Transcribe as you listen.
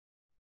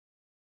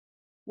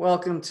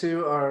Welcome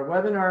to our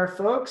webinar,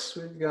 folks.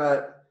 We've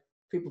got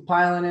people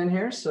piling in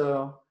here,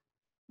 so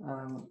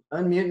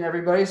unmuting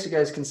everybody so you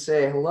guys can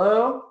say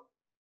hello.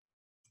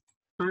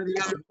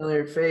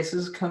 Familiar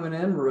faces coming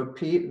in,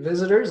 repeat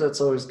visitors, that's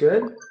always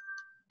good.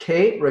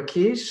 Kate,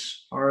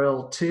 Rakesh,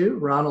 RL2,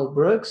 Ronald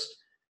Brooks,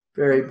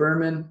 Barry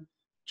Berman,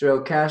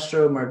 Joe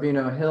Castro,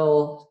 Marvino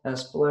Hill,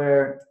 S.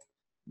 Blair,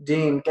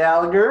 Dean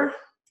Gallagher,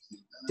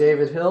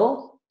 David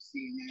Hill,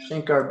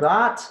 Shankar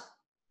Bhatt.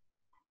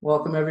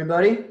 Welcome,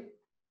 everybody.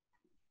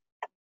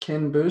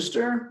 Ken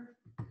Booster.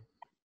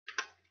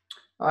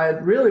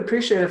 I'd really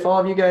appreciate if all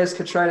of you guys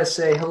could try to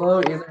say hello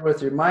either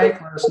with your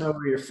mic, let us know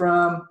where you're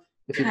from,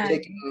 if you've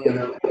taken any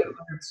of the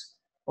words,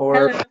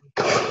 or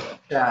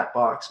chat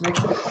box. Make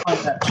sure you find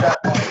that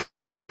chat box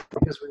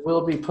because we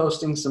will be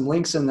posting some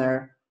links in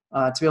there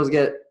to be able to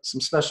get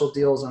some special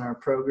deals on our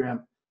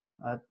program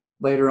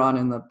later on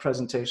in the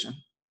presentation.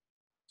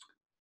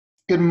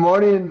 Good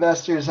morning,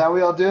 investors. How are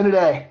we all doing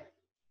today?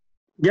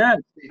 Good.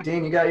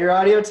 Dean, you got your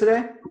audio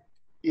today?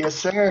 Yes,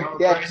 sir.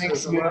 Yeah,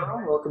 everything's good.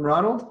 Welcome,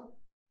 Ronald.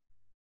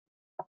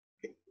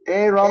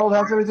 Hey, Ronald,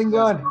 how's everything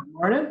going? Good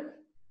morning.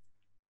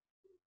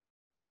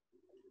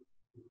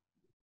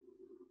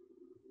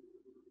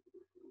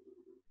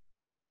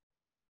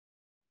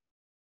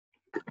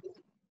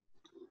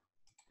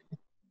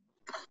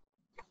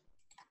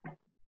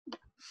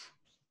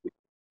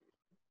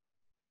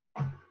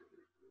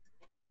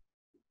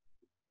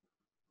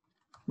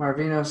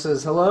 Marvino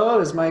says hello.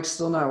 His mic's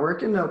still not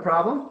working. No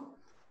problem.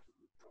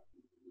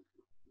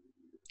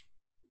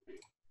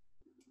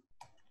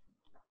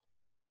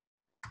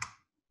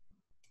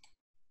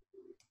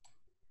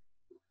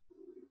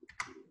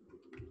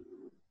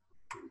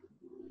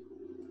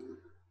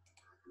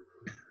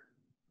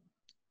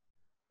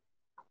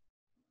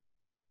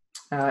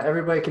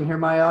 Everybody can hear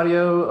my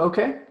audio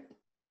okay?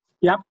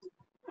 Yep.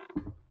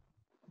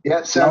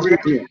 Yeah, sounds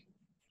great.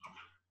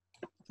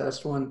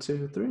 Test 1,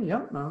 2, 3.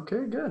 Yep.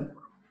 Okay, good.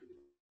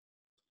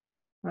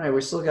 All right,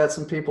 we still got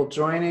some people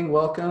joining.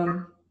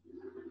 Welcome.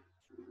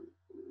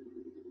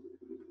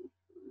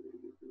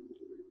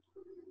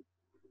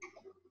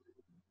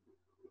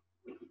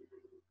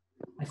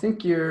 I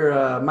think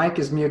your mic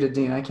is muted,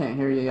 Dean. I can't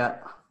hear you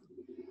yet.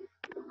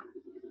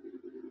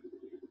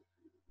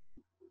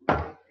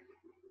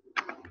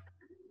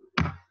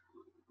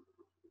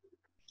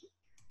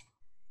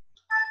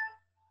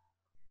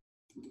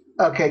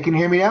 Okay, can you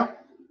hear me now?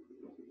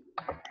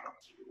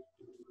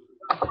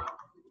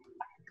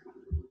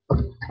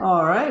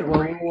 All right,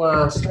 well,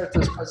 we'll start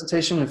this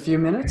presentation in a few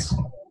minutes.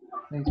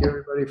 Thank you,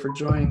 everybody, for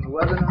joining the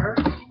webinar.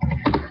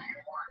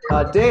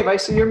 Dave, I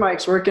see your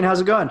mic's working. How's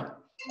it going?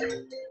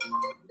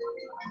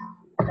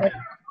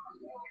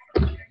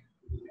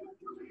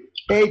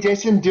 Hey,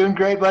 Jason, doing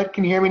great, bud.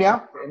 Can you hear me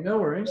now? Okay, no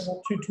worries.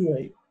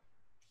 228,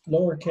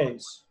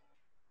 lowercase.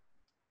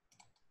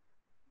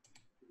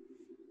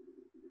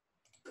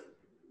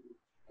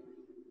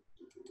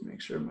 Make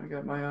sure I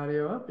got my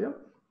audio up. Yep.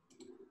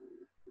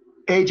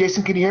 Hey,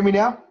 Jason, can you hear me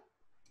now?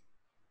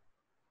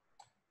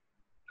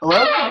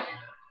 Hello?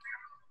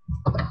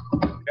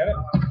 Got it?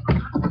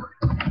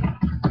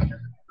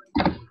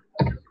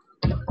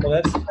 Well,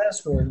 that's the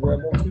password,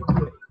 Rebel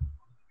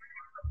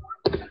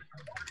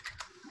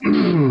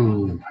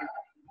 228.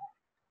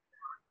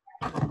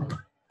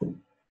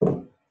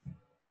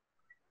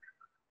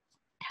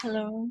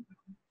 Hello.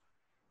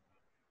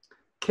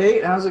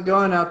 Kate, how's it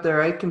going out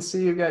there? I can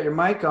see you got your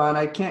mic on.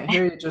 I can't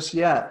hear you just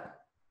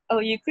yet. Oh,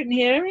 you couldn't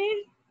hear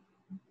me?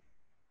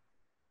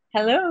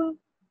 Hello.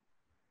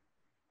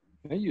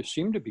 Yeah, you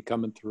seem to be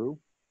coming through.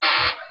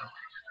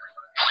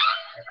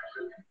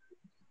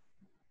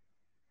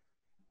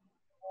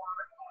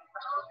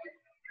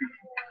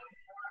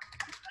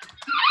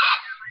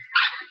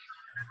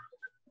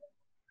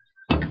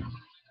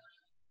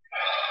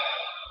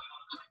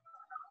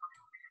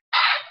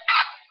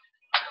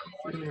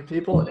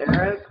 People,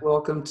 Eric,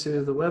 welcome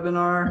to the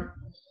webinar.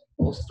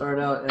 We'll start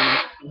out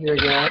in here,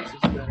 guys.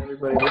 Just got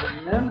everybody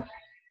listening in.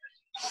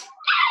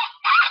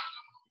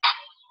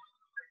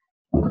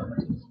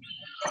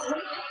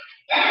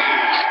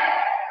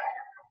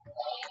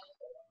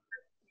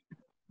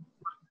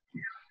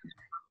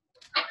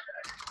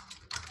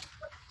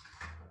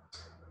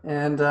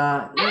 And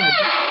yeah,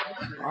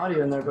 some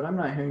audio in there, but I'm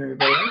not hearing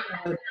everybody. I'm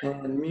gonna go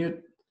ahead and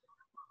mute.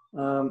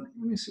 Let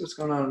me see what's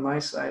going on my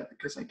side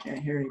because I can't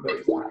hear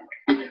anybody.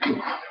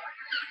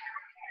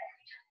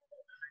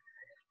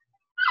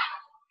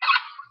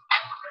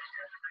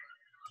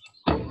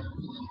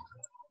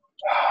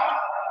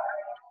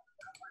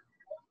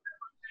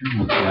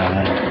 Oh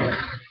God,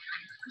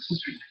 this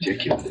is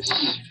ridiculous.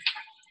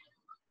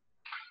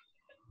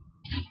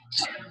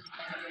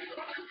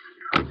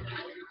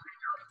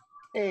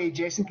 Hey,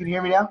 Jason, can you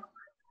hear me now?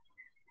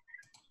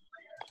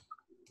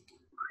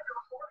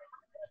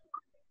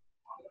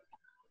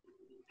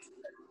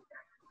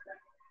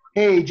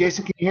 Hey,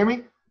 Jason, can you hear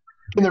me?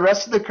 Can the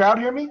rest of the crowd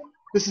hear me?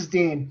 This is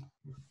Dean.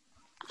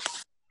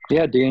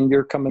 Yeah, Dean,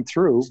 you're coming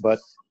through, but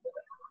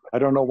I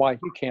don't know why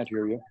he can't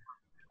hear you.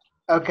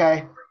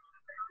 Okay.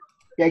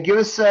 Yeah, give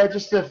us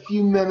just a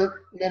few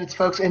minutes,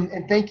 folks,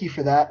 and thank you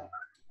for that.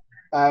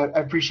 I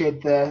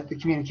appreciate the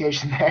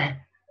communication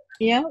there.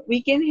 Yeah,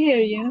 we can hear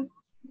you.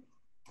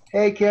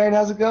 Hey, Karen,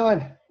 how's it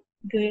going?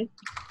 Good.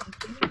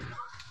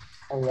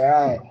 All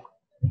right.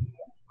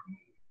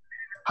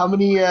 How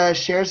many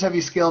shares have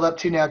you scaled up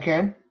to now,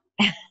 Karen?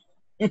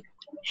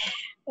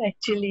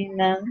 Actually,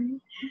 none.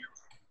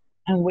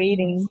 I'm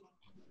waiting.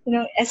 You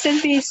know,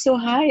 S&P is so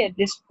high at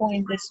this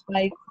point,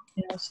 despite,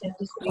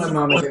 since One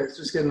moment, guys.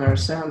 Just getting our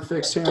sound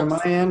fixed here on my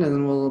end, and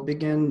then we'll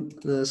begin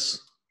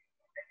this.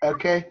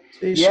 Okay.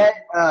 Station.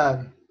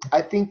 Yeah,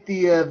 I think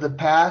the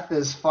path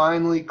is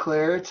finally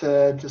clear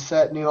to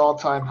set new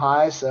all-time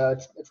highs. So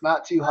it's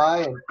not too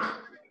high, and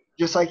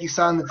just like you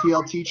saw in the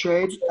TLT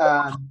trade,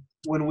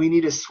 when we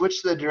need to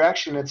switch the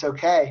direction, it's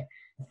okay.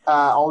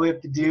 All we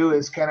have to do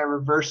is kind of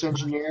reverse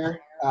engineer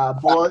a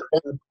bullish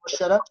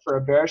setup for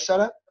a bearish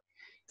setup,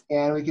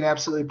 and we can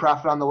absolutely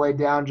profit on the way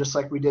down, just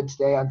like we did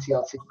today on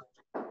TLT.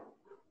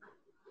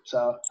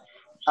 So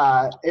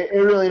it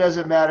really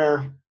doesn't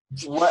matter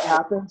what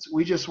happens.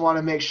 We just want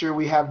to make sure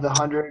we have the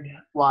 100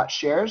 lot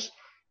shares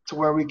to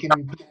where we can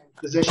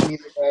position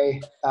either way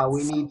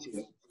we need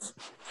to.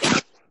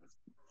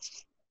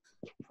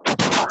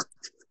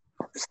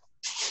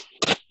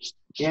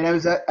 And I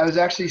was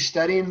actually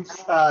studying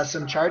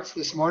some charts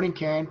this morning,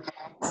 Karen.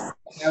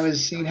 I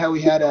was seeing how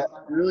we had a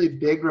really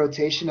big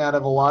rotation out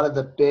of a lot of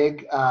the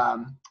big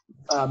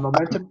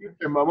momentum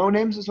or Momo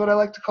names is what I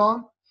like to call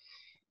them.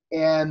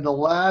 And the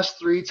last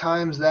 3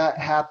 times that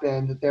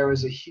happened, there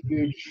was a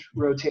huge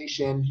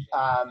rotation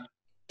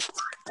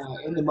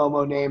in the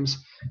Momo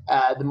names.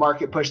 The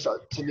market pushed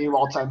to new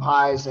all-time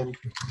highs, and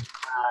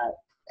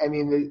I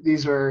mean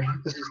this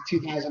is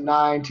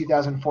 2009,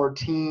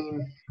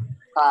 2014,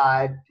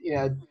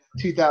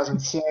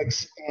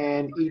 2006,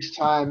 and each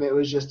time it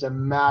was just a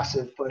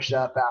massive push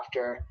up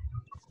after.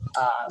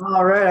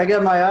 All right, I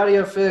got my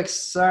audio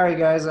fixed. Sorry,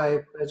 guys. I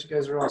bet you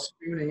guys were all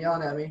screaming and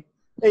yelling at me.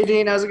 Hey,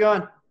 Dean, how's it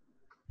going?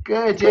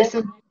 Good,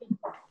 Jason.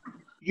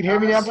 You can hear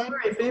me now, bud?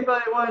 If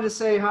anybody wanted to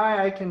say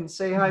hi, I can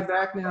say hi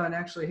back now and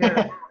actually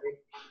hear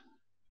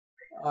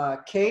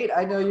everybody. Kate,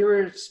 I know you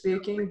were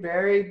speaking.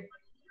 Barry,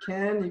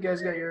 Ken, you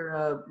guys got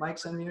your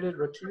mics unmuted.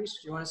 Rakesh,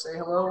 do you want to say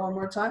hello one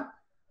more time?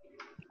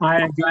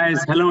 Hi,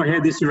 guys. Hello,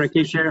 here. This is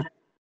Rakesh here.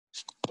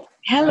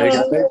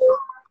 Hello.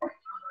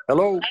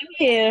 Hello. I'm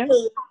here.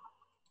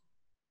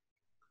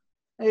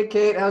 Hey,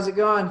 Kate, how's it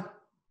going?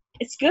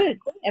 It's good.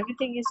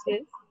 Everything is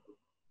good.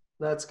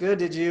 That's good.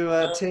 Did you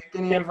take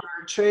any of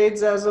our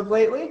trades as of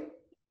lately?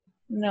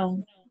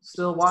 No.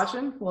 Still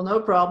watching? Well,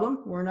 no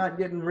problem. We're not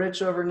getting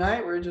rich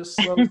overnight. We're just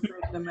slowly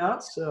taking them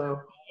out.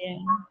 So Yeah.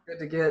 good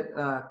to get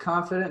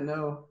confident.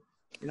 No,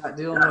 you're not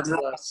dealing with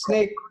a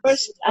snake.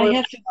 First, I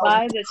have to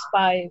buy the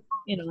SPY,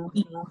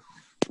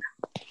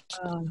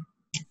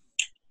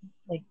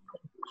 like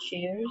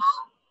shares.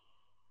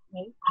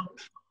 Right?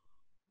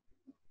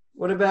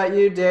 What about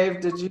you, Dave?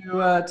 Did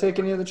you take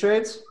any of the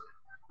trades?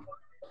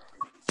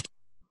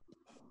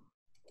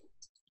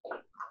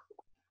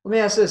 Let me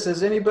ask this.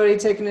 Has anybody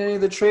taken any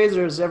of the trades,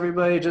 or has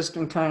everybody just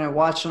been kind of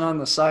watching on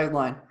the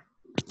sideline?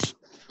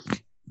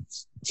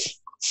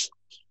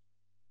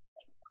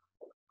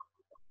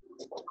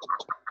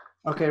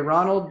 Okay,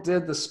 Ronald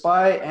did the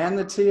SPY and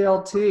the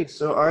TLT.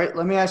 So, all right,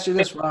 let me ask you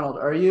this, Ronald.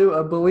 Are you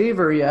a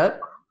believer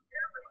yet?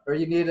 Or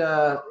you need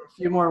a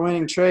few more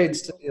winning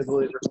trades to be a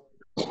believer?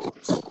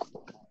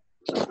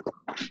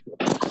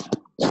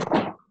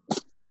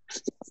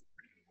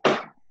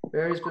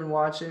 Barry's been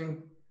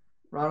watching.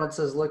 Ronald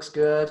says looks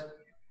good.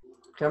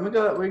 Okay, I'm gonna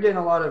go. We're getting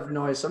a lot of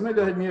noise, so I'm gonna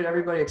go ahead and mute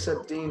everybody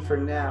except Dean for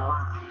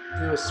now.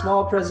 Do a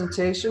small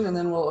presentation, and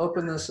then we'll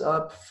open this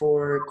up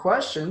for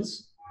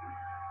questions.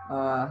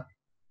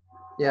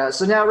 Yeah.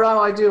 So now,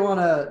 Ronald, I do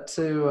want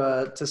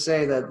to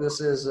say that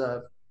this is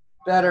a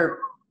better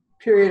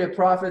period of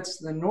profits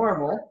than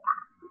normal.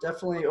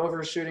 Definitely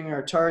overshooting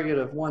our target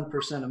of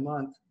 1% a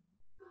month.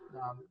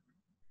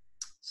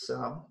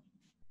 So.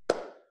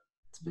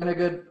 Been a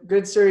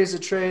good series of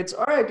trades.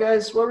 All right,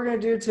 guys, what we're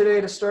going to do today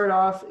to start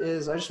off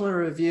is I just want to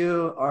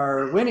review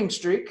our winning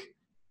streak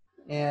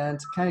and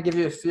to kind of give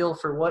you a feel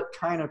for what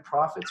kind of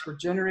profits we're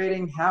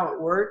generating, how it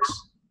works,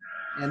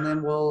 and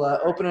then we'll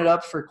open it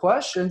up for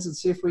questions and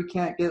see if we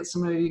can't get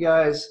some of you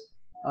guys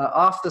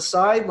off the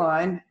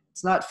sideline.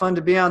 It's not fun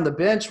to be on the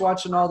bench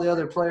watching all the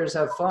other players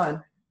have fun,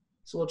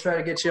 so we'll try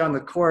to get you on the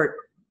court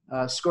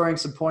scoring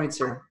some points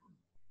here.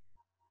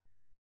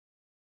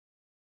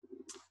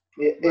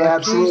 Yeah,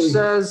 absolutely. Rakesh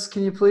says,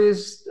 can you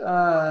please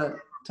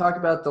talk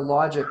about the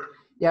logic?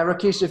 Yeah,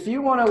 Rakesh, if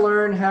you want to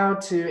learn how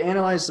to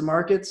analyze the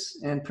markets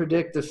and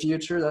predict the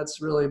future,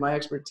 that's really my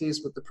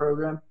expertise with the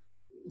program.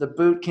 The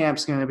boot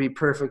camp's going to be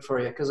perfect for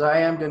you because I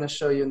am going to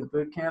show you in the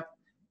boot camp.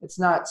 It's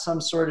not some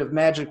sort of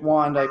magic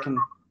wand I can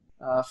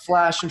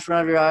flash in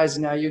front of your eyes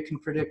and now you can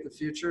predict the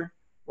future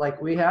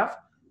like we have.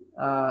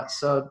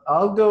 So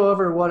I'll go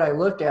over what I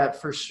look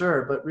at for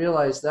sure, but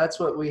realize that's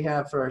what we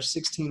have for our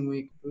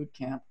 16-week boot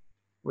camp,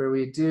 where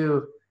we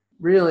do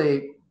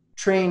really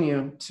train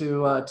you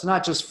to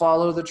not just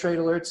follow the trade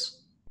alerts,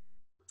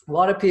 a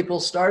lot of people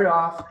start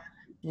off,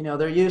 you know,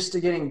 they're used to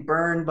getting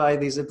burned by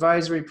these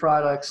advisory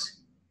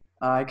products.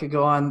 I could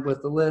go on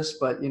with the list,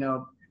 but, you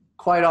know,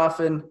 quite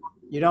often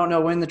you don't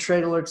know when the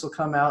trade alerts will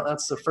come out.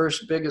 That's the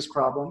first biggest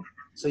problem.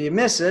 So you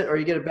miss it or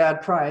you get a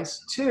bad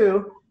price.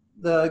 Two,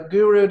 the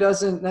guru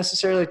doesn't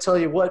necessarily tell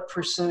you what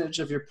percentage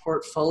of your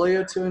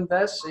portfolio to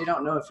invest. So you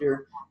don't know if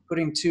you're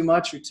putting too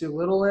much or too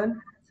little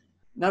in.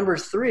 Number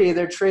three,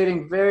 they're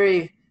trading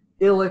very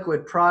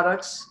illiquid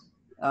products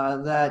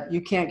that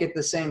you can't get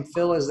the same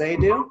fill as they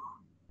do.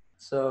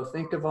 So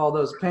think of all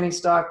those penny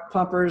stock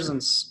pumpers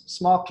and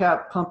small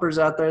cap pumpers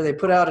out there. They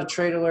put out a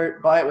trade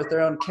alert, buy it with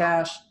their own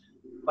cash.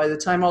 By the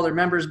time all their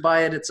members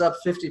buy it, it's up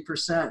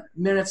 50%.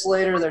 Minutes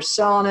later, they're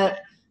selling it.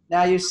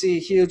 Now you see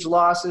huge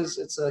losses.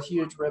 It's a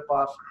huge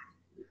ripoff.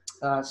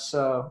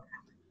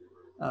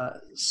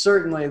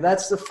 Certainly,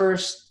 that's the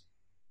first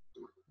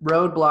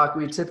roadblock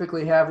we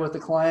typically have with the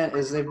client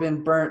is they've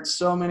been burnt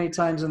so many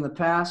times in the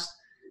past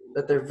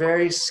that they're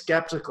very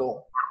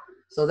skeptical.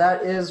 So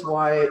that is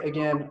why,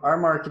 again, our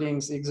marketing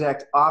is the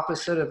exact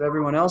opposite of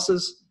everyone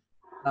else's.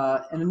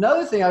 And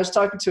another thing, I was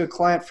talking to a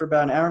client for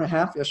about an hour and a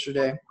half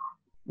yesterday.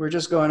 We're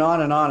just going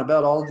on and on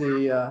about all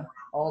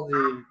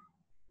the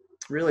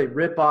really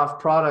rip-off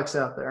products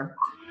out there.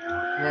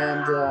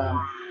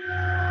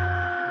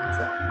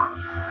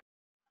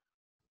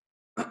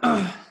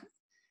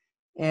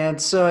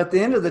 And so at the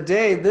end of the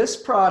day, this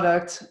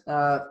product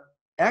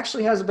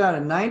actually has about a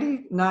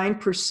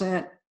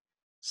 99%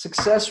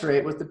 success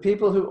rate with the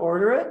people who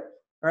order it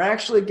are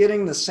actually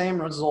getting the same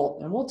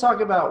result. And we'll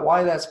talk about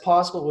why that's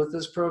possible with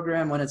this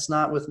program when it's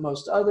not with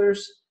most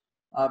others.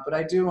 But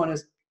I do want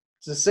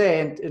to say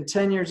in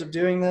 10 years of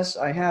doing this,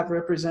 I have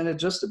represented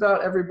just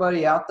about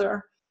everybody out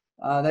there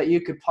that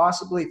you could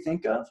possibly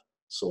think of,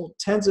 sold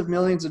tens of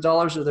millions of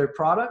dollars of their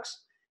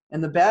products.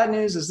 And the bad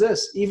news is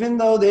this, even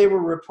though they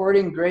were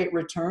reporting great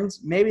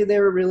returns, maybe they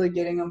were really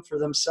getting them for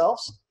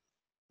themselves.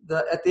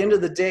 At the end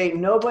of the day,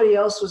 nobody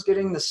else was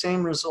getting the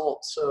same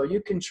result. So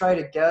you can try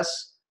to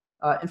guess.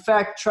 In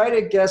fact, try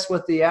to guess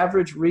what the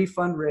average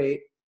refund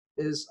rate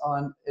is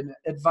on an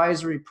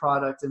advisory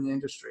product in the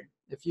industry.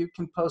 If you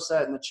can post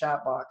that in the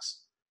chat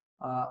box,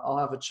 I'll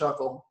have a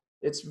chuckle.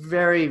 It's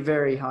very,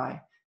 very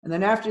high. And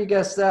then after you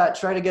guess that,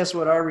 try to guess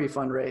what our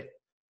refund rate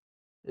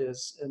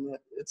is. And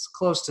it's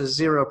close to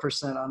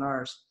 0% on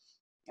ours.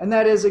 And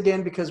that is,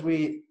 again, because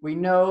we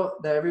know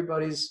that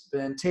everybody's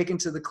been taken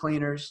to the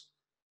cleaners.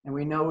 And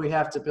we know we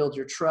have to build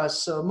your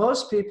trust. So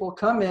most people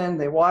come in,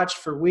 they watch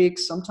for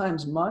weeks,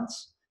 sometimes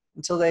months,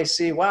 until they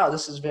see, wow,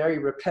 this is very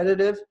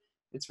repetitive,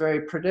 it's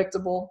very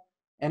predictable,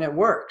 and it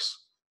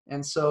works.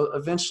 And so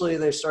eventually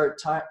they start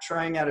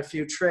trying out a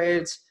few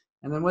trades.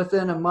 And then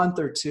within a month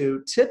or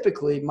two,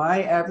 typically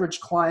my average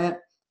client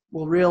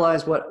will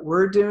realize what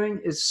we're doing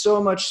is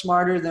so much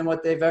smarter than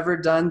what they've ever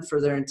done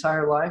for their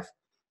entire life,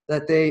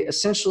 that they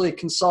essentially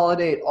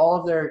consolidate all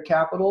of their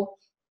capital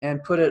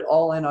and put it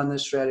all in on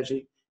this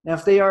strategy. Now,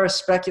 if they are a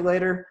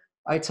speculator,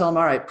 I tell them,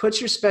 all right,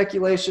 put your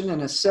speculation in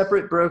a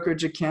separate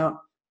brokerage account.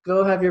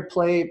 Go have your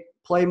play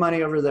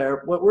money over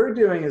there. What we're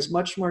doing is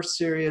much more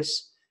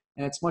serious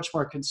and it's much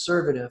more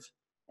conservative.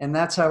 And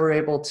that's how we're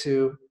able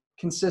to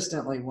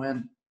consistently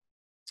win.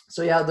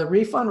 So yeah, the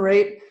refund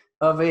rate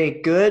of a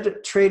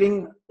good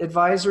trading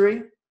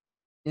advisory,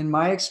 in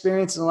my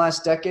experience in the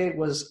last decade,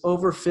 was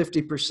over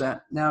 50%.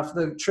 Now, if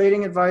the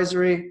trading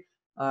advisory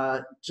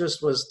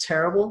just was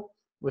terrible,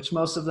 which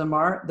most of them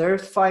are, they're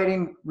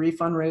fighting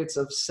refund rates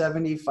of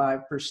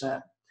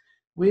 75%.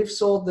 We've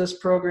sold this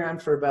program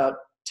for about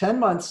 10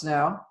 months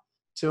now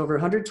to over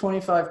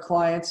 125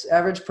 clients.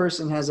 Average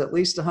person has at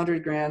least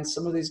 100 grand.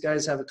 Some of these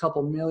guys have a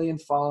couple million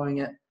following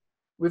it.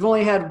 We've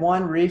only had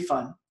one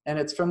refund, and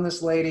it's from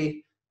this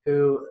lady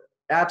who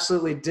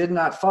absolutely did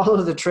not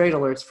follow the trade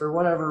alerts for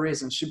whatever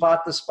reason. She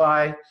bought the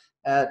SPY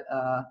at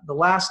the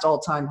last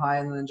all-time high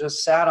and then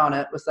just sat on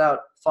it without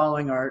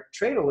following our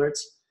trade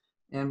alerts,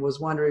 and was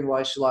wondering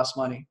why she lost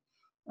money.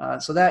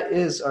 So that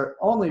is our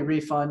only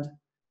refund.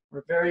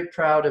 We're very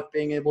proud of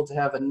being able to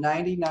have a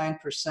 99%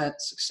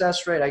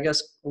 success rate, I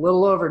guess a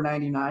little over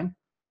 99,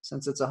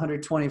 since it's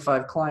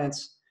 125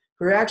 clients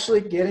who are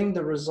actually getting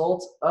the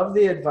results of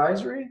the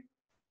advisory.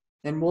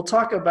 And we'll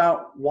talk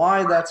about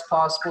why that's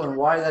possible and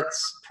why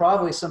that's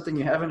probably something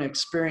you haven't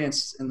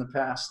experienced in the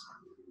past.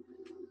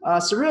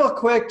 So real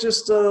quick,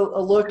 just a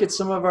look at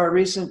some of our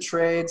recent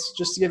trades,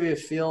 just to give you a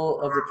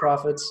feel of the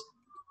profits.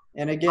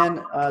 And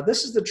again,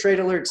 this is the trade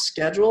alert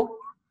schedule.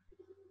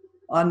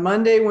 On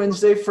Monday,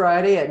 Wednesday,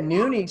 Friday at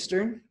noon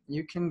Eastern,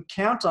 you can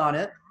count on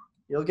it.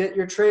 You'll get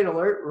your trade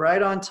alert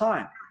right on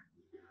time.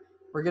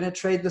 We're going to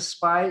trade the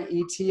SPY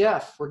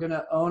ETF. We're going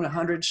to own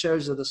 100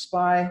 shares of the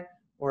SPY,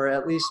 or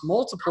at least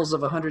multiples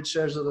of 100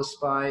 shares of the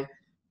SPY.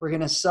 We're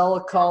going to sell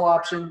a call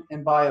option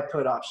and buy a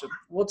put option.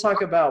 We'll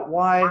talk about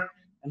why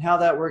and how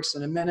that works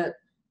in a minute,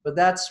 but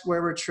that's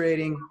where we're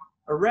trading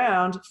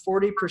around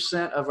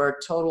 40% of our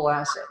total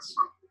assets.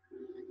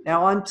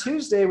 Now on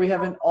Tuesday, we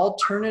have an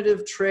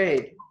alternative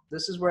trade.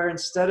 This is where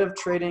instead of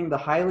trading the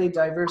highly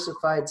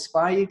diversified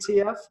SPY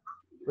ETF,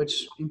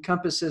 which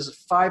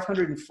encompasses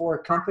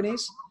 504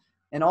 companies,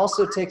 and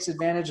also takes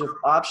advantage of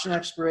option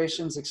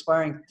expirations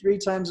expiring 3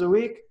 times a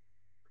week,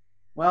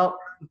 well,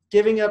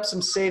 giving up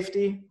some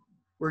safety,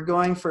 we're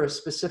going for a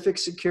specific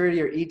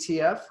security or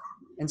ETF.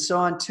 And so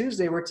on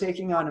Tuesday, we're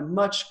taking on a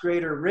much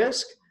greater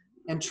risk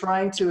and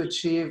trying to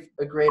achieve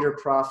a greater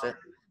profit.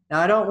 Now,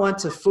 I don't want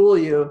to fool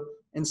you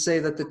and say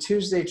that the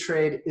Tuesday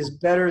trade is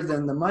better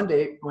than the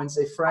Monday,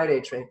 Wednesday,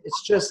 Friday trade.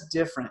 It's just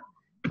different.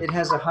 It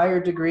has a higher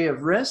degree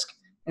of risk,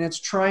 and it's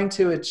trying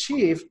to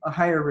achieve a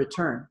higher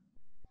return.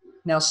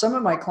 Now, some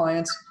of my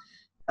clients,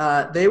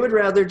 they would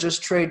rather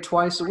just trade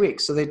twice a week.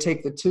 So they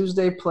take the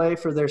Tuesday play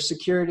for their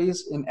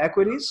securities and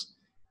equities,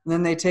 and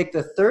then they take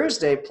the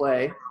Thursday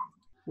play,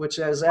 which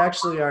is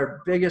actually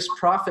our biggest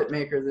profit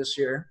maker this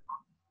year,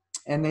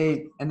 and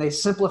they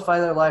simplify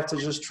their life to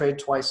just trade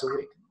twice a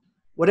week.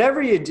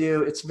 Whatever you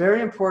do, it's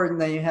very important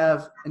that you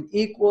have an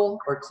equal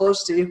or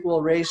close to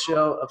equal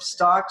ratio of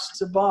stocks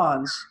to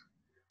bonds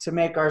to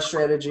make our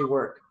strategy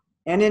work.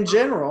 And in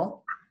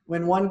general,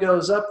 when one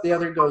goes up, the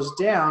other goes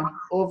down.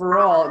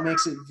 Overall, it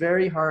makes it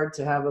very hard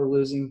to have a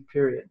losing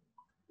period.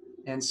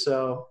 And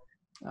so,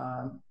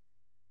 let's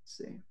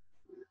see.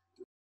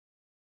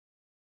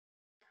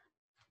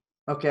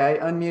 Okay,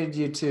 I unmuted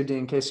you too, Dean,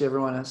 in case you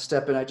ever want to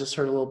step in. I just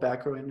heard a little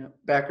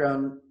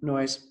background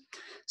noise.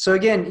 So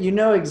again, you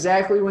know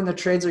exactly when the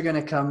trades are going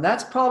to come.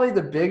 That's probably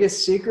the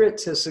biggest secret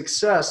to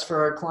success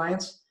for our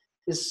clients,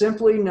 is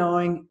simply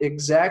knowing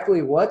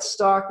exactly what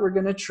stock we're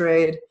going to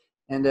trade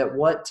and at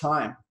what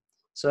time.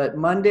 So at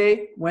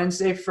Monday,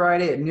 Wednesday,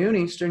 Friday at noon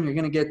Eastern, you're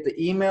going to get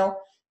the email.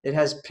 It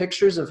has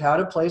pictures of how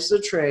to place the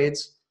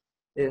trades.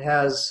 It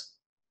has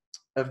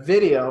a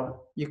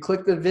video. You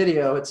click the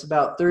video. It's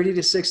about 30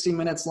 to 60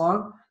 minutes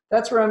long.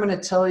 That's where I'm going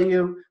to tell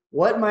you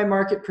what my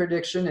market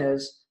prediction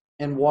is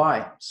and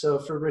why. So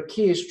for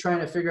Rakesh, trying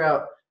to figure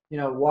out,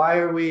 why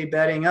are we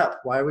betting up?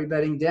 Why are we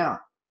betting down?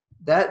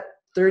 That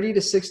 30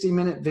 to 60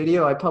 minute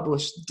video I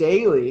publish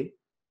daily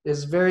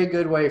is a very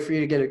good way for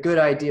you to get a good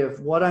idea of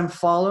what I'm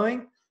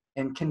following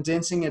and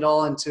condensing it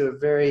all into a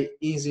very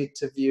easy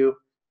to view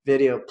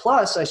video.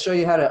 Plus, I show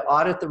you how to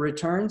audit the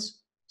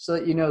returns so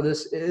that you know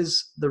this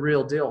is the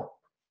real deal.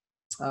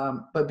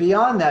 But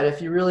beyond that,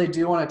 if you really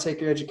do want to take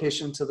your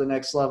education to the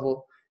next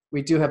level,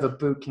 we do have a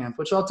boot camp,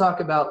 which I'll talk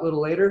about a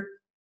little later.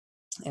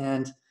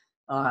 And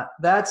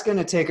that's going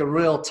to take a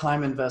real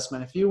time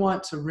investment. If you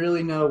want to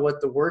really know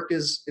what the work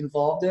is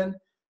involved in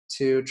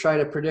to try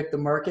to predict the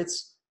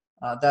markets,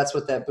 that's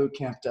what that boot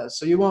camp does.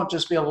 So you won't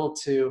just be able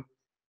to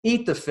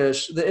eat the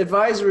fish. The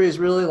advisory is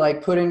really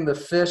like putting the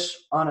fish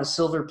on a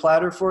silver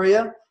platter for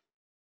you.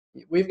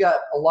 We've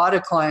got a lot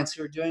of clients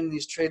who are doing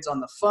these trades on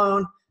the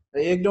phone.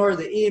 They ignore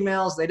the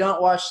emails. They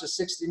don't watch the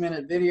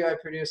 60-minute video I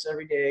produce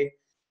every day.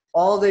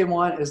 All they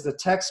want is the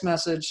text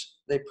message.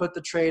 They put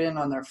the trade in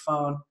on their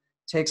phone.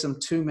 Takes them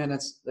 2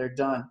 minutes. They're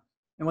done.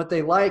 And what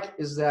they like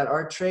is that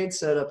our trade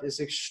setup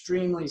is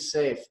extremely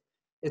safe.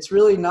 It's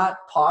really not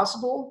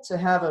possible to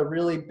have a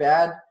really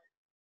bad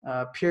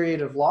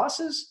period of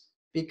losses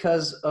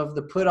because of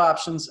the put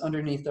options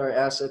underneath our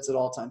assets at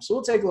all times. So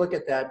we'll take a look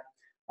at that.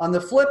 On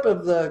the flip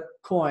of the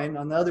coin,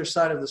 on the other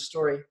side of the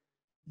story,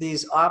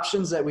 these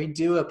options that we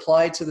do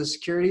apply to the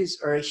securities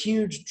are a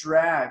huge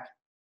drag.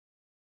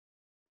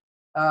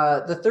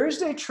 The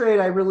Thursday trade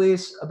I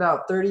release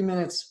about 30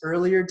 minutes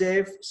earlier,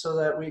 Dave, so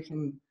that we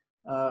can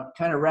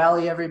kind of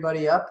rally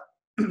everybody up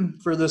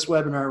for this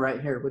webinar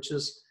right here, which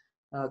is,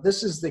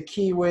 this is the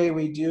key way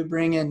we do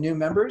bring in new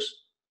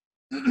members.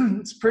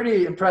 It's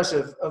pretty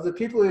impressive. Of the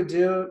people who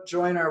do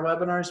join our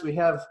webinars, we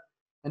have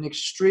an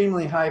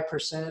extremely high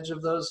percentage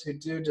of those who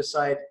do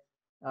decide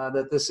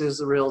that this is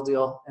the real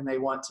deal and they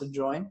want to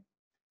join.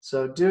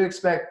 So do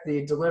expect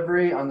the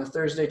delivery on the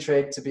Thursday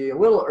trade to be a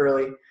little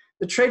early.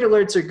 The trade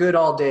alerts are good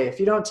all day. If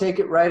you don't take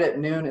it right at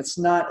noon, it's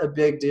not a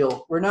big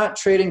deal. We're not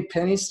trading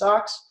penny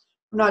stocks.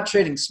 We're not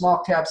trading small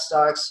cap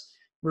stocks.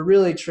 We're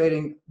really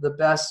trading the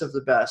best of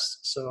the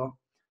best. So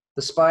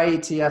the SPY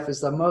ETF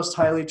is the most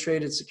highly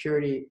traded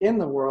security in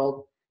the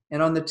world.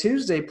 And on the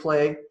Tuesday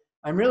play,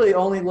 I'm really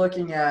only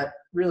looking at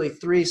really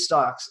 3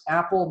 stocks: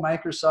 Apple,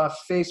 Microsoft,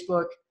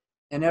 Facebook,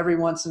 and every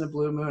once in a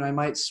blue moon, I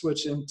might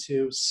switch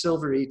into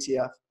silver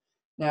ETF.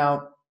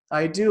 Now,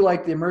 I do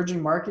like the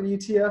emerging market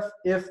ETF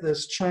if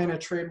this China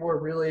trade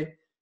war really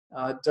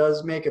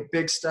does make a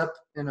big step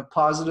in a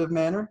positive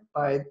manner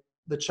by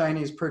the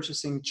Chinese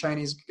purchasing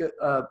Chinese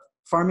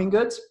farming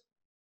goods.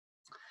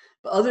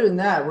 But other than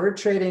that, we're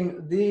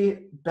trading the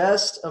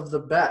best of the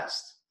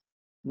best,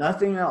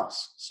 nothing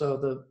else. So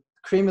the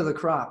cream of the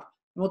crop.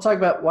 And we'll talk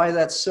about why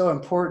that's so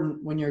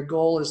important when your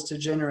goal is to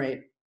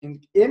generate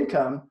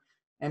income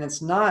and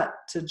it's not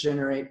to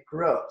generate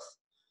growth.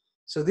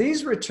 So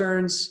these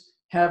returns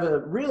have a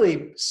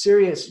really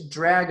serious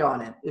drag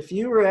on it. If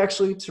you were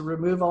actually to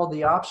remove all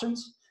the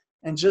options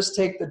and just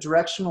take the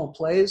directional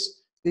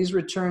plays, these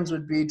returns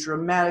would be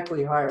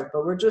dramatically higher,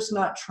 but we're just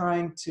not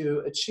trying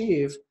to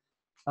achieve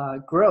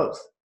growth.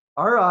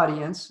 Our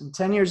audience, in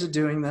 10 years of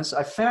doing this,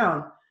 I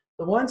found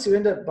the ones who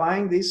end up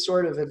buying these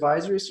sort of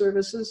advisory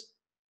services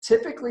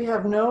typically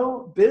have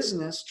no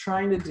business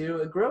trying to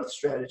do a growth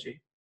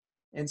strategy.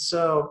 And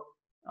so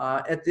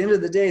at the end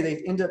of the day,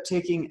 they end up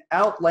taking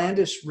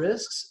outlandish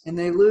risks and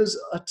they lose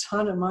a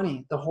ton of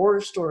money. The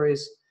horror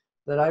stories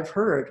that I've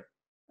heard,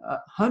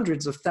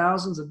 hundreds of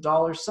thousands of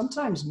dollars,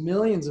 sometimes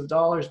millions of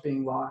dollars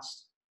being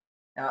lost.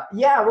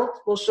 Yeah,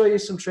 we'll show you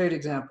some trade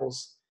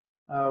examples.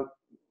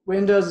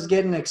 Windows is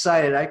getting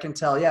excited, I can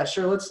tell. Yeah,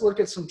 sure, let's look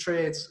at some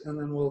trades and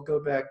then we'll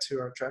go back to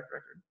our track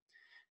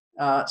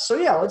record. So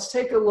yeah, let's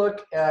take a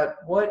look at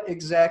what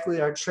exactly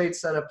our trade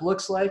setup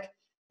looks like.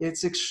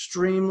 It's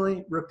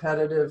extremely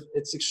repetitive.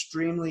 It's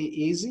extremely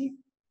easy.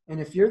 And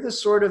if you're the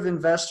sort of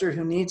investor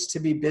who needs to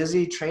be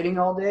busy trading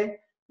all day,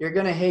 you're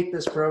going to hate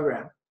this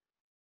program.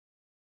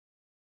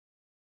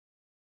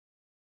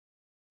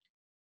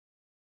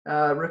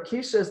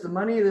 Rakesh says the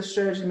money this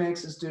strategy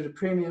makes is due to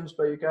premiums,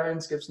 but your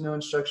guidance gives no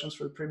instructions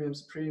for the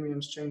premiums. The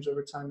premiums change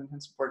over time and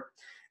hence important.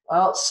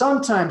 Well,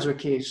 sometimes,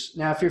 Rakesh.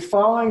 Now, if you're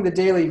following the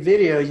daily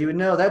video, you would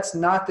know that's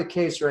not the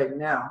case right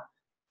now.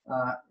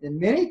 In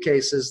many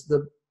cases,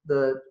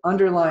 the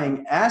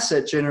underlying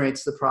asset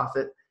generates the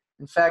profit.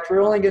 In fact,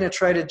 we're only going to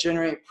try to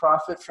generate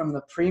profit from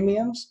the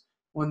premiums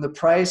when the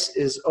price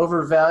is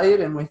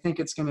overvalued and we think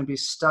it's going to be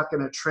stuck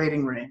in a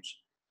trading range.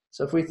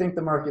 So if we think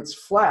the market's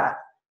flat,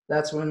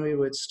 that's when we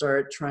would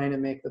start trying to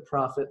make the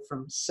profit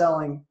from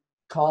selling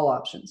call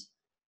options.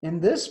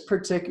 In this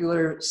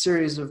particular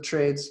series of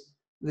trades,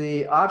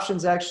 the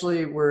options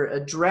actually were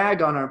a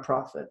drag on our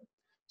profit.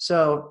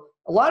 So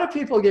a lot of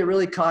people get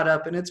really caught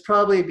up, and it's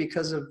probably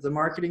because of the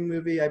marketing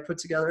movie I put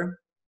together.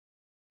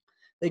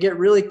 They get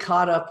really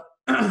caught up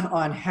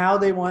on how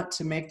they want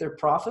to make their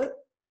profit,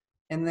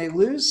 and they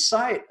lose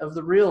sight of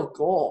the real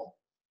goal,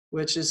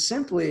 which is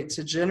simply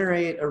to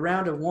generate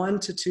around a 1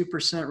 to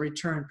 2%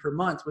 return per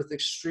month with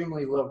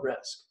extremely low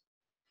risk.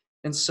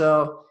 And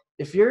so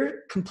if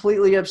you're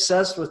completely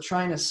obsessed with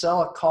trying to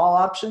sell a call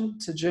option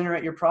to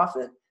generate your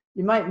profit,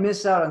 you might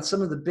miss out on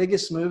some of the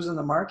biggest moves in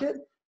the market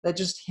that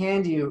just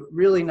hand you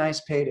really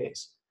nice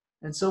paydays.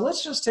 And so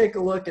let's just take a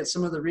look at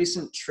some of the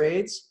recent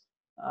trades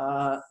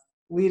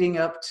leading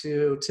up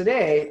to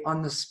today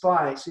on the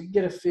SPY, so you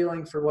get a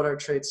feeling for what our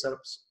trade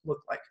setups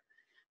look like.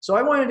 So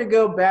I wanted to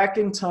go back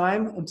in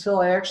time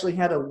until I actually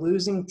had a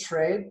losing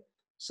trade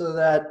so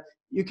that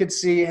you could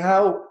see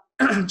how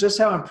just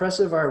how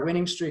impressive our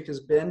winning streak has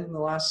been in the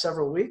last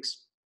several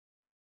weeks,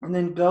 and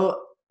then go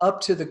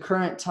up to the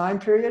current time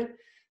period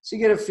so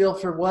you get a feel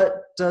for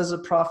what does a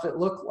profit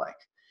look like.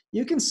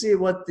 You can see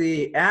what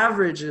the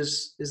average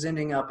is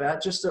ending up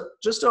at, just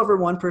over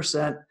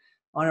 1%,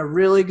 on a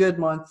really good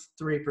month,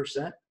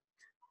 3%.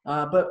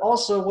 But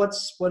also, what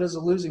does a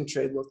losing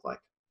trade look like?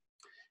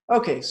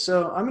 Okay,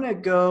 so I'm going to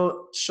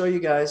go show you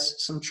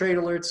guys some trade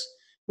alerts.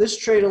 This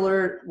trade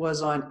alert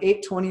was on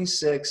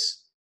 8/26.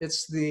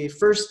 It's the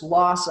first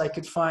loss I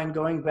could find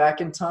going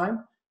back in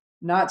time,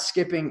 not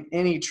skipping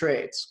any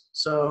trades.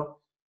 So,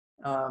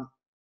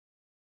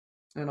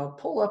 and I'll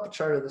pull up a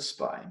chart of the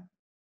SPY.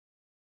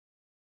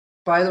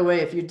 By the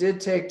way, if you did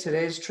take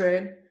today's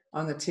trade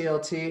on the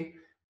TLT,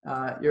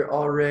 you're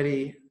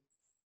already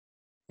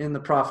in the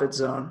profit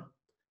zone.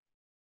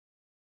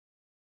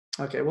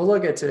 Okay, we'll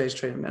look at today's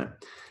trade in a minute.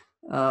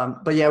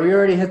 But yeah, we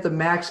already hit the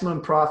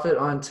maximum profit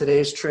on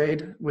today's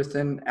trade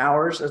within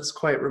hours. That's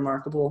quite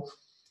remarkable.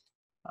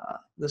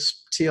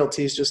 This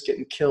TLT is just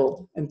getting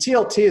killed. And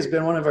TLT has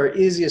been one of our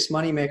easiest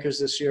money makers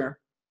this year.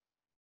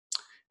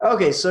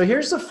 Okay, so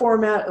here's the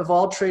format of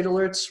all trade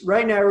alerts.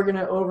 Right now, we're going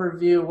to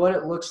overview what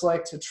it looks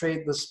like to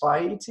trade the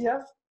SPY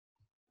ETF.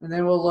 And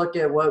then we'll look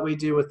at what we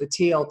do with the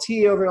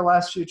TLT over the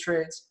last few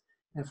trades.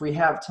 And if we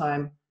have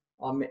time,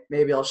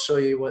 maybe I'll show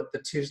you what the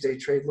Tuesday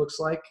trade looks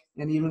like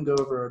and even go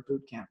over our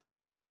boot camp.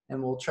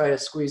 And we'll try to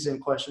squeeze in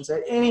questions.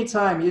 At any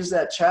time, use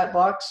that chat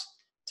box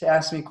to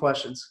ask me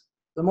questions.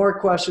 The more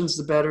questions,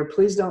 the better.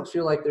 Please don't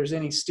feel like there's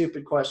any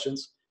stupid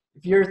questions.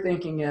 If you're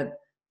thinking it,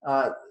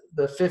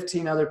 the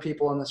 15 other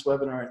people on this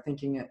webinar are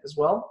thinking it as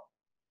well.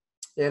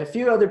 And a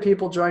few other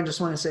people joined. Just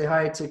want to say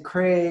hi to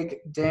Craig,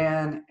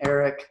 Dan,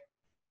 Eric,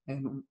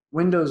 and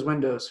Windows,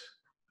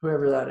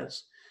 whoever that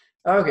is.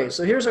 Okay,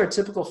 so here's our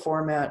typical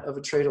format of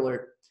a trade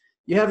alert.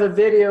 You have a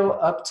video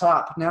up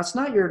top. Now, it's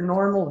not your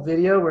normal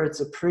video where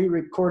it's a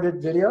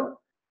pre-recorded video.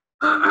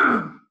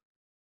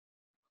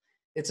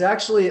 It's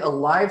actually a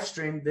live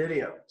stream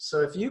video.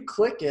 So if you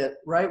click it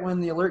right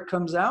when the alert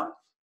comes out,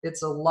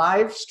 it's a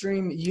live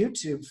stream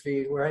YouTube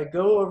feed where I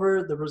go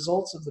over the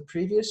results of the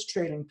previous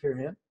trading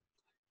period.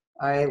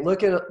 I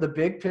look at the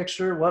big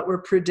picture, what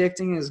we're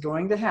predicting is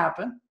going to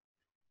happen,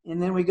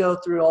 and then we go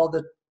through all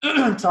the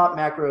top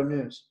macro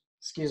news.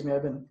 Excuse me,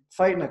 I've been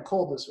fighting a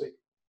cold this week.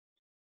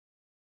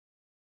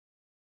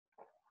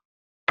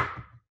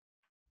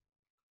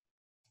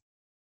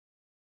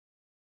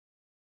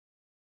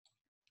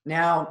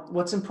 Now,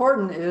 what's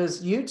important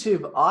is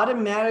YouTube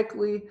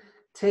automatically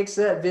takes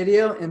that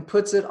video and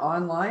puts it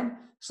online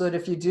so that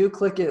if you do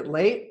click it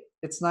late,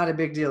 it's not a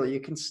big deal. You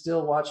can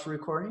still watch the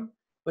recording.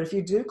 But if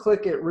you do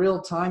click it real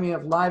time, you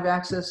have live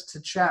access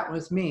to chat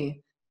with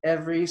me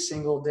every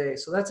single day.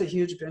 So that's a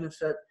huge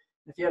benefit.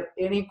 If you have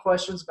any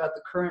questions about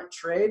the current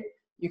trade,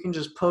 you can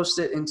just post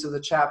it into the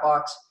chat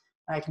box.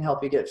 I can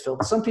help you get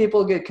filled. Some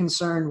people get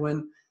concerned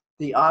when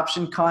the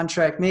option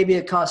contract, maybe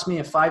it cost me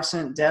a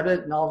 5-cent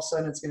debit and all of a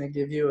sudden it's going to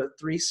give you a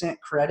 3-cent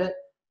credit.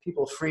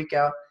 People freak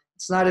out.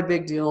 It's not a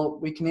big deal.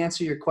 We can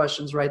answer your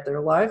questions right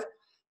there live.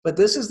 But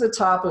this is the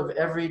top of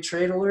every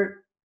trade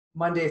alert,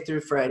 Monday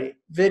through Friday.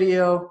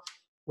 Video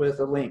with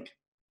a link.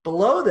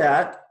 Below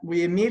that,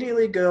 we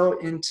immediately go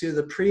into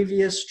the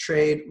previous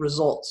trade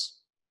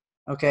results.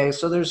 Okay,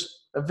 so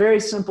there's a very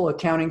simple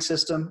accounting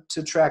system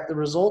to track the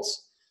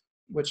results,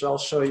 which I'll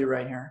show you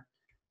right here.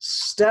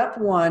 Step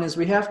one is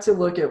we have to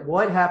look at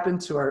what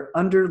happened to our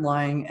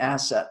underlying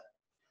asset.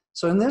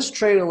 So in this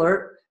trade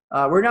alert,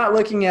 we're not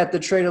looking at the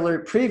trade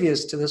alert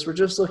previous to this, we're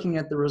just looking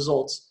at the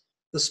results.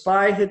 The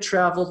SPY had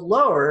traveled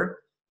lower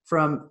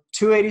from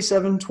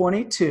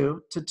 287.22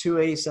 to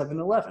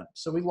 287.11.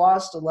 So we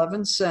lost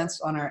 11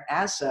 cents on our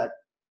asset,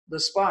 the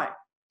SPY.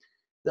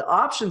 The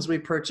options we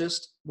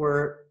purchased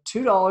were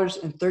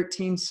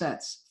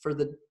 $2.13 for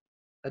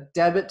a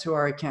debit to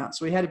our account.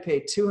 So we had to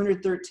pay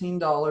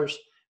 $213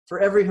 for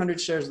every 100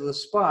 shares of the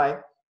SPY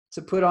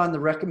to put on the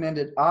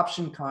recommended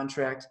option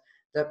contract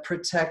that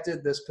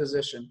protected this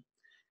position.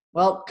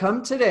 Well,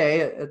 come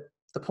today, at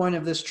the point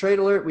of this trade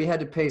alert, we had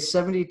to pay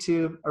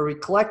we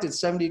collected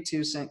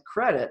 72-cent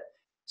credit.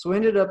 So we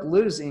ended up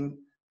losing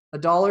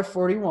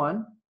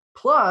 $1.41,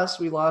 plus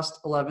we lost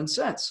 11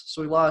 cents.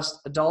 So we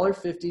lost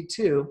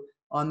 $1.52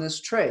 on this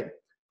trade.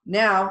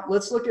 Now,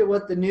 let's look at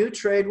what the new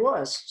trade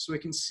was. So we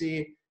can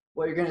see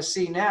what you're going to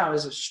see now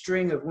is a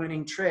string of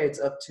winning trades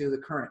up to the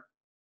current.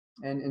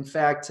 And in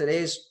fact,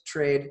 today's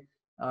trade,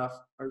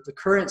 or the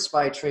current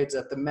SPY trades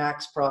at the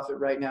max profit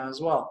right now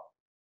as well.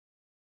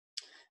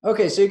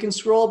 Okay, so you can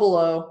scroll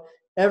below.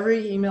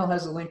 Every email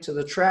has a link to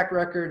the track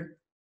record.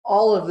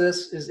 All of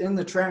this is in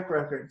the track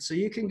record. So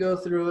you can go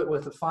through it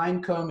with a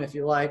fine comb if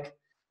you like,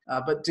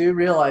 but do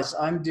realize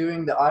I'm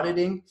doing the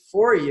auditing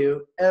for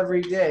you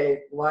every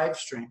day live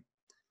stream.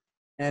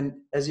 And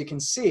as you can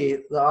see,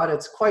 the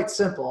audit's quite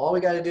simple. All we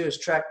got to do is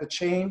track the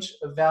change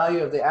of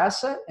value of the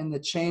asset and the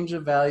change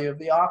of value of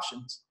the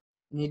options.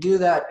 And you do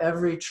that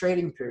every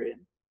trading period.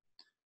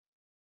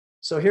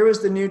 So here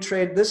was the new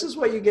trade. This is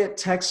what you get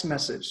text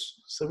message.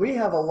 So we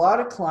have a lot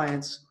of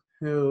clients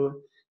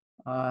who,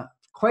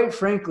 quite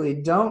frankly,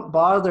 don't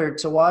bother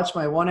to watch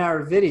my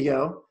 1-hour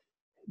video.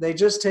 They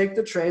just take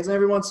the trades, and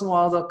every once in a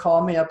while they'll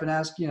call me up and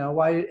ask,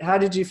 how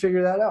did you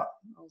figure that out?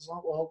 I was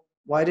like, well,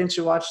 why didn't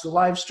you watch the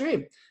live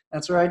stream?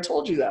 That's where I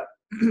told you that.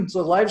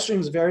 So the live stream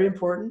is very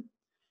important.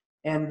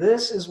 And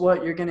this is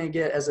what you're going to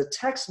get as a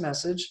text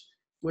message,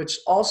 which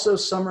also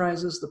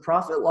summarizes the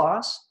profit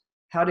loss,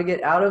 how to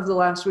get out of the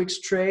last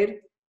week's trade,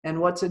 and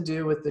what to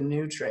do with the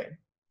new trade.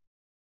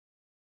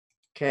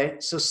 Okay,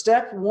 so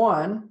step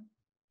one.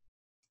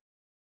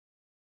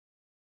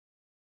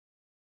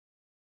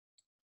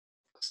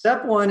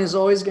 Step one is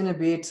always going to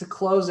be to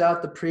close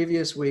out the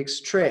previous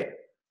week's trade.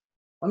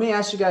 Let me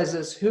ask you guys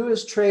this. Who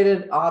has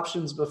traded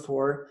options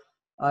before?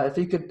 If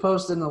you could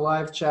post in the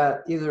live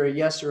chat either a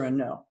yes or a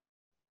no.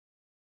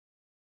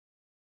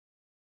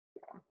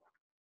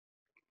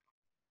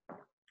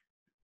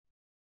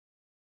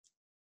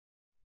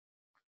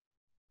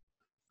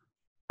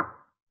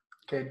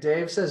 Okay,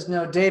 Dave says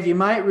no. Dave, you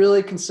might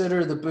really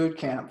consider the boot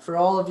camp. For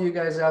all of you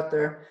guys out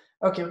there,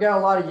 okay, we've got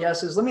a lot of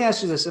yeses. Let me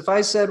ask you this. If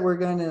I said we're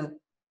going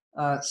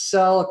to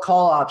sell a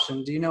call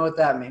option, do you know what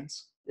that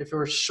means? If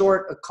we're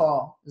short a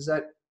call, is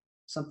that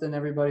something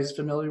everybody's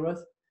familiar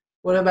with?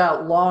 What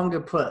about long a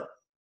put?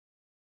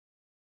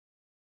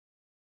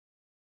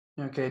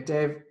 Okay,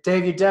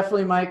 Dave, you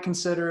definitely might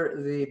consider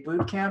the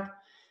boot camp.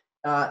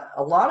 A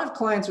lot of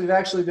clients we've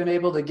actually been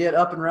able to get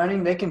up and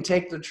running. They can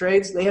take the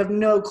trades. They have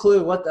no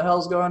clue what the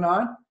hell's going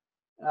on,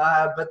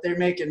 but they're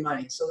making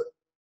money. So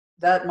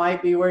that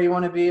might be where you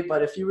want to be.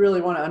 But if you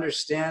really want to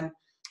understand,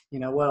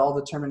 what all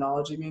the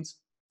terminology means.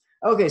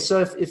 Okay,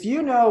 so if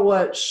you know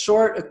what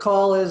short a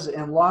call is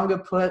and long a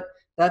put,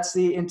 that's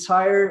the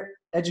entire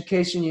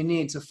education you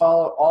need to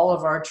follow all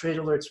of our trade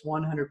alerts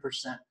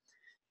 100%.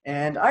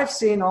 And I've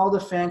seen all the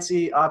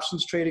fancy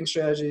options trading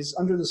strategies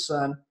under the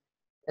sun.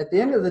 At the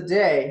end of the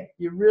day,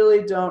 you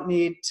really don't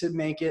need to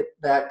make it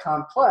that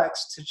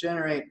complex to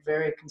generate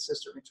very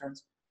consistent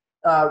returns.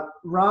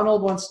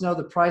 Ronald wants to know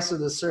the price of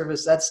the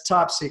service. That's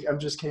top secret. I'm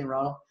just kidding,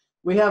 Ronald.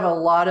 We have a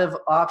lot of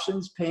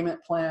options,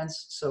 payment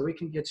plans, so we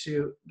can get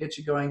you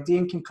going.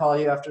 Dean can call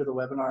you after the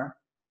webinar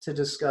to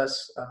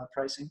discuss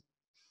pricing.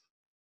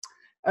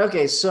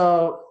 Okay,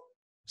 so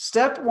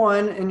step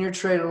one in your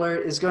trade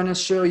alert is going to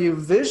show you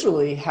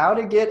visually how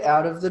to get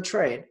out of the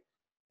trade.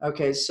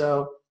 Okay,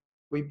 so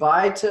we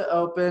buy to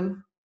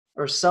open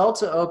or sell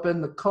to open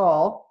the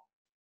call,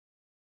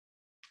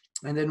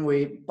 and then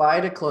we buy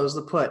to close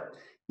the put.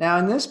 Now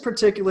in this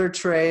particular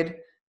trade,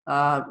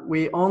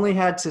 we only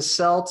had to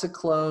sell to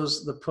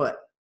close the put.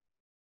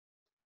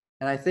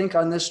 And I think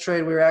on this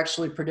trade, we were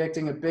actually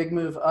predicting a big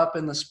move up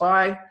in the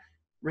SPY.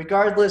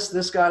 Regardless,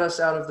 this got us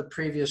out of the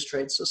previous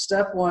trade. So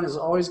step one is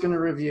always going to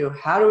review,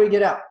 how do we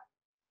get out?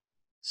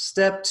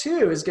 Step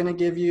two is going to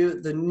give you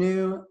the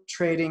new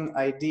trading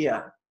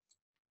idea.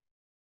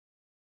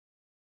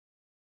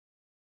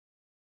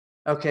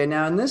 Okay,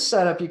 now in this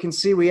setup, you can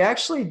see we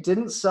actually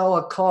didn't sell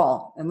a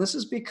call. And this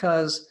is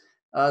because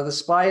the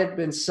SPY had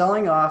been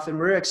selling off and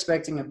we're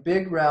expecting a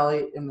big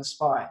rally in the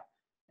SPY.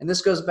 And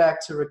this goes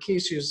back to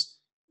Rakesh's,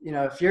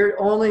 if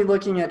you're only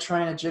looking at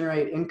trying to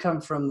generate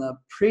income from the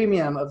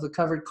premium of the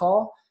covered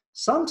call,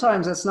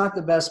 sometimes that's not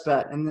the best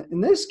bet. And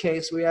in this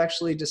case, we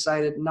actually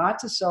decided not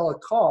to sell a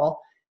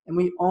call and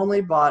we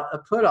only bought a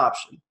put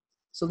option.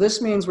 So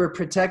this means we're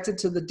protected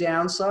to the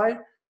downside,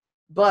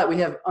 but we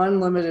have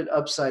unlimited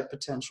upside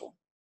potential.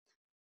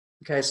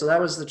 Okay, so that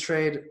was the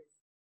trade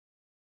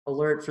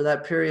alert for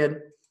that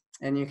period,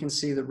 and you can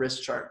see the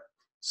risk chart.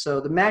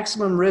 So the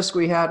maximum risk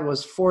we had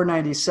was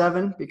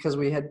 497 because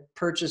we had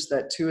purchased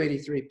that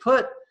 283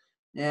 put,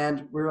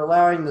 and we're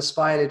allowing the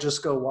SPY to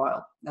just go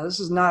wild. Now this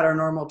is not our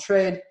normal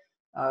trade,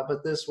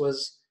 but this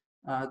was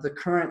the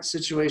current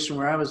situation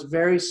where I was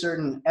very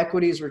certain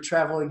equities were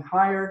traveling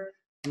higher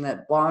and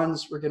that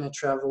bonds were going to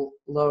travel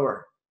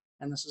lower.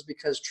 And this is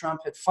because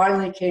Trump had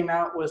finally came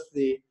out with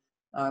the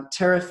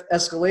tariff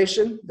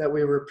escalation that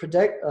we were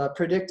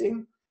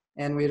predicting,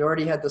 and we'd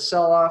already had the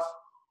sell-off.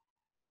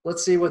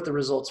 Let's see what the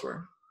results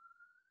were.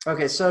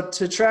 Okay, so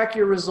to track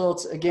your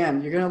results,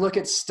 again, you're going to look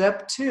at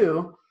step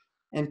 2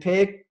 and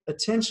pay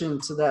attention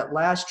to that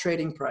last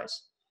trading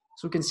price.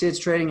 So we can see it's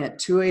trading at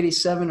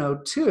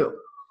 287.02.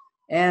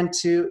 And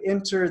to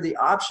enter the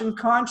option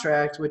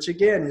contract, which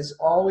again is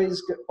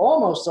almost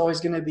always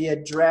going to be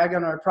a drag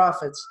on our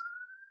profits,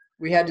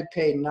 we had to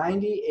pay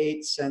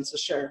 98 cents a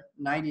share,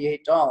 $98.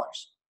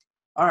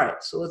 All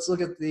right, so let's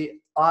look at the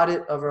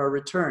audit of our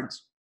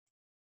returns.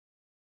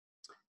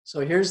 So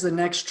here's the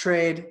next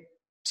trade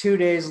 2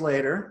 days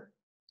later,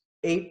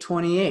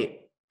 8/28.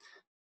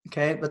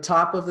 Okay, the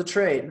top of the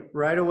trade,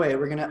 right away,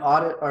 we're going to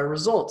audit our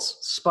results.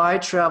 SPY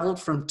traveled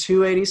from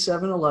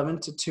 287.11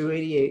 to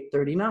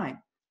 288.39,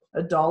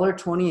 a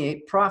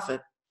 $1.28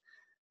 profit.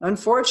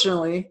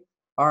 Unfortunately,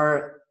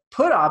 our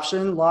put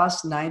option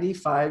lost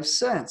 95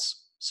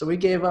 cents. So we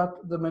gave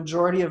up the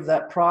majority of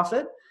that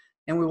profit,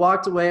 and we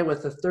walked away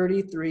with a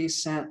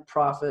 33-cent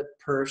profit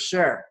per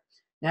share.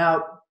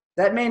 Now,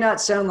 that may not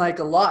sound like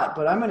a lot,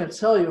 but I'm going to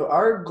tell you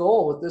our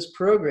goal with this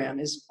program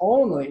is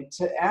only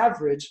to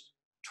average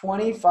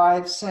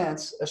 25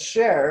 cents a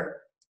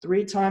share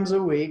 3 times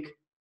a week,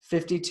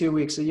 52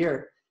 weeks a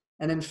year.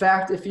 And in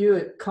fact, if you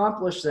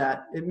accomplish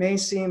that, it may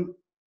seem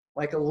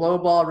like a low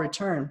ball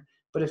return,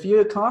 but if you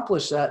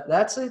accomplish that,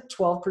 that's a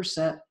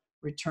 12%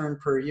 return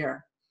per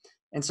year.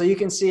 And so you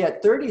can see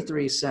at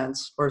 33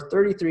 cents or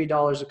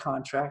 $33 a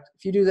contract,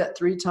 if you do that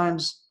 3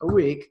 times a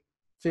week,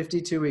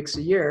 52 weeks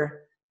a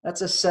year,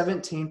 that's a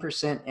 17%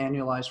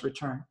 annualized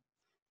return.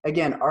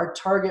 Again, our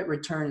target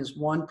return is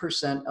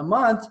 1% a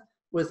month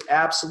with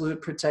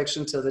absolute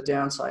protection to the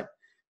downside.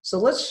 So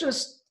let's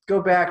just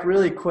go back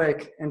really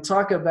quick and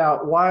talk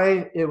about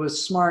why it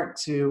was smart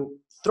to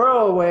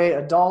throw away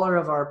 $1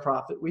 of our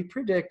profit. We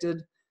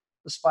predicted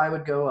the SPY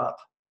would go up,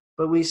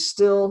 but we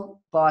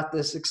still bought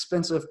this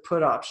expensive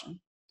put option.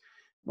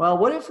 Well,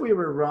 what if we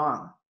were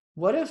wrong?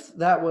 What if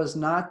that was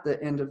not the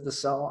end of the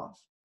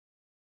sell-off?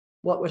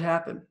 What would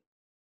happen?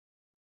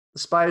 The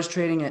SPY is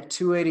trading at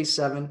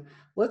 287.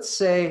 Let's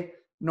say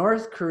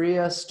North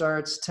Korea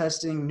starts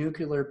testing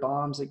nuclear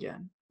bombs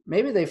again.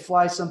 Maybe they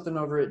fly something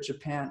over at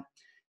Japan.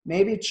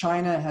 Maybe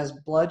China has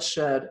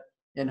bloodshed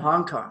in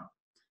Hong Kong.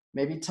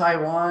 Maybe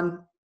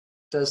Taiwan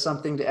does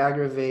something to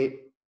aggravate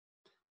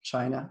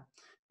China.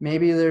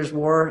 Maybe there's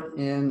war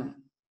in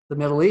the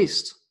Middle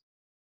East.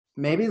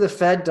 Maybe the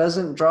Fed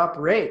doesn't drop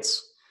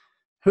rates.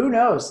 Who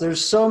knows?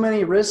 There's so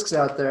many risks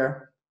out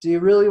there. Do you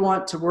really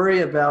want to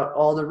worry about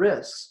all the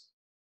risks?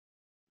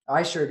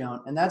 I sure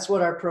don't. And that's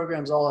what our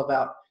program's all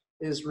about,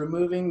 is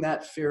removing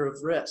that fear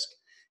of risk.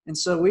 And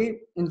so we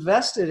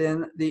invested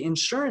in the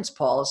insurance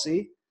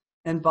policy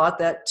and bought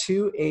that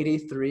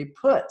 283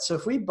 put. So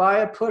if we buy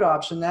a put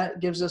option,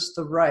 that gives us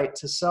the right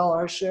to sell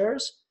our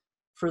shares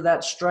for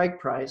that strike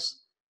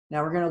price.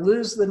 Now we're going to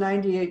lose the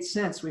 98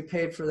 cents we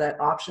paid for that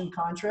option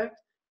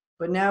contract,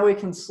 but now we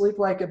can sleep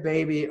like a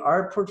baby.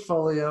 Our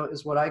portfolio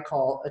is what I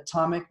call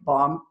atomic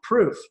bomb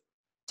proof.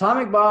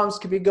 Atomic bombs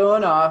could be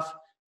going off.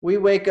 We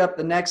wake up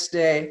the next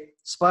day,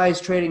 SPY is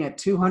trading at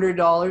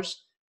 $200.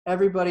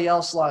 Everybody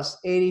else lost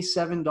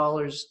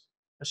 $87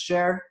 a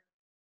share.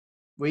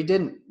 We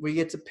didn't. We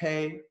get to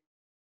pay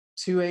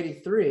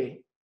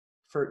 $283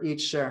 for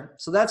each share.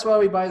 So that's why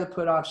we buy the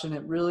put option.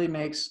 It really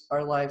makes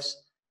our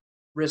lives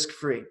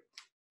risk-free.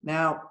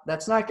 Now,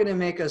 that's not going to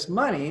make us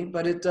money,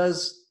 but it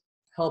does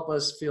help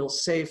us feel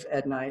safe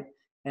at night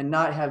and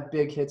not have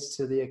big hits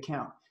to the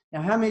account.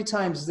 Now, how many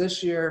times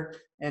this year,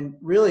 and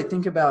really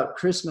think about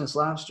Christmas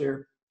last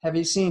year, have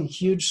you seen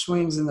huge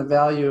swings in the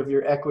value of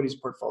your equities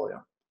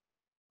portfolio?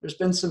 There's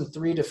been some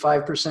 3 to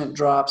 5%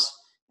 drops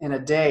in a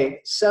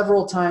day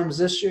several times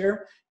this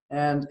year.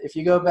 And if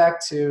you go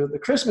back to the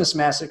Christmas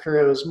massacre,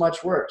 it was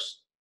much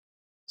worse.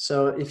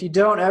 So if you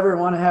don't ever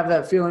want to have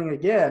that feeling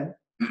again,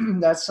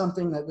 that's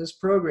something that this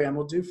program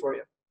will do for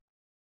you.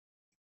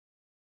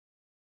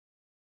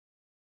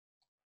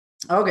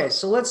 Okay,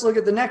 so let's look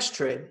at the next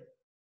trade.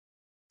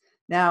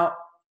 Now,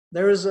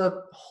 there is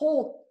a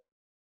whole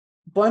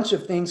bunch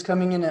of things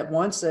coming in at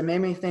once that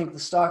made me think the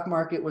stock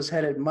market was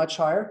headed much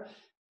higher,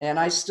 and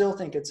I still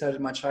think it's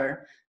headed much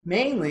higher.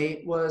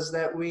 Mainly was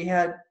that we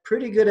had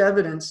pretty good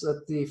evidence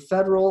that the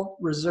Federal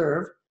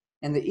Reserve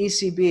and the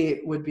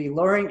ECB would be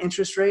lowering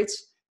interest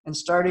rates and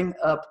starting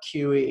up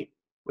QE,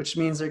 which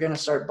means they're going to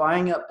start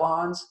buying up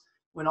bonds.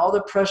 When all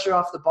the pressure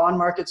off the bond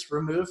market's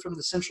removed from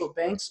the central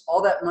banks,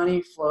 all that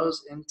money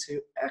flows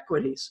into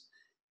equities.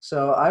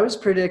 So I was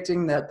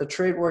predicting that the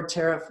trade war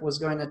tariff was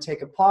going to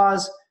take a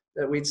pause,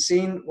 that we'd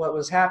seen what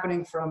was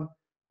happening from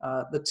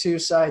the two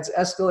sides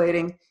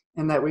escalating,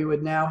 and that we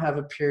would now have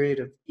a period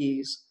of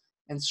ease.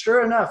 And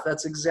sure enough,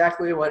 that's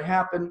exactly what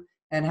happened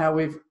and how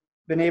we've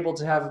been able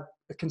to have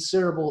a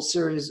considerable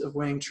series of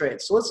winning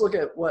trades. So let's look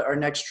at what our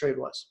next trade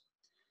was.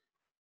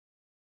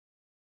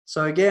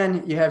 So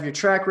again, you have your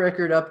track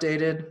record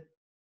updated.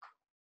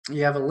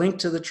 You have a link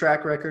to the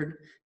track record.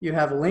 You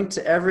have a link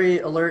to every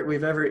alert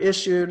we've ever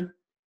issued.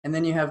 And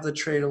then you have the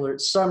trade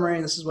alert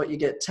summary. This is what you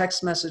get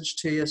text message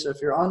to you. So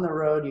if you're on the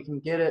road, you can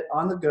get it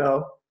on the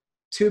go.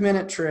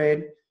 2-minute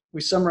trade. We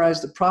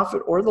summarize the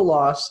profit or the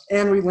loss,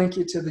 and we link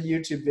you to the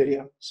YouTube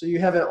video. So you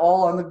have it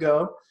all on the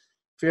go.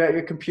 If you're at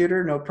your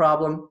computer, no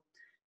problem.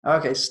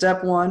 Okay,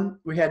 step 1,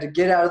 we had to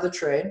get out of the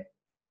trade,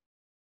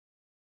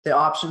 the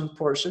option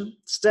portion.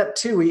 Step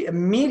 2, we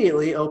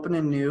immediately open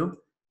a new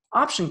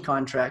option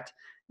contract.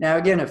 Now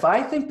again, if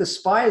I think the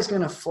SPY is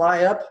going to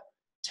fly up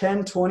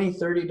 $10,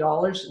 $20,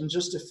 $30 in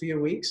just a few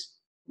weeks,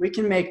 we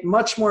can make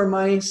much more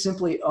money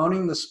simply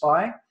owning the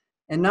SPY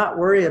and not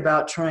worry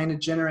about trying to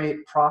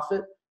generate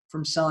profit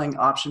from selling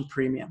option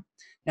premium.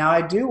 Now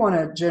I do want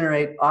to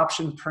generate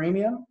option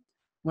premium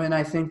when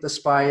I think the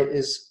SPY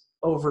is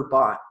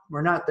overbought.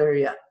 We're not there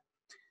yet.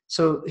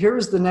 So here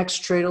is the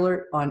next trade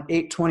alert on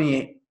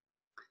 8/28.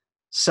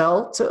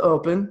 Sell to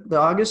open the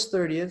August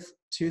 30th,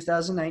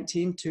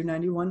 2019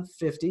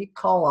 $291.50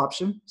 call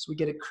option. So we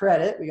get a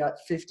credit. We got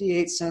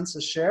 58 cents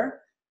a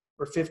share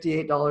or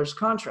 $58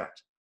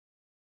 contract.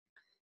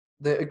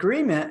 The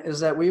agreement is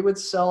that we would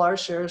sell our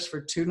shares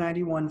for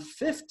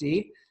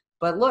 $291.50,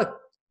 but look,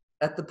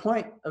 at the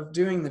point of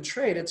doing the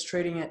trade, it's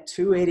trading at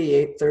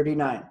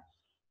 $288.39.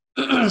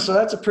 So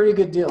that's a pretty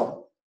good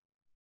deal.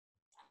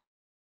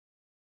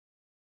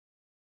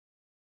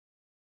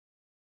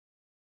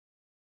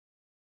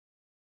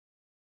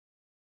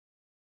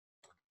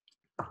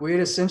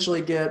 We'd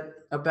essentially get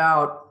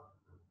about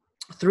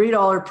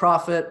 $3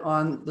 profit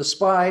on the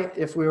SPY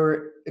if we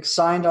were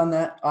signed on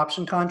that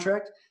option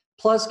contract,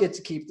 plus get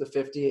to keep the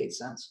 58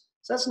 cents.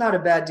 So that's not a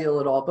bad deal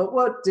at all. But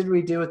what did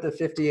we do with the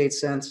 58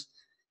 cents?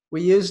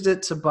 We used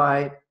it to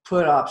buy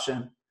put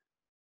option.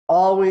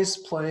 Always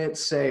play it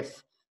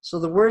safe. So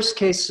the worst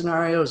case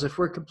scenario is if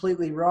we're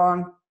completely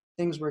wrong,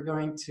 things were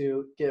going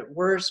to get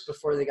worse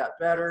before they got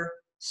better.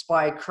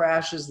 SPY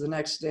crashes the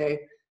next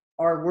day.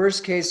 Our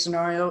worst case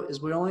scenario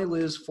is we only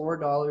lose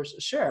 $4 a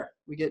share.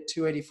 We get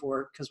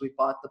 $284 because we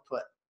bought the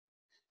put.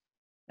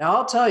 Now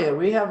I'll tell you,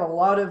 we have a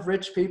lot of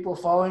rich people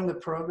following the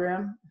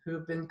program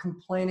who've been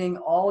complaining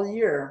all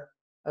year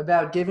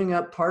about giving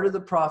up part of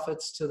the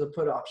profits to the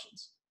put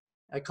options.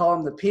 I call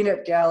them the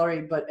peanut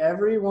gallery, but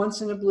every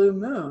once in a blue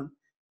moon,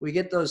 we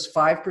get those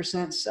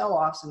 5%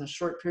 sell-offs in a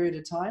short period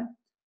of time,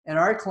 and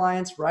our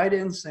clients write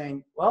in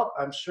saying, well,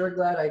 I'm sure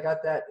glad I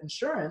got that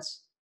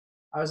insurance.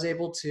 I was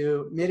able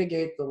to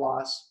mitigate the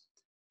loss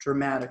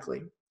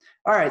dramatically.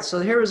 All right, so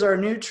here is our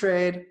new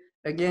trade.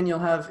 Again, you'll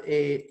have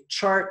a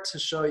chart to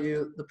show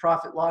you the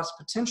profit loss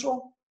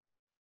potential.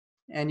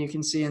 And you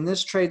can see in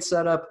this trade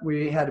setup,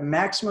 we had a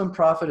maximum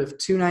profit of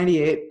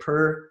 $298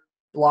 per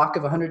block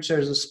of 100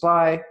 shares of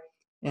SPY.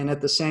 And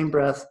at the same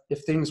breath,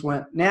 if things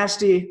went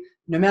nasty,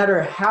 no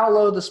matter how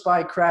low the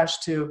SPY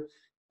crashed to,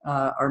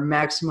 our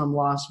maximum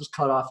loss was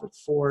cut off at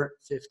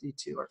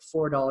 $4.52 or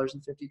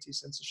 $4.52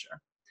 a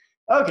share.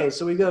 Okay,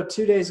 so we go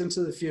 2 days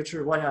into the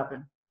future. What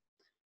happened?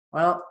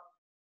 Well,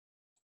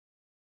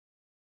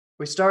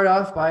 we start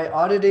off by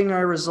auditing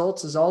our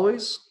results as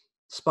always.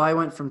 SPY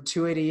went from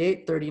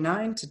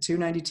 $288.39 to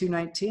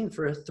 $292.19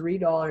 for a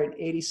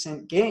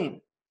 $3.80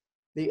 gain.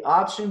 The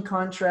option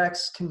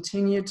contracts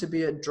continued to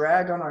be a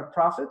drag on our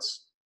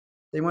profits.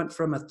 They went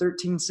from a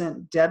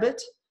 13-cent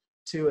debit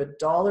to a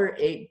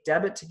 $1.08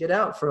 debit to get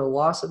out for a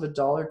loss of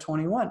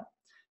 $1.21.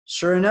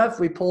 Sure enough,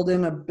 we pulled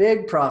in a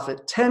big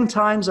profit, 10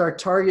 times our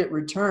target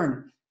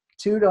return,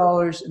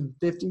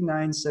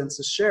 $2.59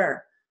 a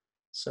share.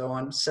 So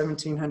on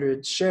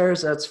 1,700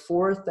 shares, that's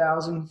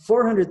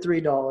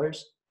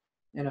 $4,403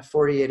 in a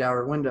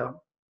 48-hour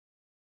window.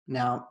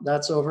 Now,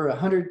 that's over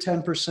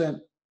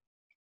 110%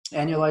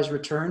 annualized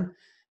return,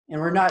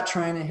 and we're not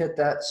trying to hit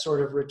that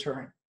sort of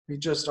return. We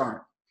just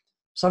aren't.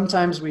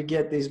 Sometimes we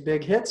get these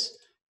big hits,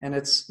 and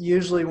it's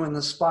usually when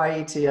the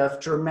SPY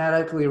ETF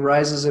dramatically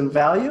rises in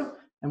value,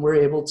 and we're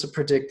able to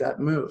predict that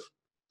move.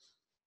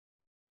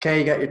 Okay,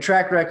 you got your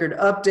track record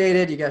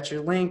updated, you got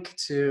your link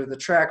to the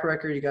track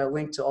record, you got a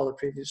link to all the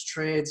previous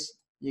trades,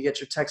 you get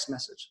your text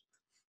message.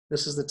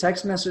 This is the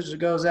text message that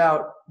goes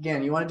out.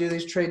 Again, you want to do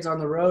these trades on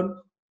the road?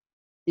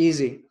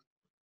 Easy.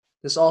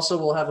 This also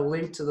will have a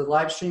link to the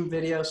live stream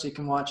video so you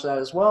can watch that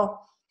as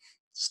well.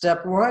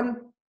 Step one,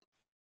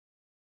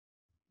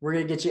 we're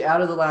going to get you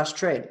out of the last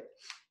trade.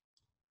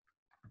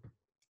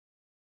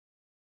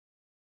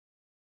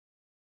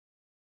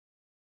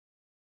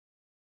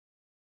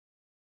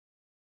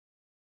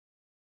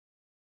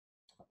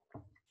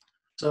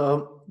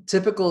 So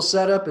typical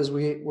setup is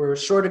we're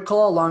short a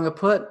call, long a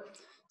put.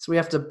 So we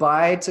have to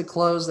buy to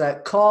close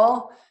that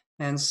call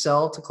and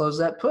sell to close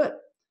that put.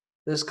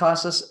 This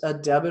costs us a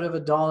debit of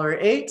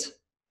 $1.08,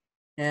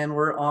 and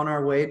we're on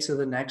our way to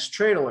the next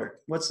trade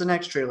alert. What's the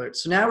next trade alert?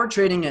 So now we're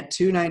trading at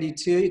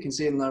 292. You can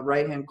see it in the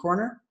right-hand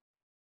corner.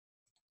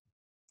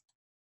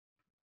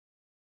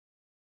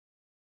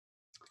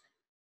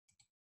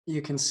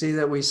 You can see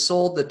that we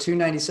sold the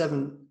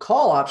 297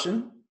 call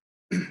option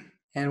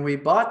and we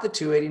bought the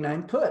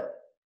 289 put.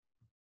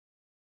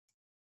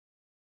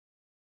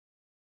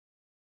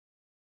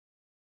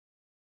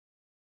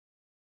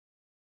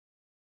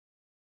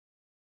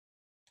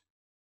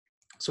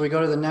 So we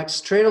go to the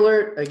next trade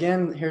alert.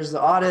 Again, here's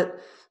the audit.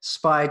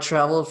 SPY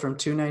traveled from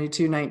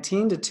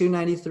 292.19 to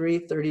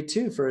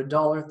 293.32 for a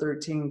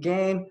 $1.13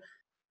 gain.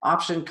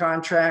 Option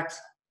contract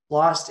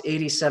lost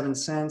 87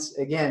 cents.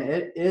 Again,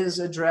 it is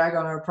a drag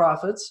on our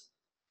profits.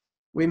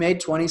 We made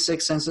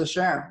 26 cents a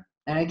share.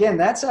 And again,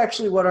 that's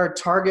actually what our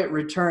target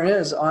return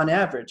is on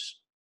average.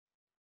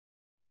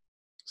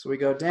 So we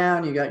go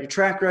down, you got your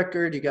track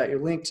record, you got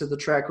your link to the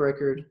track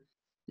record,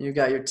 you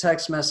got your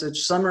text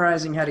message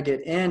summarizing how to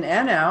get in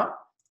and out,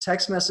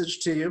 text message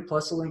to you,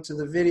 plus a link to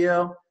the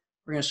video.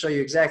 We're going to show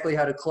you exactly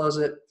how to close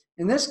it.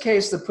 In this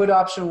case, the put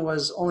option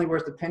was only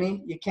worth a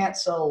penny. You can't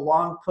sell a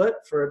long put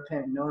for a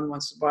penny. No one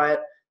wants to buy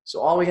it.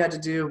 So all we had to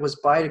do was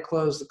buy to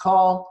close the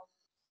call.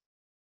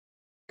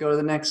 Go to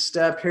the next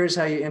step. Here's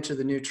how you enter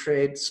the new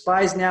trade.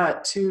 SPY's now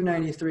at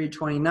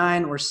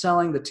 293.29. We're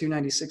selling the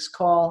 296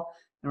 call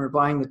and we're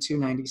buying the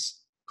 290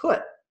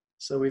 put.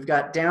 So we've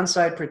got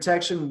downside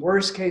protection.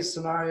 Worst case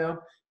scenario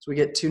is we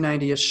get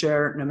 290 a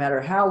share no matter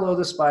how low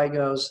the SPY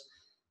goes.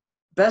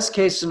 Best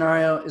case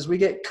scenario is we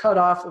get cut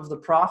off of the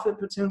profit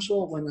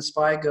potential when the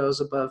SPY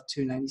goes above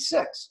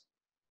 296.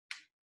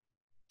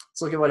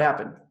 Let's look at what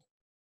happened.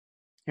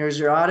 Here's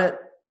your audit.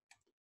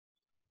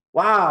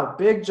 Wow,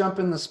 big jump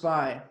in the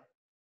SPY.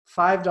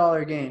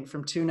 $5 gain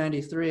from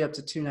 293 up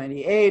to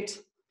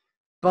 298.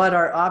 But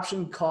our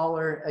option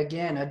caller,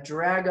 again, a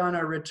drag on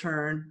our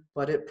return,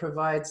 but it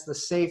provides the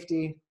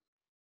safety.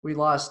 We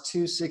lost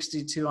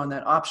 262 on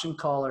that option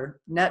caller.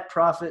 Net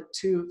profit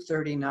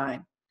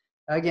 239.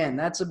 Again,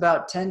 that's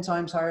about 10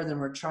 times higher than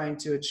we're trying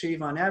to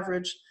achieve on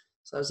average.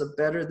 So that's a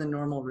better than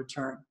normal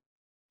return.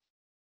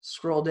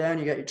 Scroll down,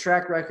 you got your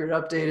track record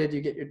updated, you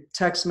get your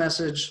text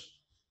message.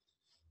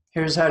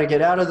 Here's how to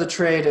get out of the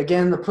trade.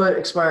 Again, the put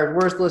expired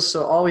worthless,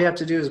 so all we have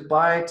to do is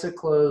buy to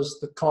close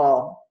the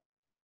call.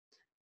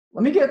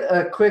 Let me get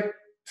a quick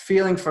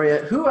feeling for you.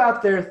 Who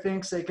out there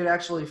thinks they could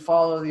actually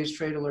follow these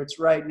trade alerts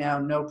right now,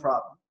 no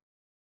problem?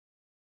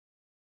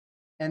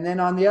 And then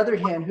on the other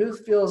hand, who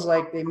feels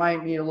like they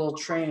might need a little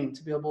training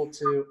to be able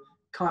to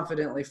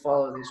confidently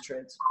follow these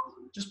trades?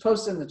 Just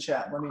post in the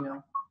chat, let me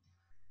know.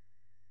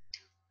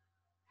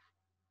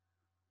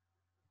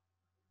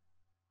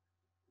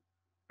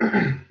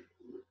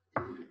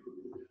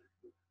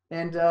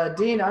 And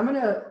Dean, I'm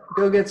gonna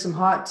go get some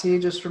hot tea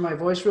just for my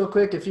voice real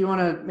quick. If you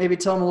wanna maybe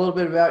tell them a little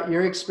bit about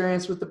your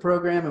experience with the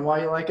program and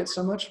why you like it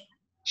so much.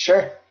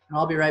 Sure. And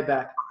I'll be right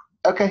back.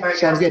 Okay, All right,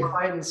 sounds guys, good. I'm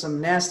fighting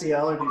some nasty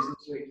allergies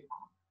this week.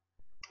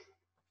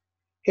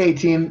 Hey,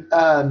 team.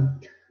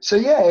 So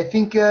yeah, I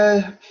think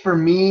for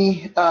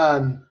me,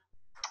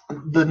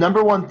 the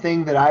number one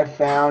thing that I've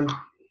found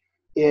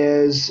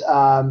is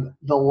the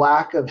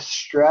lack of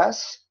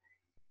stress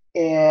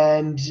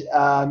and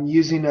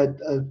using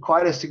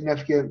quite a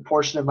significant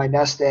portion of my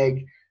nest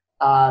egg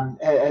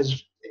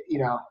as, you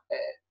know,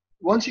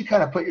 once you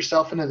kind of put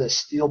yourself into the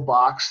steel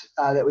box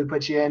that we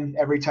put you in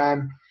every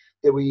time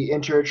that we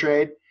enter a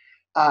trade,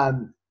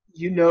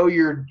 you know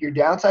your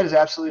downside is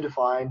absolutely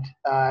defined,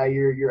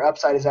 your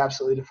upside is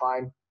absolutely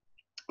defined,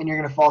 and you're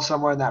going to fall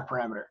somewhere in that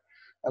parameter.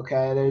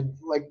 Okay,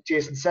 like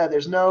Jason said,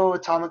 there's no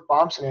atomic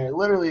bomb scenario.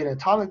 Literally, an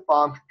atomic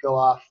bomb could go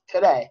off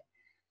today.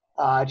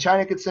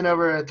 China could send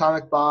over an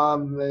atomic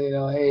bomb. You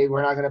know, hey,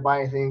 we're not going to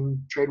buy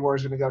anything. Trade war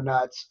is going to go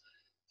nuts,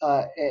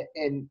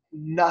 and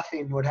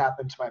nothing would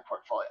happen to my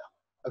portfolio.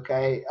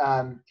 Okay,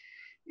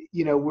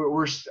 you know,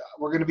 we're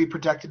going to be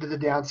protected to the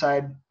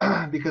downside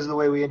because of the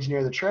way we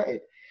engineer the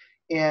trade.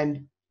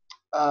 And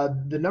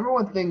the number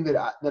one thing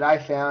that I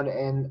found,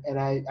 and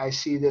I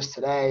see this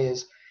today,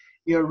 is,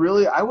 you know,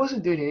 really I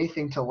wasn't doing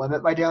anything to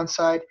limit my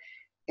downside.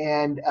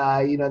 And,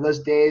 you know, those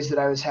days that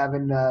I was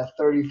having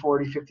 $30,000,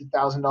 $40,000,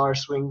 $50,000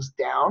 swings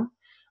down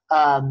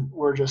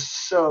were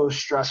just so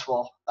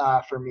stressful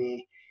for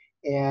me.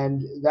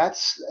 And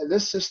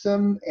this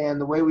system and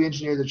the way we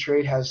engineer the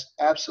trade has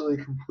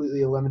absolutely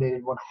completely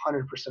eliminated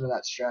 100% of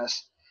that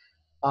stress.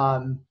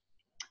 And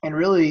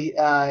really,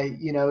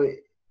 you know,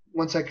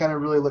 once I kind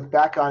of really look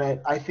back on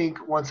it, I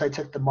think once I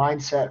took the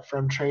mindset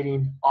from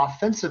trading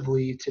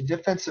offensively to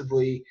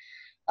defensively,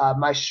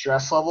 my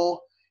stress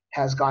level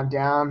has gone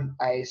down.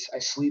 I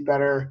sleep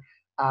better.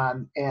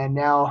 And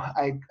now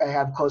I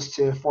have close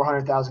to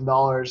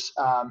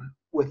 $400,000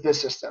 with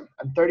this system.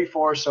 I'm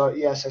 34, so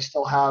yes, I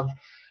still have,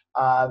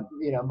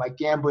 my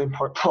gambling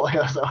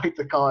portfolio, as I like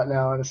to call it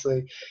now,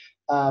 honestly.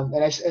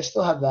 And I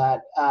still have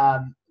that.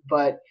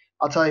 But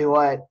I'll tell you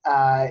what,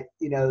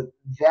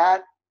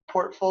 that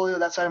portfolio,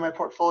 that side of my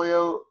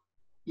portfolio,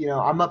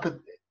 I'm up at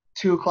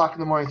 2 o'clock in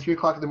the morning, 3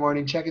 o'clock in the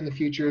morning, checking the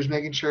futures,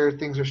 making sure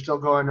things are still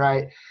going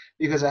right,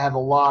 because I have a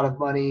lot of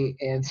money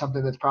in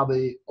something that's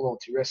probably a little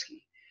too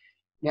risky.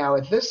 Now,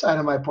 with this side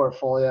of my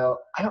portfolio,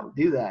 I don't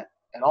do that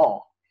at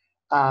all.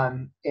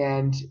 I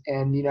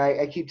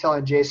keep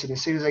telling Jason,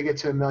 as soon as I get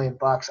to $1 million,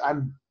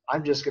 I'm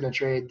just going to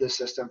trade this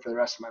system for the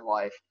rest of my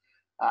life,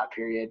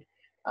 period.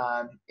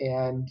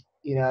 And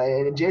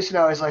Jason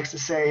always likes to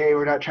say, hey,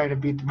 we're not trying to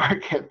beat the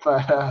market,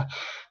 but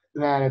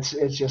man,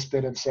 it's just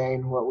been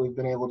insane what we've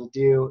been able to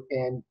do.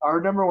 And our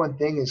number one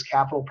thing is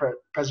capital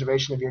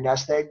preservation of your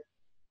nest egg.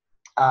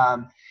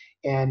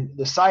 And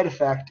the side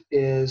effect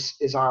is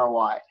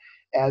ROI,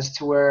 as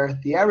to where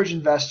the average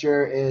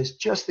investor is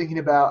just thinking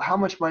about how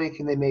much money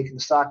can they make in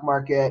the stock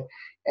market.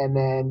 And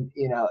then,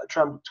 a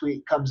Trump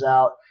tweet comes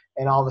out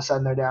and all of a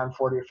sudden they're down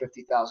 40 or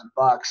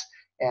 $50,000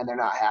 and they're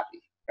not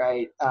happy.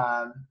 Right.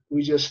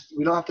 We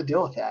don't have to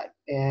deal with that.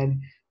 And,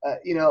 a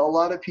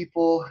lot of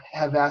people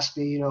have asked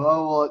me,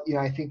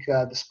 I think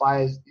the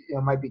SPY is,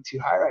 might be too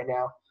high right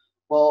now.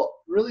 Well,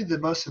 really the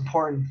most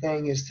important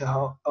thing is to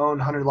own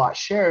 100 lot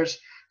shares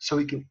so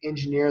we can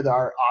engineer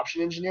our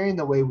option engineering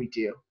the way we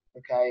do.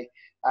 Okay.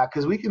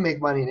 Because we can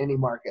make money in any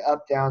market,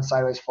 up, down,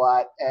 sideways,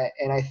 flat.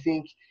 And I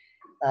think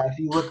if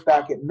you look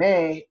back at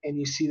May and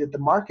you see that the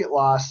market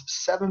lost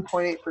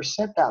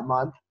 7.8% that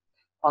month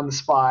on the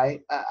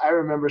SPY, I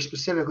remember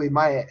specifically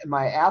my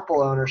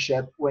Apple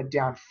ownership went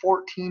down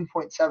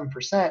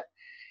 14.7%.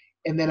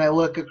 And then I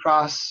look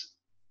across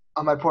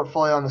on my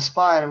portfolio on the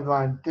SPY and I'm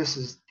going, this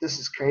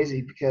is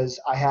crazy, because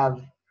I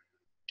have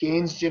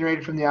gains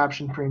generated from the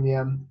option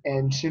premium.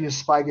 And as soon as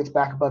SPY gets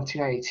back above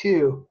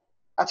 292,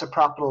 that's a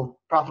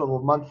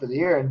profitable month for the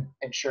year.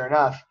 And sure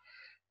enough,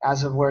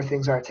 as of where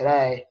things are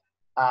today,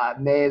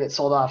 May, that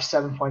sold off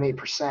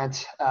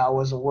 7.8%,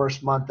 was the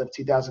worst month of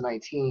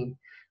 2019.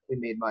 We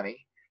made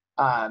money.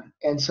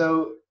 And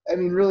so,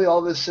 really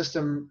all this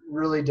system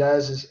really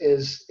does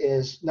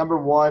is number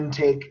one,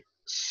 take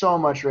so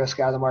much risk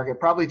out of the market,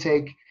 probably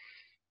take,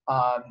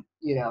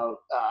 98%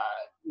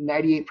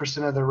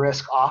 of the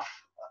risk off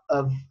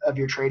of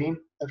your trading.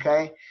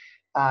 Okay.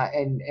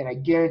 And I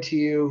guarantee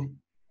you,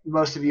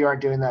 most of you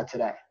aren't doing that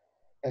today.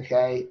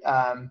 Okay.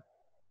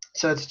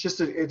 So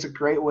it's a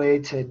great way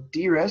to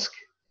de-risk,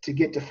 to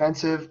get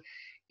defensive.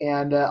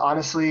 And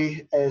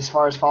honestly, as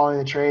far as following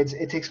the trades,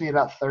 it takes me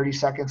about 30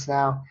 seconds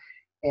now.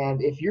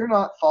 And if you're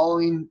on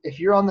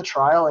the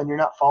trial and you're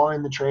not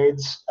following the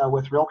trades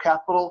with real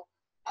capital,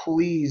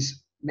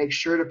 please make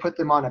sure to put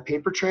them on a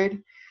paper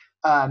trade.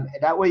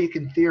 That way you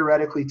can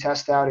theoretically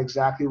test out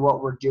exactly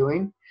what we're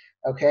doing,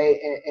 okay,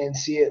 and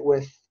see it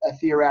with a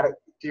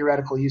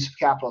theoretical use of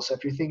capital. So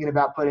if you're thinking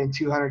about putting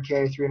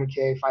 200K,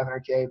 300K,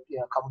 500K, a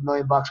couple $1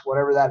 million,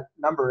 whatever that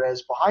number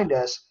is behind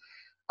us,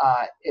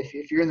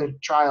 if you're in the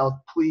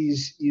trial,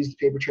 please use the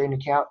paper trading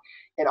account.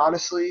 And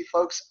honestly,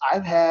 folks,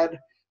 I've had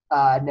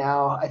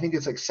now, I think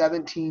it's like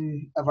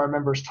 17 of our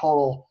members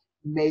total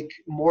make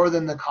more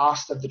than the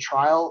cost of the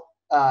trial,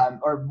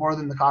 or more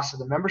than the cost of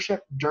the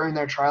membership during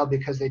their trial,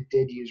 because they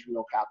did use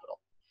real capital.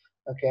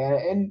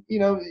 Okay. And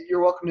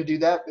you're welcome to do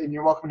that, and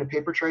you're welcome to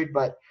paper trade,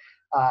 but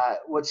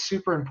what's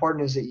super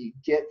important is that you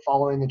get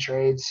following the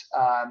trades.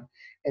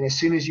 And as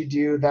soon as you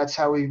do, that's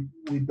how we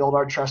build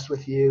our trust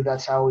with you.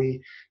 That's how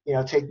we,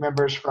 take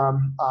members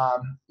from,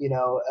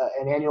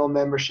 an annual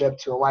membership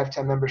to a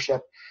lifetime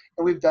membership.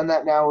 And we've done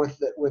that now with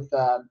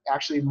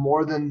actually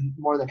more than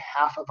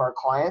half of our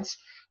clients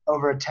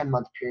over a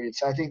 10-month period.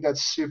 So I think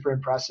that's super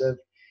impressive.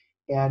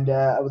 And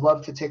I would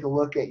love to take a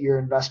look at your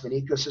investment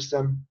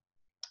ecosystem,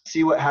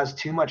 see what has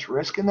too much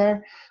risk in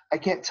there. I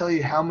can't tell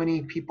you how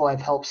many people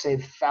I've helped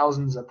save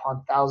thousands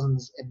upon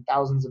thousands and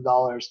thousands of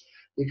dollars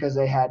because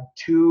they had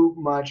too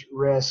much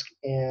risk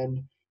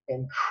in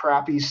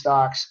crappy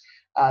stocks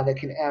that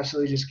can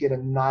absolutely just get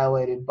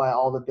annihilated by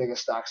all the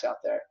biggest stocks out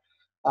there.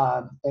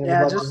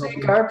 Just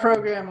think our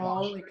program will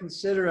only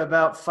consider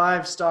about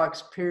 5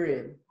 stocks,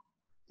 period.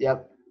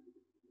 Yep.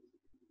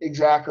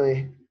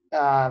 Exactly.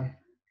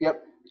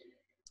 Yep.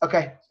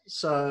 Okay.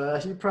 So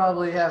you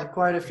probably have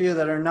quite a few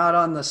that are not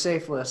on the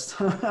safe list.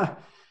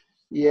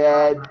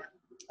 Yeah.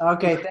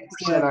 Okay, thanks,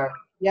 Dan.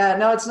 Yeah,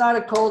 no, it's not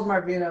a cold,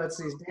 Marvino. It's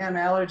these damn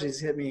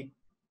allergies hit me.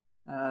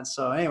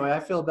 So anyway, I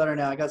feel better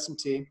now. I got some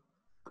tea.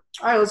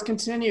 All right, let's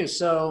continue.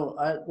 So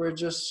we're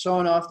just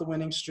showing off the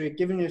winning streak,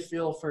 giving you a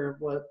feel for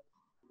what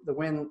the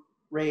win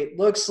rate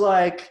looks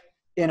like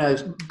in a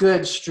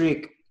good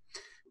streak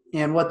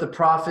and what the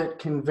profit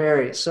can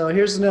vary. So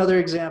here's another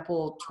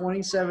example,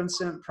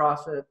 27-cent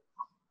profit.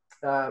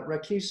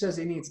 Rakesh says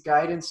he needs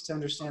guidance to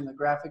understand the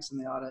graphics and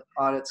the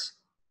audits.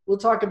 We'll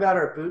talk about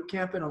our boot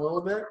camp in a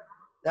little bit.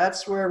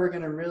 That's where we're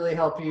going to really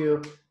help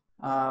you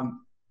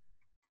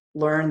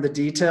learn the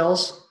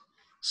details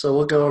So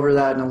we'll go over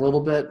that in a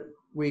little bit.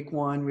 Week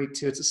 1, week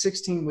 2. It's a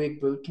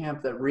 16-week boot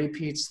camp that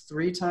repeats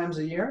 3 times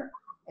a year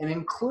and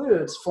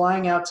includes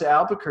flying out to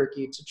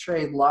Albuquerque to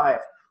trade live.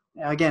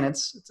 Now, again,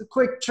 it's a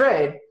quick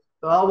trade,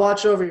 but I'll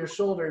watch over your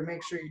shoulder and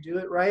make sure you do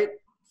it right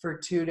for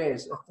 2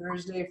 days, a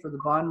Thursday for the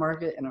bond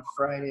market and a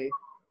Friday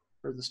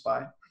for the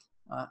SPY.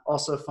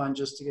 Also fun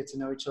just to get to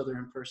know each other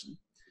in person.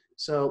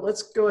 So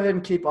let's go ahead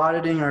and keep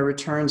auditing our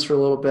returns for a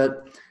little bit.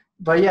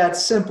 But yeah,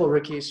 it's simple,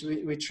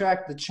 Rakesh. We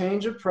track the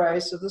change of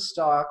price of the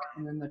stock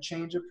and then the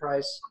change of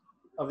price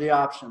of the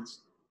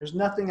options. There's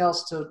nothing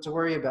else to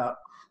worry about.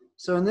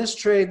 So in this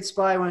trade,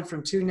 SPY went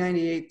from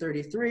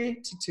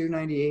 298.33 to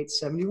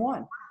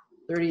 298.71.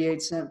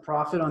 38-cent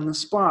profit on the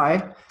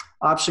SPY.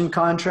 Option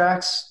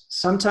contracts,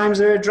 sometimes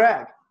they're a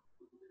drag.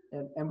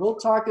 And we'll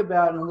talk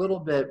about in a little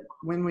bit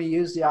when we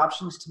use the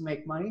options to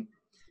make money.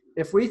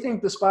 If we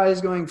think the SPY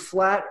is going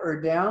flat or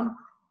down,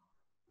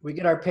 we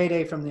get our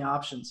payday from the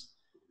options.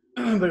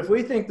 But if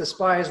we think the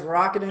SPY is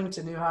rocketing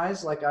to new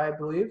highs, like I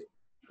believe,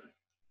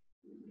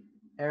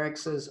 Eric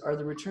says, are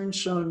the returns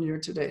shown year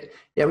to date?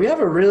 Yeah, we have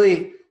a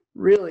really,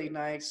 really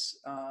nice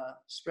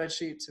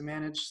spreadsheet to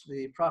manage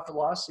the profit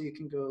loss, so you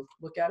can go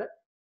look at it.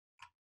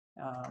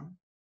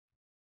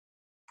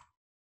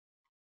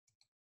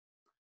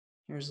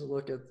 Here's a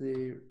look at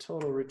the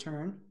total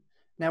return.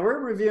 Now we're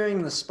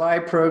reviewing the SPY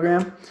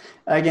program.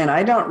 Again,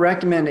 I don't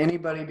recommend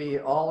anybody be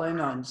all in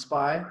on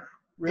SPY.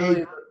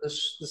 Really, the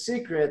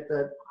secret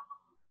that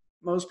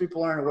most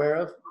people aren't aware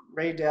of,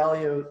 Ray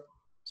Dalio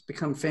has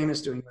become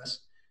famous doing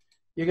this.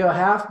 You go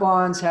half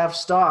bonds, half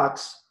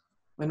stocks.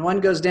 When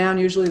one goes down,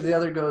 usually the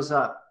other goes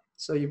up.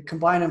 So you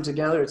combine them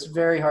together, it's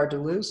very hard to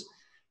lose.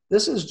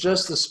 This is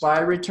just the SPY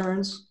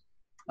returns.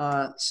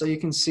 So you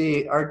can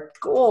see our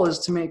goal is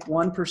to make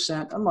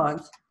 1% a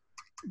month,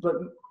 but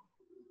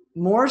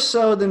more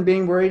so than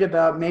being worried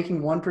about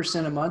making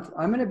 1% a month,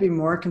 I'm going to be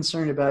more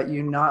concerned about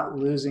you not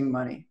losing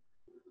money.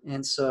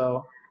 And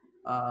so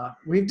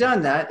we've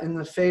done that in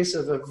the face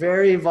of a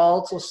very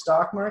volatile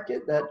stock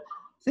market that,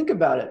 think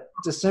about it,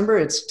 December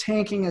it's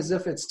tanking as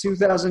if it's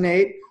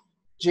 2008.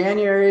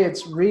 January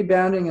it's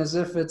rebounding as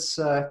if it's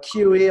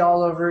QE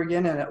all over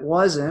again, and it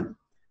wasn't.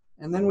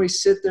 And then we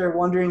sit there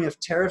wondering if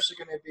tariffs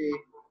are going to be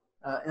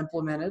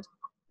implemented,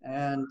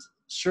 and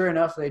sure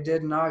enough they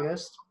did in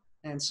August.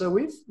 And so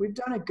we've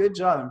done a good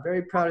job. I'm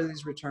very proud of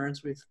these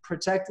returns. We've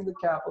protected the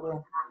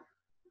capital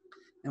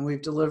and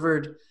we've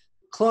delivered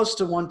close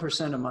to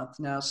 1% a month.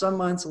 Now some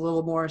months a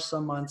little more,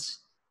 some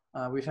months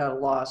we've had a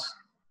loss.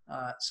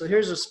 So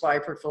here's a SPY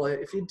portfolio.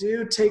 If you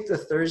do take the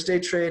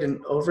Thursday trade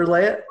and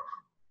overlay it,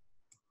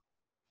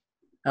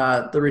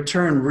 the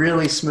return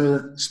really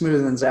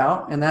smoothens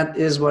out, and that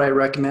is what I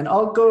recommend.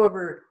 I'll go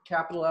over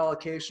capital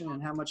allocation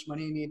and how much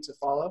money you need to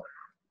follow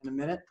in a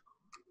minute.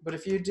 But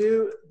if you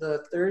do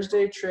the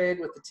Thursday trade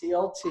with the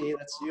TLT,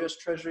 that's US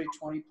Treasury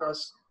 20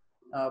 plus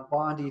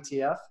bond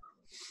ETF,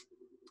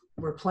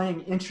 we're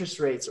playing interest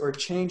rates or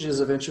changes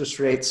of interest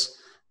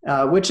rates,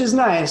 which is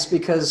nice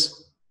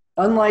because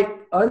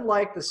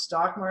unlike the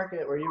stock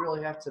market where you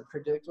really have to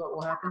predict what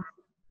will happen,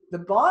 the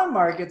bond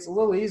market's a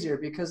little easier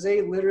because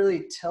they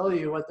literally tell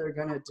you what they're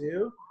going to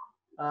do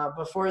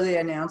before they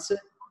announce it.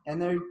 And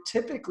they're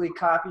typically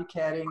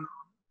copycatting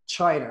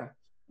China.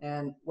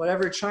 And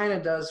whatever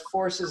China does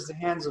forces the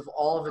hands of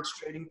all of its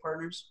trading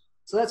partners.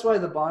 So that's why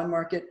the bond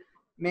market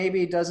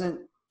maybe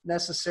doesn't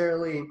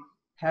necessarily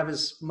have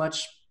as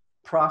much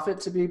profit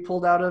to be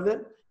pulled out of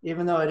it,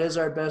 even though it is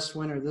our best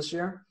winner this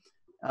year.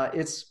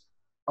 It's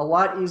a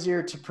lot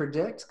easier to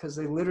predict because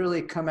they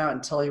literally come out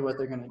and tell you what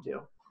they're going to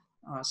do.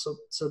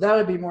 So that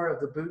would be more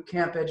of the boot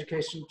camp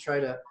education, try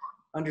to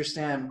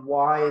understand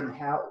why and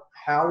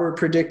how we're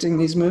predicting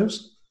these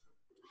moves.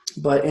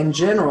 But in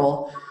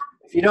general,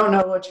 if you don't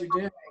know what you're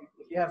doing,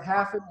 if you have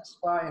half in the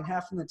SPY and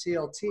half in the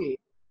TLT,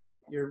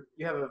 you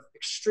have an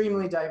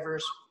extremely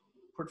diverse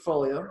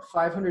portfolio,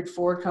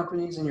 504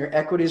 companies in your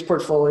equities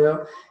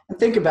portfolio. And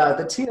think about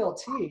it, the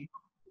TLT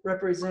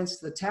represents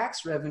the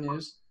tax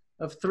revenues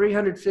of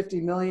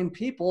 350 million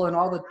people and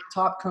all the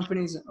top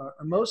companies, or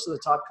most of the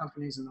top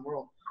companies in the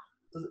world.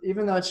 So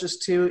even though it's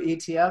just 2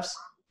 ETFs,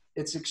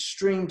 it's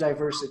extreme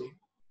diversity.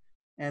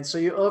 And so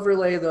you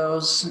overlay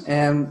those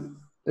and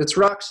it's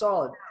rock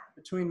solid,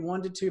 between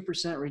 1% to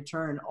 2%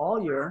 return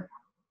all year.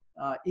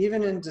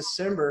 Even in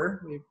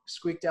December, we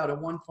squeaked out a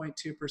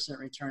 1.2%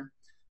 return.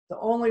 The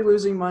only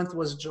losing month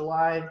was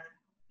July.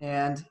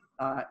 And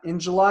in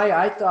July,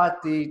 I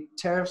thought the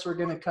tariffs were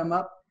going to come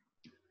up.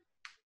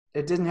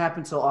 It didn't happen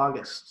until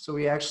August. So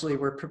we actually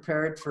were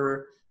prepared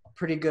for a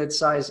pretty good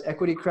size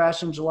equity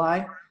crash in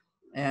July.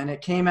 And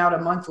it came out a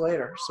month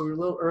later. So we were a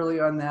little early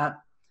on that,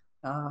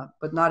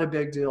 but not a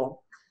big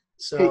deal.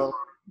 So, hey,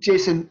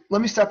 Jason,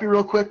 let me stop you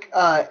real quick.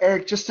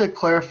 Eric, just to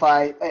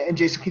clarify, and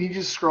Jason, can you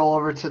just scroll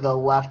over to the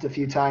left a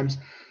few times?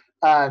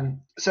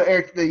 So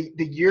Eric, the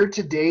year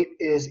to date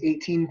is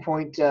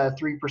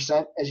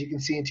 18.3%, as you can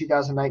see in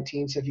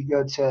 2019. So if you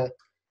go to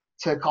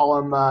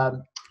column,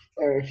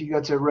 or if you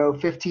go to row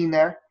 15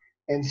 there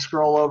and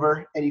scroll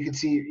over, and you can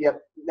see,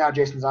 yep, now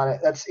Jason's on it.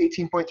 That's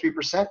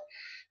 18.3%.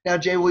 Now,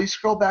 Jay, will you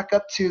scroll back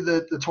up to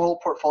the total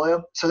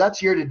portfolio? So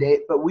that's year to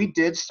date, but we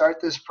did start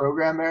this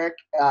program, Eric,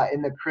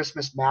 in the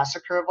Christmas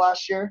massacre of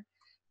last year.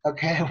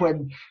 Okay,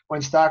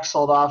 when stocks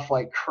sold off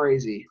like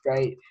crazy,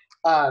 right?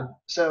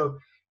 So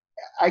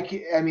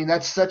I mean,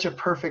 that's such a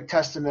perfect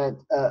testament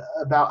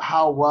about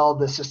how well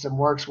the system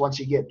works once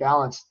you get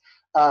balanced.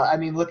 I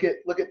mean, look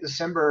at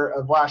December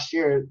of last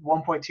year,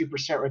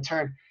 1.2%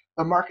 return.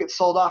 The market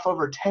sold off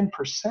over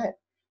 10%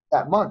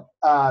 that month.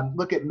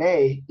 Look at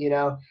May,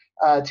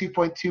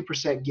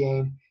 2.2%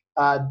 gain.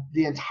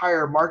 The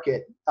entire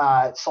market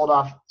sold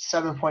off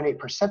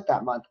 7.8%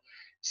 that month.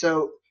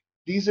 So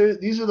these are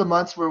the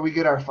months where we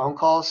get our phone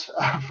calls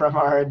from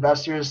our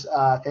investors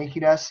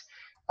thanking us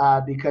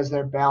because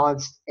they're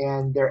balanced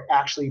and they're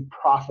actually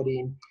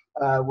profiting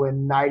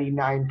when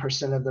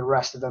 99% of the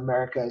rest of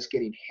America is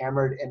getting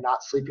hammered and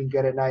not sleeping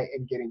good at night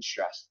and getting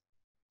stressed.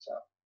 So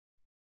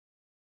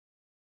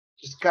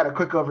just got a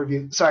quick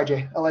overview. Sorry,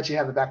 Jay, I'll let you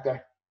have it back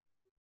there.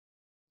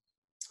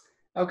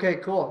 Okay,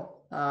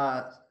 cool.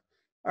 All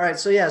right,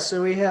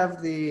 so we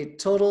have the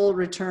total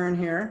return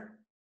here.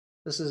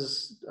 This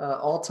is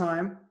all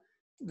time.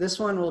 This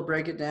one will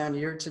break it down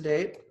year to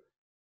date.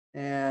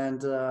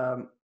 And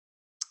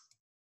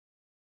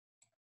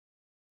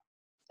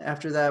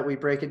after that, we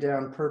break it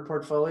down per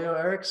portfolio,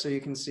 Eric, so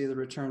you can see the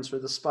returns for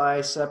the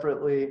SPY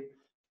separately,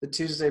 the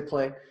Tuesday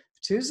play.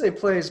 The Tuesday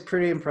play is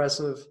pretty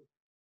impressive.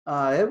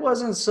 It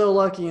wasn't so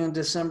lucky in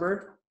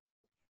December.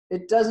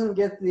 It doesn't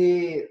get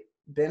the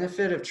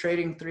benefit of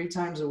trading 3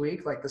 times a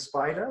week like the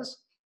SPY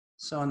does.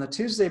 So on the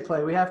Tuesday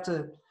play, we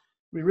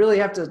really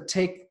have to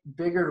take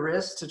bigger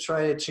risks to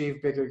try to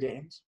achieve bigger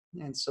gains.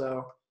 And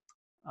so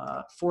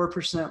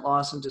 4%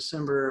 loss in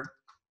December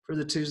for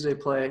the Tuesday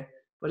play,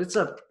 but it's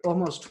up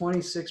almost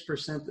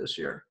 26% this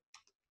year,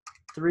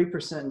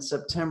 3% in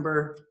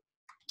September.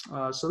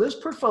 So this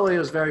portfolio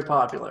is very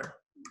popular.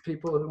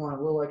 People who want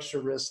a little extra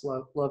risk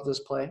love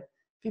this play.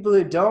 People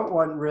who don't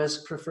want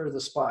risk prefer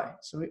the SPY.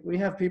 So we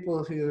have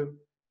people who,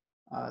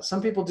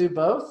 some people do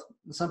both,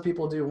 and some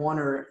people do one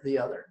or the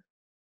other.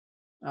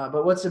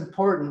 But what's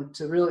important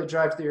to really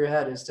drive through your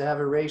head is to have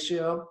a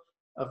ratio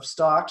of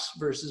stocks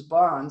versus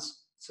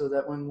bonds so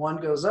that when one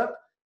goes up,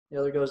 the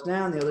other goes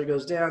down, the other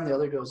goes down, the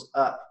other goes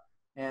up.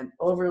 And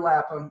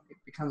overlap them, it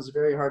becomes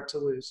very hard to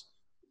lose.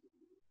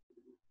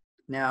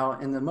 Now,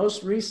 in the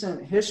most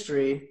recent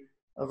history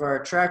of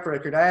our track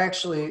record, I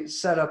actually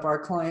set up our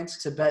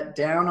clients to bet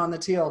down on the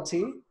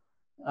TLT,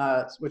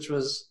 which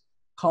was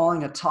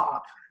calling a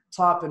top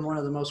in one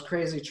of the most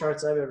crazy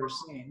charts I've ever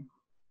seen.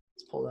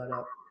 Let's pull that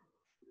up.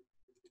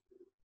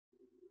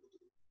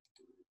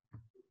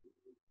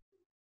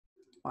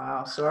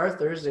 Wow, so our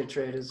Thursday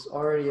trade is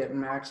already at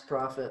max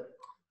profit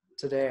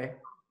today.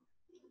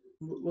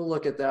 We'll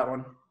look at that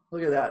one.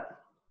 Look at that.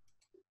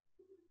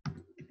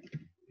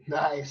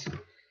 Nice.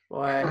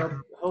 Boy, I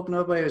hope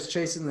nobody was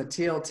chasing the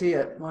TLT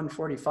at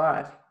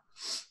 145.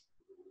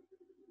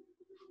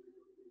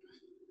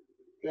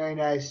 Very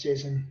nice,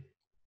 Jason.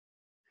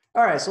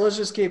 All right, so let's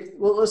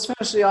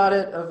finish the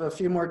audit of a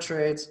few more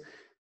trades.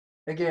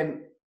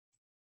 Again,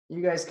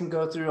 you guys can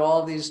go through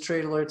all of these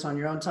trade alerts on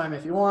your own time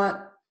if you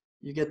want.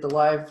 You get the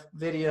live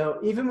video.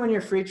 Even when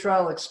your free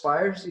trial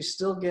expires, you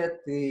still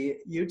get the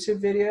YouTube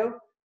video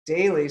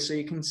daily so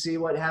you can see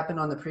what happened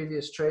on the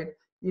previous trade.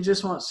 You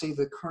just won't see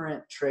the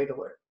current trade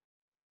alert.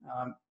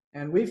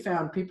 And we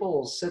found people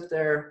will sit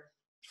there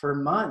for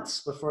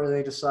months before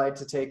they decide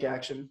to take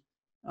action,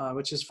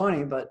 which is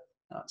funny, but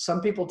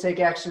some people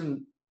take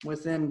action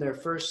within their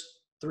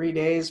first 3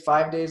 days,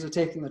 5 days of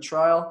taking the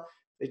trial.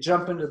 They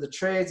jump into the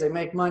trades, they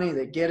make money,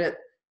 they get it,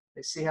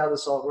 they see how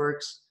this all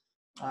works.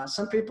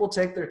 Some people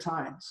take their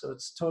time, so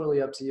it's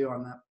totally up to you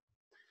on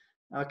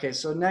that. Okay,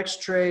 so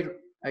next trade,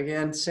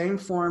 again, same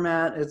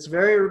format. It's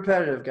very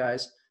repetitive,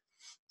 guys.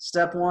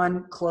 Step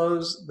 1,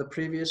 close the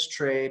previous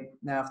trade.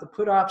 Now, if the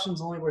put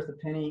option's only worth a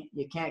penny,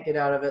 you can't get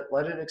out of it.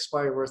 Let it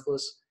expire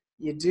worthless.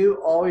 You do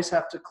always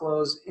have to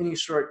close any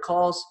short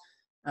calls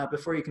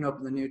before you can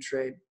open the new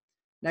trade.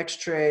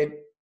 Next trade,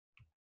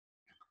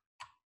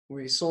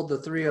 we sold the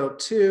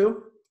 302.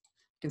 You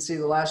can see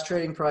the last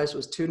trading price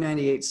was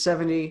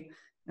 $298.70,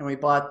 and we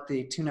bought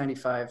the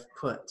 295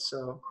 put.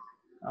 So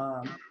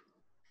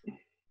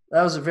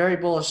that was a very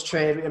bullish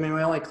trade. I mean,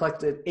 we only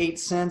collected 8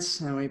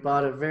 cents, and we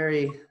bought a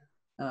very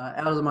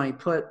out of the money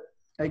put.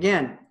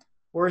 Again,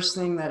 worst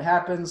thing that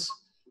happens,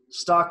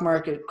 stock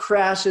market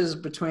crashes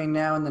between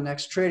now and the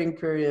next trading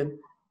period.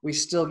 We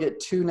still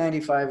get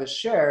 $2.95 a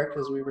share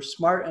because we were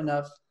smart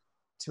enough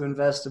to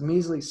invest a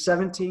measly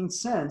 17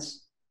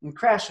 cents in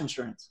crash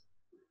insurance.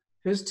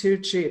 Who's too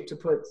cheap to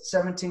put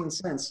 17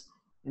 cents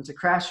into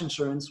crash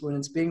insurance when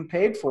it's being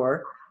paid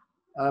for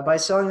by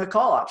selling a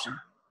call option?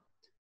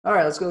 All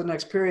right, let's go to the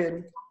next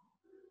period.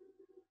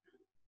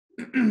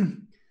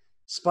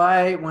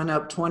 SPY went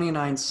up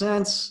 29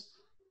 cents.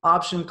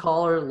 Option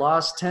caller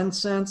lost 10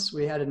 cents.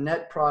 We had a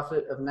net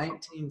profit of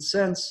 19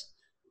 cents.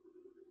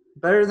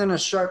 Better than a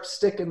sharp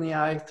stick in the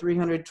eye,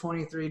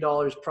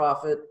 $323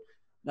 profit.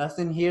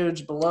 Nothing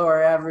huge below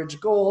our average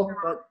goal,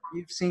 but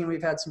you've seen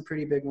we've had some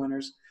pretty big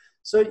winners.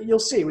 So you'll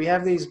see we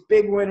have these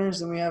big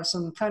winners and we have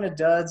some kind of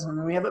duds, and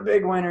then we have a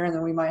big winner and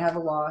then we might have a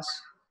loss.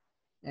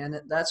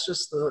 And that's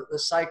just the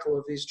cycle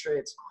of these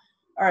trades.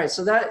 All right,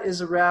 so that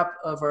is a wrap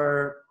of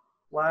our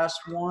last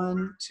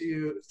 1,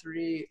 2,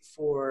 3,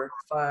 4,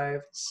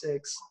 5,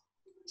 6,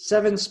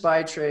 7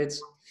 SPY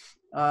trades.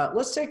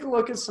 Let's take a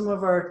look at some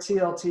of our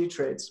TLT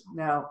trades.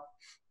 Now,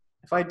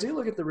 if I do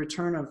look at the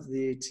return of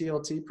the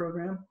TLT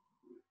program,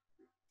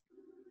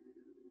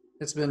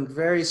 it's been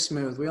very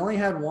smooth. We only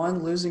had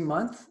one losing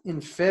month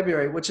in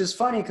February, which is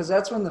funny because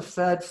that's when the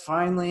Fed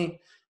finally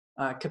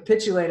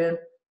capitulated,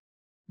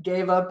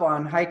 gave up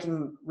on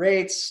hiking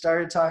rates,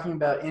 started talking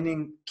about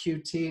ending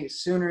QT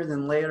sooner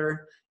than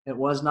later. It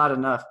was not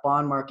enough.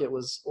 Bond market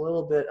was a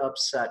little bit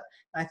upset.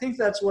 I think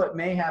that's what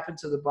may happen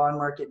to the bond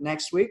market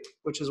next week,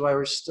 which is why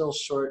we're still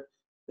short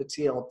the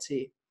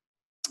TLT.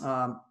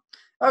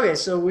 Okay,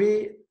 so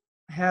we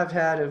have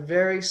had a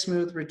very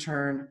smooth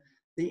return.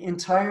 The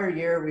entire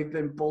year we've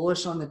been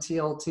bullish on the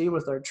TLT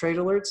with our trade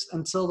alerts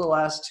until the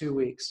last 2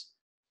 weeks.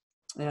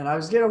 And I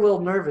was getting a little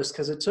nervous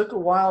because it took a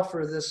while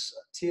for this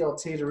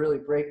TLT to really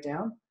break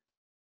down,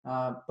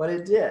 but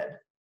it did,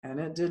 and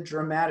it did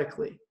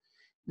dramatically.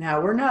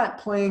 Now, we're not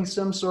playing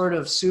some sort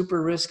of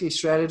super risky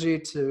strategy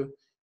to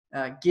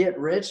get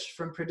rich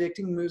from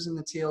predicting moves in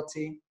the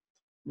TLT.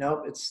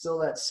 Nope, it's still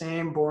that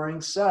same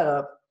boring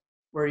setup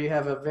where you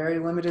have a very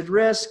limited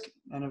risk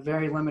and a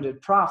very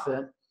limited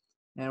profit,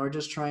 and we're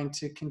just trying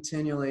to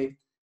continually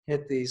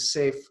hit these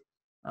safe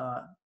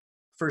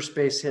first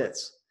base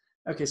hits.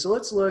 Okay, so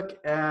let's look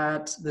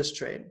at this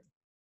trade.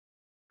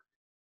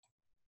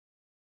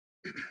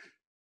 In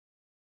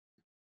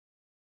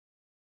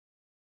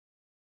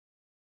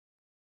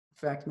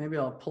fact, maybe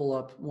I'll pull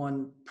up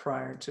one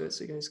prior to it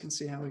so you guys can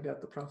see how we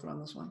got the profit on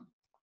this one.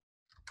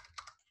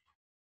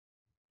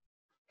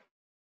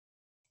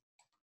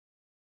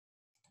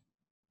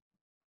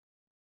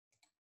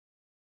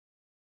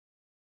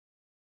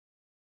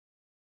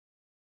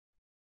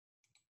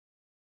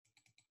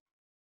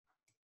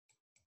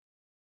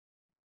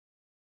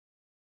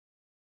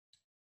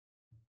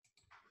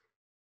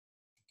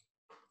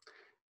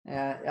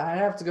 I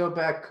have to go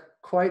back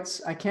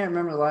I can't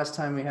remember the last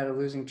time we had a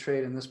losing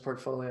trade in this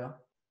portfolio.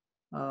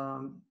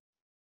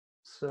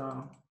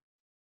 So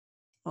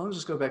I'll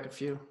just go back a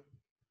few.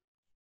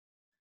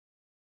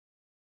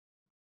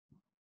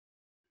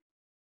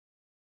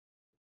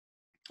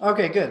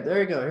 Okay, good.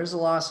 There you go. Here's a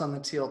loss on the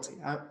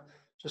TLT.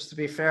 Just to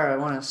be fair, I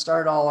want to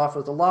start all off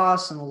with a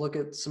loss, and we'll look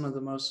at some of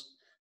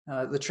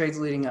the trades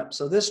leading up.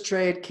 So this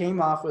trade came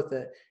off with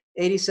a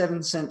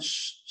 87-cent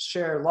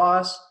share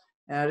loss.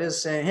 And it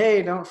is saying,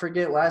 hey, don't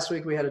forget last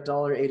week we had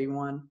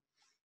 $1.81.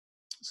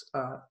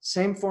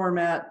 Same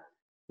format.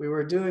 We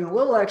were doing a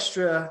little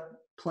extra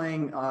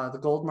playing the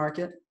gold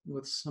market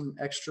with some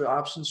extra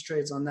options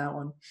trades on that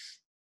one.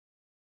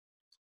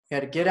 You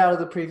had to get out of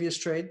the previous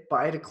trade,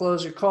 buy to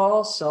close your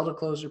call, sell to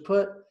close your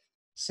put.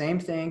 Same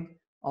thing.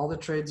 All the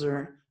trades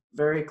are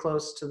very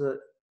close to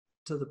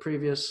the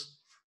previous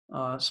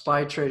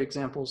SPY trade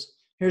examples.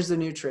 Here's the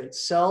new trade.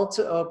 Sell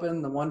to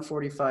open the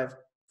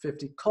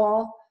 145.50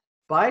 call.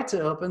 Buy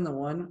to open the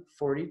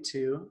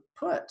 142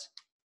 put.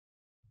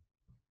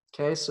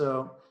 Okay,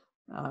 so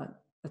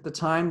at the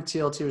time,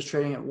 TLT was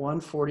trading at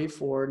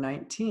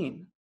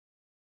 144.19.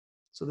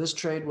 So this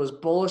trade was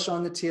bullish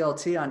on the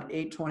TLT on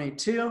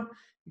 8/22. You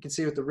can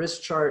see with the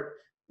risk chart,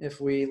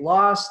 if we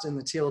lost and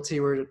the TLT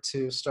were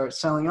to start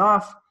selling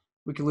off,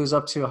 we could lose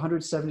up to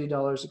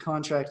 $170 a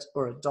contract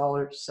or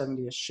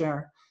 $1.70 a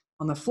share.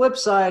 On the flip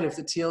side, if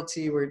the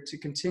TLT were to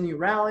continue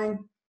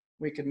rallying,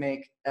 we could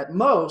make at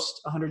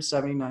most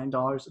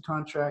 $179 a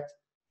contract.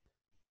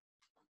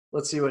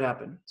 Let's see what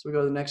happened. So we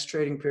go to the next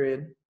trading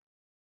period.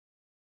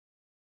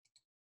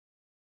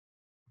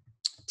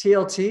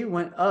 TLT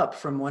went up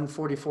from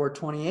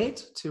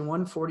 144.28 to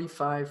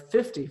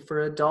 145.50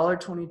 for a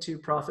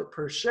 $1.22 profit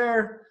per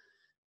share.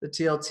 The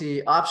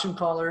TLT option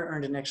caller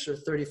earned an extra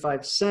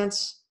 35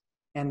 cents,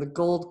 and the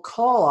gold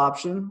call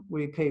option,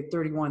 we paid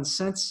 31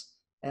 cents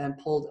and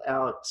pulled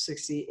out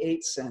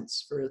 68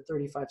 cents for a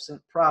 35-cent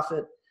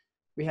profit.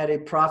 We had a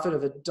profit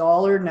of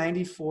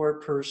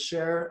 $1.94 per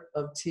share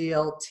of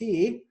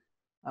TLT,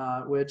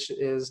 which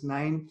is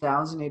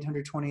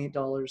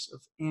 $9,828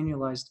 of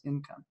annualized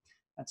income.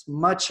 That's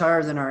much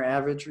higher than our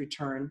average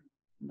return,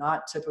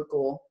 not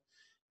typical.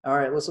 All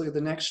right, let's look at the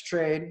next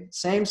trade.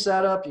 Same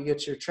setup, you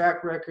get your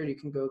track record, you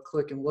can go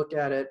click and look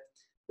at it.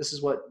 This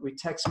is what we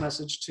text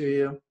message to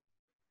you.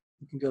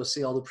 You can go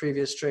see all the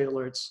previous trade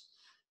alerts.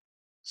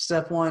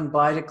 Step one,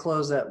 buy to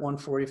close that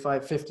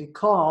 145.50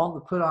 call. The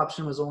put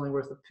option was only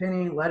worth a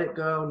penny. Let it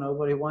go.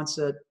 Nobody wants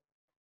it.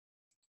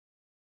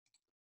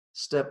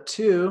 Step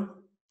two,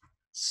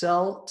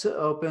 sell to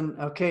open.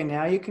 Okay,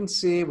 now you can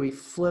see we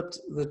flipped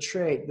the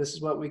trade. This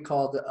is what we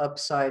call the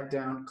upside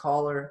down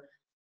caller.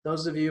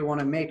 Those of you who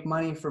want to make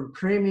money from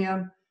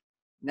premium,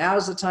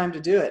 now's the time to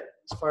do it,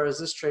 as far as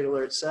this trade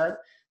alert said.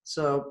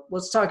 So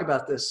let's talk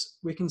about this.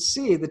 We can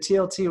see the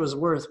TLT was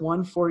worth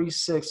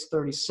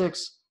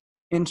 146.36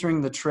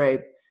 entering the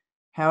trade.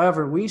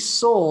 However, we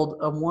sold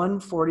a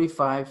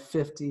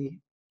 145.50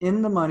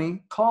 in the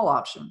money call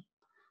option.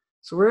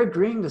 So we're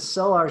agreeing to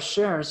sell our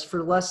shares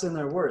for less than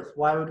they're worth.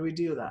 Why would we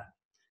do that?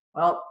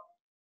 Well,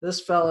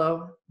 this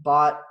fellow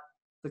bought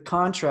the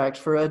contract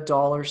for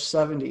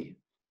 $1.70.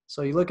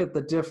 So you look at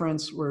the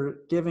difference, we're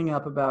giving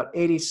up about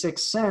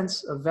 86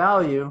 cents of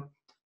value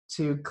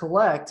to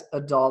collect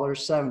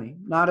 $1.70.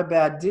 Not a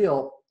bad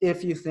deal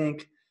if you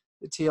think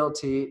the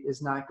TLT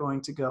is not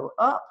going to go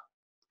up.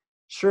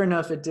 Sure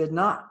enough, it did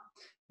not.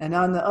 And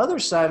on the other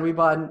side, we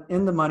bought an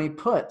in-the-money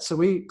put. So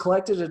we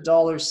collected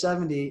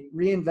 $1.70,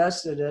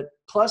 reinvested it,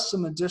 plus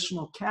some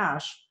additional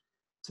cash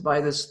to buy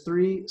this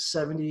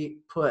 370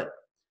 put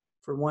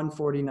for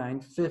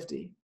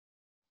 $149.50.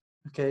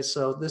 Okay,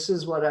 so this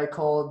is what I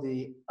call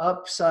the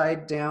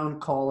upside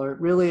down caller.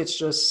 Really, it's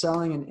just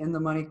selling an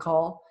in-the-money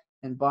call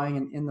and buying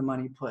an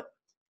in-the-money put.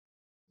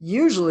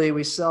 Usually,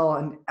 we sell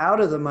an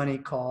out-of-the-money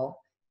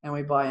call and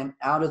we buy an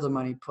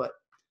out-of-the-money put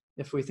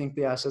if we think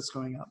the asset's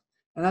going up.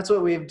 And that's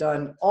what we've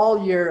done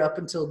all year up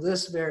until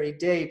this very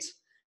date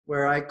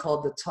where I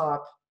called the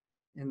top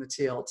in the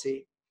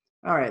TLT.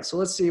 All right, so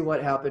let's see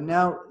what happened.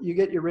 Now you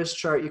get your risk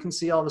chart. You can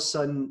see all of a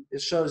sudden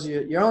it shows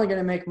you you're only going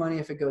to make money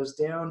if it goes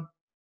down.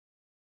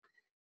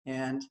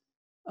 And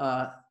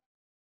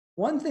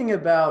one thing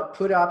about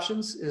put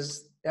options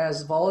is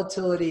as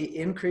volatility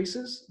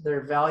increases,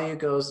 their value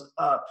goes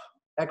up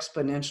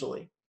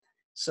exponentially.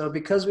 So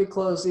because we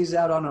close these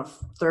out on a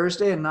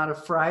Thursday and not a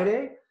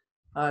Friday,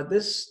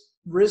 this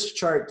risk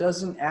chart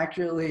doesn't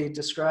accurately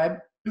describe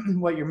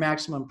what your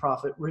maximum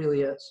profit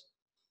really is.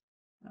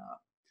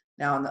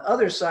 Now on the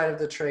other side of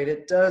the trade,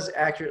 it does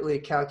accurately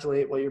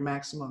calculate what your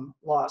maximum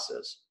loss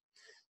is.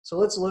 So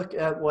let's look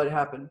at what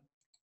happened.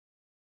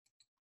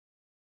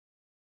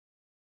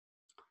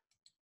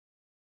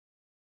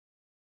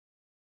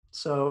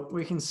 So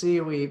we can see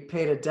we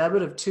paid a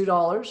debit of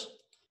 $2.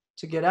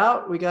 To get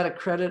out, we got a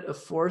credit of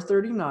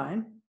 $4.39.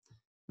 And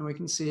we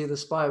can see the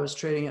SPY was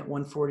trading at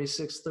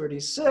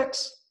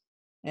 146.36.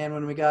 And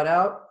when we got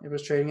out, it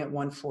was trading at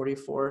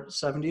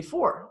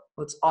 144.74.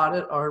 Let's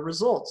audit our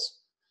results.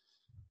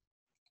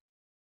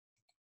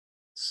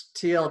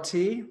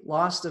 TLT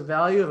lost a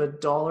value of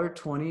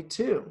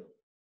 $1.22.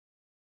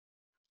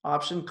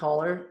 Option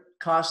caller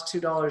cost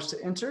 $2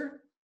 to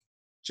enter,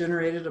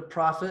 generated a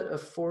profit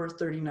of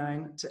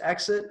 $4.39 to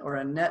exit, or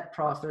a net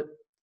profit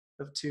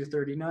of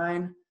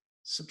 $2.39.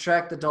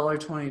 Subtract the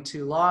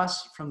 $1.22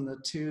 loss from the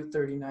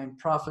 $2.39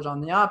 profit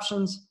on the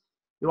options.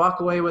 You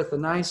walk away with a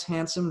nice,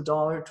 handsome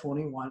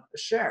 $1.21 a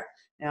share.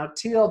 Now,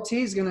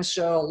 TLT is going to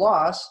show a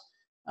loss,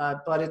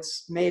 but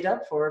it's made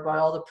up for by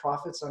all the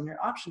profits on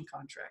your option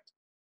contract.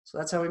 So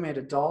that's how we made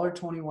a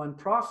 $1.21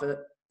 profit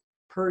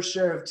per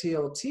share of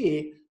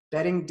TLT,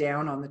 betting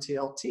down on the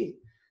TLT.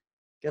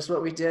 Guess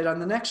what we did on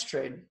the next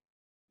trade?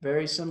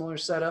 Very similar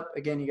setup.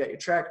 Again, you got your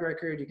track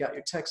record, you got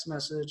your text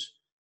message,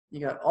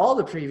 you got all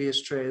the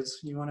previous trades.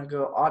 You want to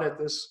go audit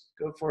this,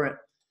 go for it.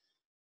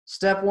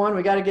 Step one,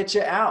 we got to get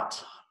you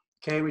out.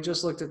 Okay, we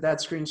just looked at that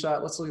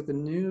screenshot. Let's look at the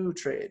new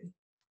trade.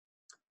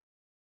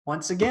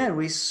 Once again,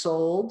 we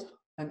sold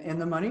an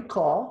in-the-money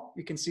call.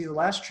 You can see the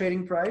last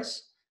trading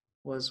price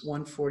was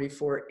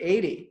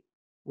 144.80.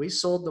 We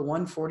sold the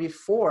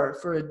 144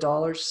 for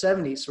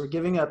 $1.70. So we're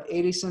giving up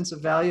 80 cents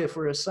of value if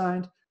we're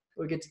assigned.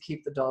 We get to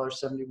keep the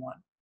 $1.71.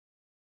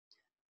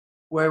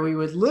 Where we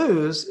would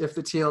lose if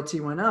the TLT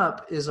went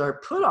up is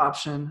our put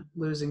option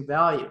losing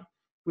value.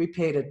 We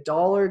paid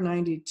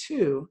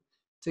 $1.92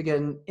 to get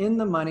an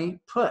in-the-money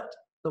put,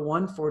 the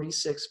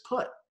 146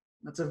 put.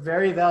 That's a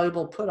very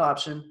valuable put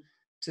option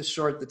to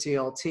short the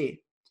TLT.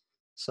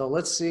 So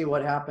let's see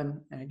what happened.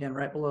 And again,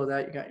 right below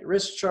that, you got your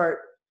risk chart.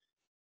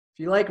 If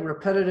you like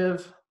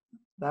repetitive,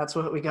 that's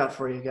what we got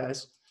for you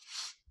guys.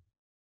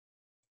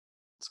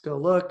 Let's go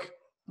look.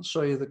 I'll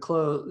show you the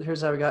close.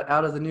 Here's how we got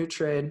out of the new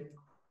trade.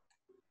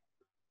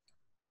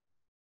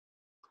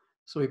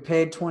 So we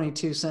paid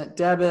 22-cent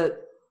debit,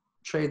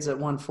 trades at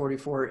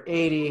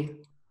 144.80.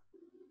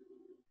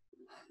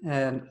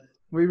 And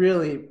we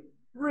really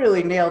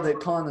nailed it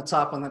calling the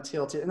top on the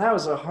TLT. And that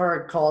was a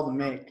hard call to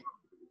make.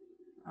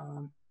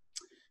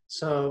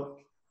 So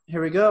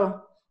here we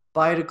go.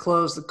 Buy to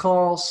close the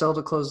call, sell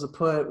to close the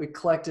put. We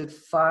collected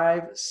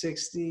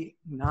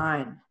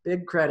 $5.69.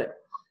 Big credit.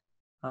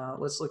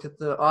 Let's look at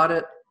the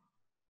audit.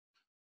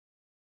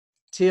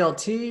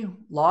 TLT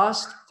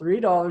lost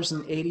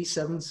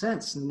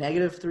 $3.87,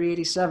 negative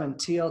 $3.87.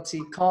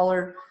 TLT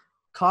caller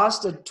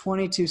cost a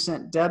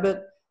 22-cent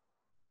debit,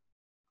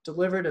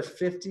 delivered a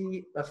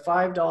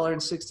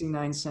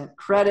 $5.69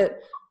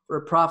 credit for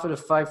a profit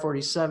of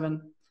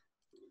 $5.47.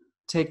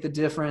 Take the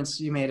difference,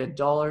 you made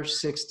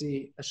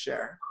 $1.60 a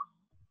share.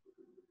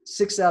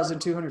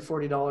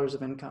 $6,240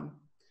 of income.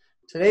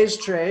 Today's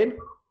trade,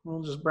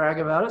 we'll just brag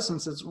about it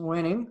since it's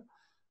winning.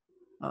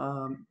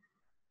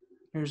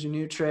 Here's your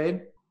new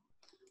trade.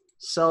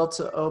 Sell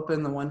to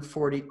open the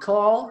 140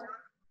 call,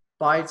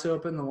 buy to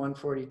open the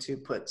 142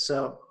 put.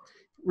 So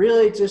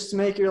really just to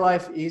make your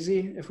life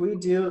easy, if we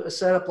do a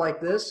setup like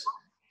this,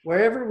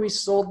 wherever we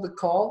sold the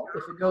call,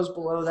 if it goes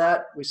below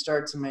that, we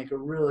start to make a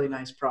really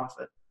nice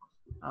profit.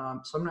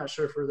 So I'm not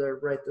sure if we're there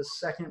right this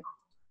second.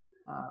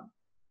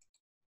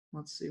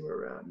 Let's see where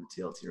we're at in the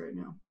TLT right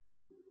now.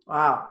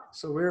 Wow,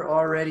 so we're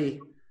already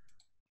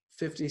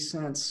 50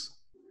 cents,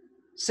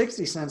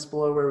 60 cents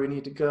below where we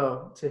need to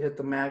go to hit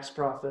the max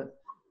profit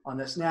on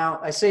this. Now,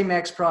 I say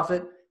max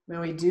profit, when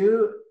we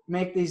do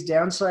make these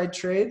downside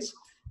trades,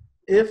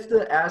 if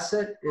the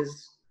asset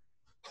is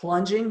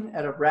plunging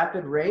at a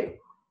rapid rate,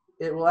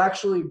 it will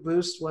actually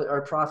boost what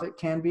our profit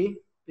can be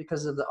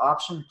because of the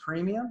option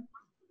premium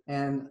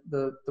and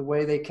the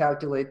way they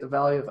calculate the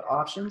value of the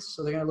options.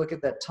 So they're going to look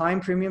at that time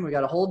premium. We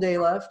got a whole day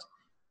left.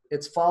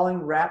 It's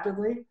falling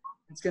rapidly.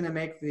 It's going to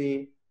make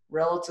the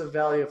relative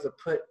value of the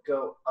put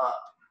go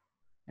up.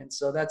 And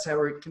so that's how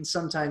we can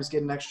sometimes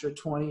get an extra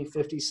 20,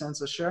 50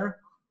 cents a share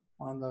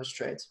on those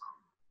trades.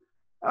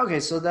 Okay,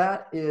 so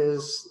that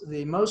is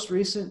the most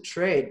recent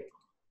trade.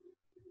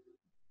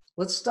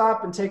 Let's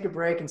stop and take a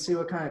break and see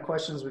what kind of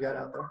questions we got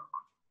out there.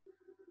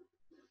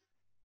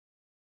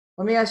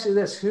 Let me ask you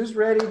this. Who's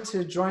ready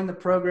to join the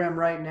program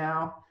right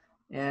now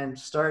and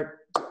start,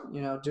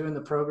 doing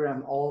the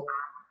program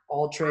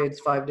all trades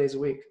 5 days a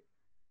week?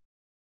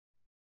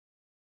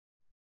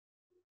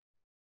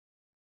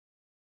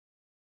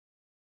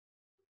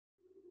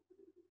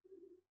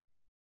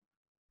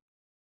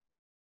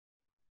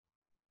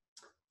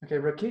 Okay,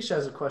 Rakesh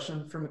has a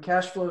question from a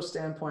cash flow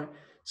standpoint.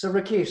 So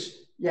Rakesh,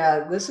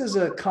 yeah, this is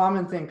a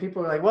common thing.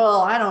 People are like,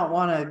 well, I don't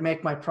want to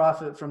make my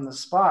profit from the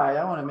SPY.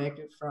 I want to make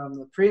it from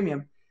the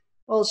premium.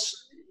 Well,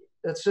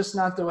 that's just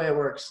not the way it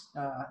works.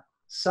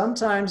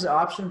 Sometimes the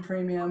option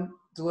premium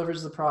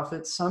delivers the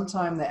profit.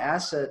 Sometimes the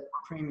asset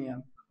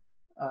premium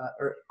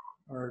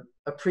or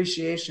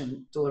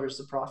appreciation delivers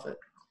the profit.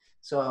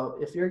 So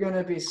if you're going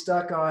to be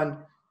stuck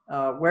on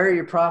where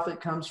your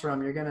profit comes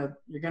from, you're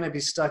going to be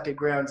stuck at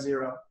ground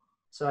zero.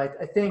 So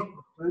I think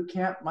boot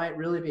camp might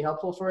really be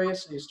helpful for you,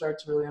 so you start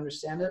to really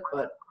understand it.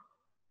 But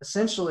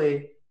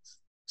essentially,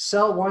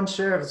 sell one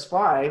share of the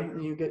SPY,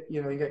 and you get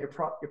your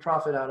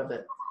profit out of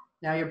it.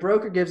 Now your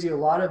broker gives you a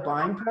lot of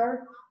buying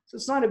power, so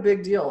it's not a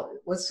big deal.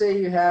 Let's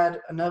say you had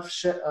enough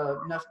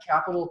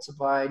capital to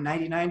buy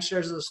 99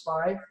 shares of the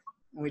SPY,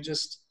 and we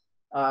just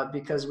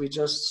because we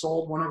just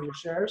sold one of your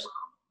shares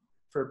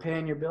for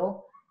paying your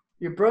bill.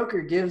 Your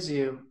broker gives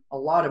you a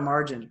lot of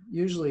margin,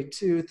 usually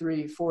 2,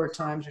 3, 4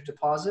 times your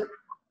deposit.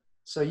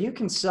 So you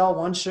can sell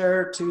one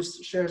share, 2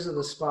 shares of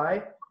the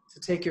SPY to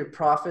take your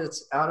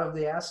profits out of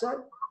the asset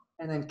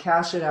and then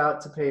cash it out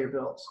to pay your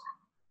bills.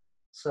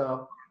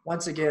 So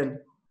once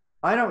again,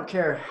 I don't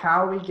care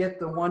how we get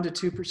the 1 to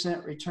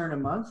 2% return a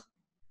month.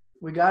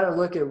 We got to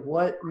look at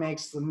what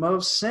makes the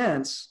most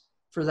sense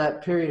for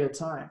that period of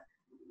time.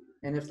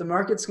 And if the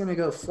market's going to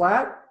go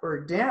flat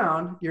or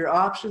down, your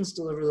options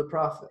deliver the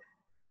profit.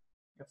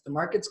 If the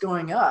market's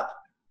going up,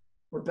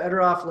 we're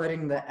better off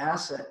letting the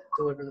asset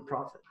deliver the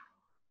profit.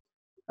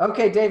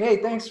 Okay, Dave, hey,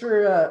 thanks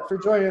for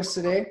joining us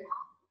today,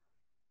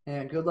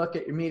 and good luck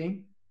at your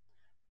meeting.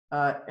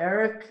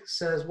 Eric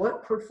says,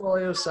 what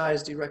portfolio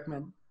size do you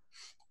recommend?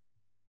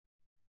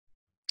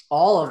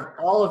 All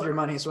of your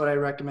money is what I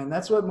recommend.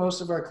 That's what most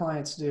of our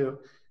clients do.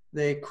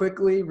 They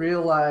quickly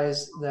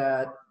realize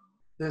that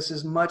this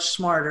is much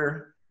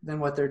smarter than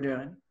what they're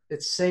doing.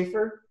 It's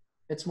safer,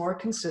 it's more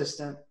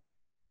consistent,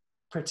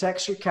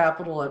 protects your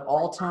capital at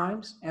all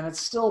times, and it's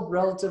still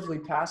relatively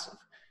passive.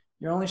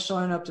 You're only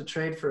showing up to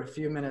trade for a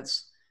few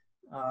minutes.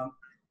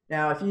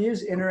 Now, if you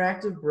use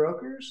Interactive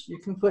Brokers, you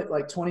can put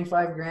like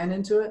 25 grand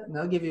into it, and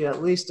they'll give you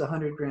at least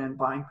 100 grand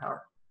buying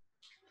power.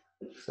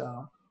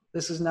 So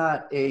this is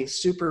not a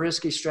super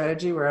risky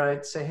strategy where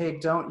I'd say, hey,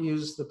 don't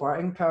use the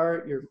buying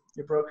power your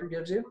broker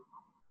gives you.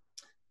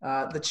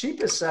 The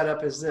cheapest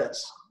setup is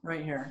this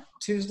right here.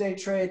 Tuesday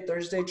trade,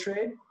 Thursday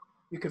trade.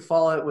 You could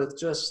follow it with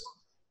just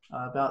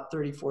about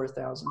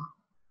 34,000.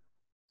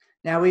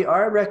 Now we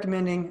are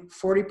recommending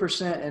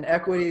 40% in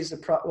equities,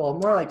 well,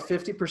 more like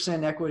 50%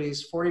 in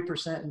equities,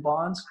 40% in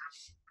bonds,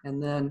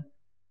 and then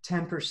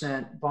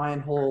 10% buy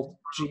and hold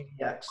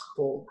GDX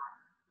gold.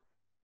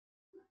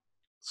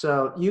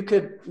 So you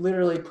could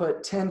literally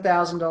put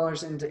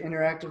 $10,000 into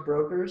Interactive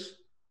Brokers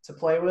to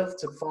play with,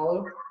 to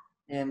follow,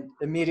 and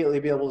immediately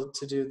be able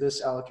to do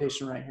this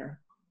allocation right here.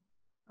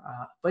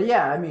 But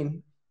yeah, I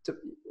mean,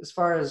 as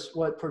far as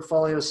what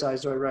portfolio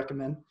size do I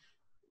recommend,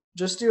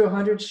 just do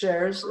 100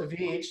 shares of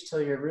each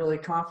till you're really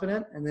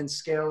confident, and then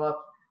scale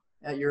up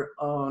at your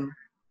own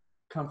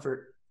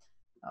comfort.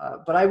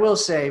 But I will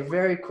say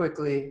very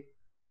quickly,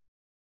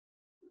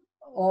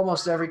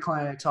 almost every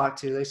client I talk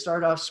to, they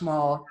start off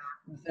small.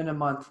 Within a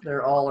month,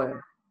 they're all in.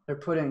 They're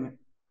putting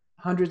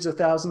hundreds of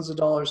thousands of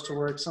dollars to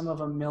work, some of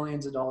them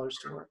millions of dollars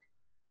to work.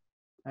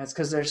 And it's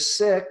because they're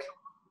sick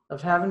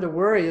of having to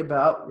worry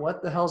about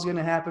what the hell's going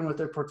to happen with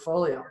their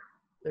portfolio.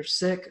 They're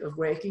sick of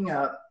waking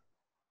up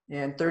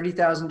and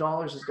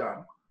 $30,000 is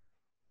gone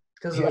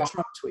because of a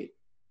Trump tweet.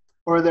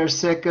 Or they're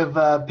sick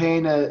of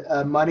paying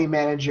a money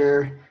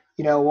manager,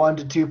 1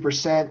 to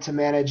 2% to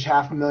manage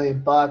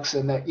 $500,000,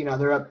 and that,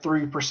 they're up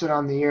 3%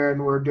 on the year,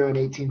 and we're doing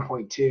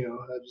 18.2.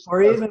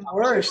 Or even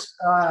worse,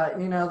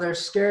 they're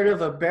scared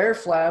of a bear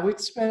flag. We'd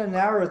spend an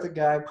hour with the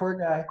guy, poor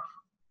guy,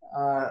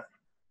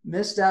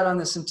 missed out on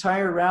this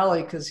entire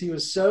rally because he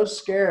was so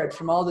scared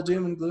from all the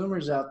doom and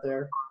gloomers out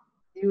there.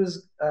 He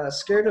was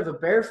scared of a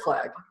bear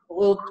flag, a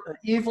little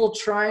evil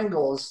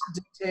triangles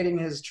dictating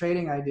his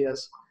trading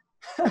ideas.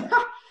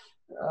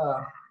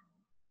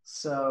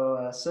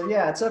 So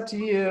yeah, it's up to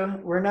you.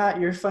 We're not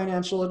your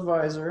financial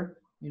advisor.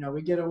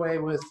 We get away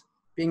with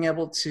being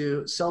able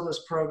to sell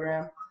this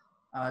program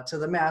to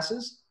the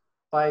masses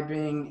by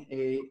being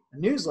a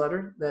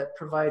newsletter that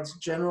provides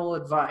general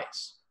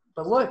advice.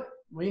 But look,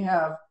 we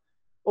have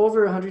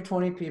over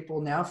 120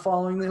 people now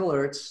following the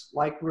alerts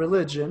like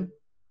religion.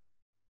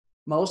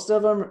 Most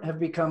of them have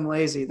become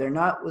lazy. They're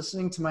not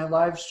listening to my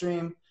live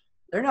stream.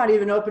 They're not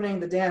even opening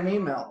the damn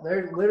email.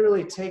 They're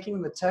literally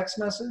taking the text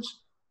message,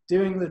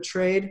 doing the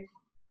trade,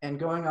 and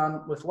going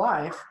on with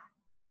life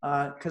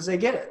because they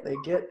get it. They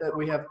get that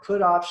we have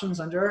put options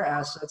under our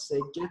assets.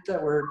 They get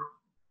that we're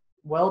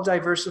well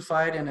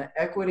diversified in an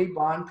equity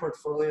bond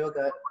portfolio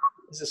that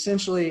is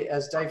essentially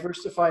as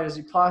diversified as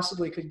you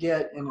possibly could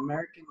get in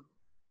American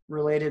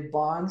related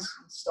bonds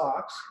and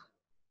stocks.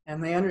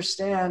 And they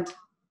understand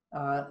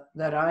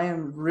that I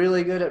am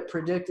really good at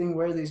predicting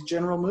where these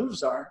general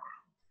moves are.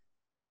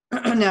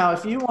 Now,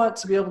 if you want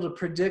to be able to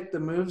predict the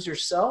moves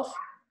yourself,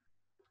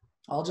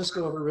 I'll just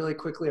go over really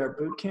quickly our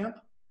boot camp.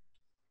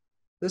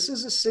 This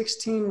is a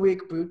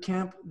 16-week boot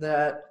camp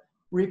that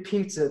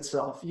repeats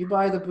itself. You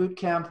buy the boot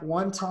camp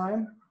one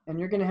time, and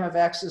you're going to have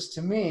access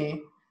to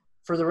me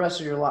for the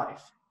rest of your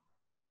life.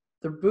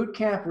 The boot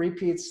camp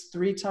repeats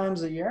 3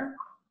 times a year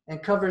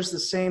and covers the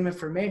same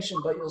information,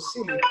 but you'll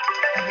see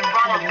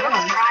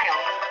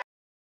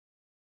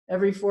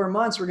every 4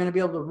 months we're going to be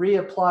able to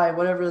reapply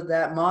whatever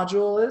that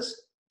module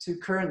is to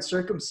current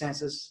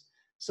circumstances.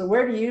 So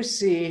where do you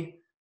see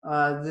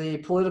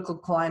the political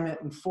climate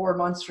in 4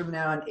 months from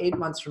now and 8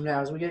 months from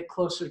now as we get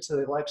closer to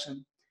the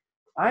election?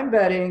 I'm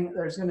betting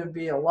there's going to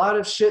be a lot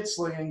of shit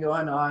slinging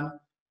going on,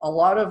 a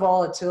lot of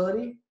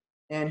volatility,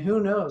 and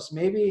who knows,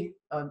 maybe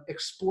an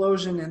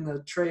explosion in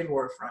the trade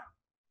war front.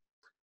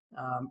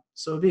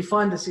 So it'd be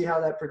fun to see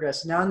how that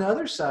progresses. Now on the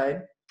other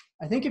side,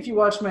 I think if you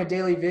watch my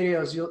daily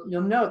videos,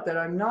 you'll note that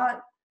I'm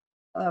not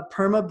a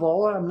perma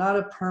bull, I'm not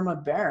a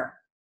perma bear.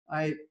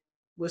 I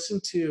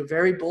listen to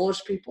very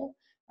bullish people,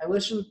 I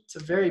listen to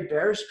very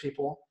bearish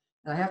people,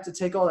 and I have to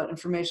take all that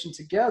information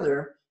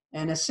together.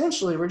 And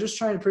essentially, we're just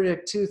trying to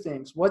predict 2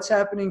 things. What's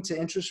happening to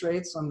interest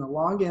rates on the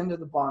long end of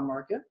the bond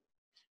market?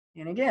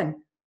 And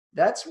again,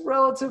 that's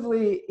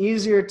relatively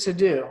easier to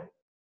do.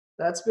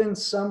 That's been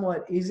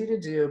somewhat easy to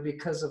do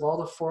because of all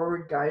the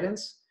forward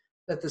guidance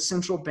that the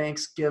central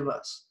banks give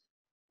us.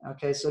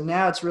 Okay, so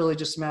now it's really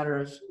just a matter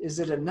of, is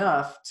it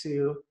enough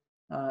to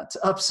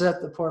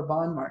upset the poor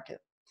bond market?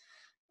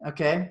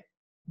 Okay,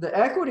 the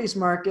equities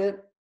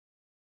market,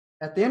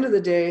 at the end of the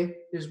day,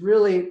 is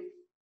really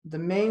the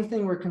main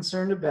thing we're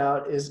concerned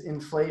about is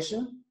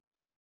inflation,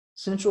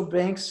 central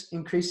banks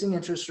increasing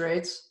interest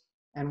rates,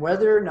 and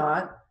whether or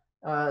not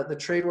the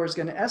trade war is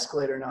going to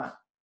escalate or not.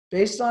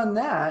 Based on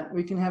that,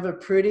 we can have a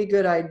pretty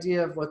good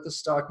idea of what the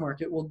stock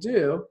market will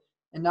do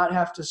and not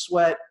have to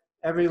sweat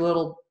every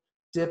little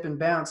dip and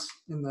bounce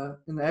in the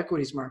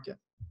equities market.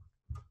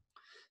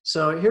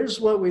 So here's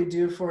what we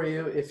do for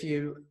you if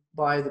you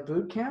buy the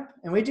boot camp.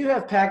 And we do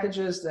have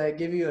packages that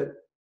give you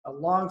a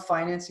long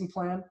financing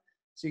plan.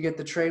 So you get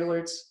the trade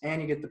alerts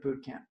and you get the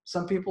boot camp.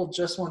 Some people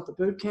just want the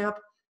boot camp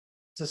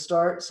to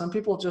start. Some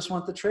people just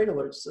want the trade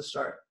alerts to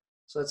start.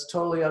 So it's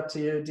totally up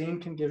to you.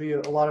 Dean can give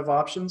you a lot of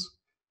options.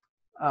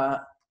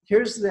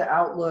 Here's the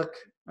outlook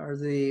or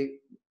the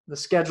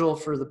schedule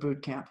for the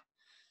boot camp.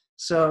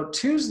 So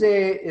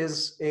Tuesday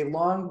is a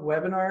long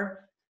webinar.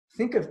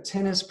 Think of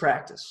tennis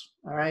practice,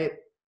 all right?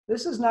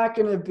 This is not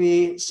going to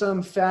be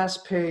some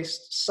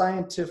fast-paced,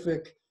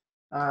 scientific,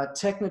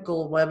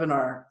 technical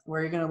webinar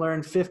where you're going to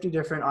learn 50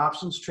 different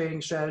options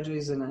trading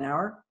strategies in an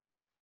hour.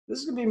 This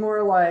is going to be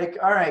more like,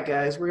 all right,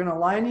 guys, we're going to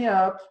line you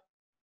up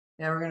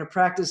and we're going to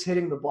practice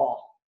hitting the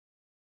ball.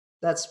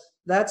 That's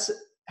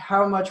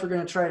how much we're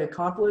going to try to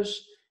accomplish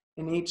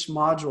in each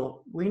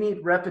module. We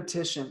need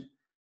repetition.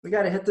 We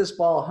got to hit this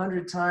ball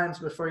 100 times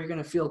before you're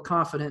going to feel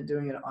confident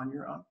doing it on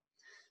your own.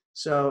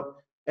 So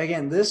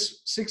again,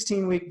 this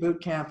 16-week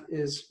boot camp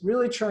is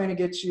really trying to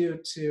get you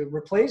to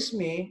replace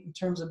me in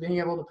terms of being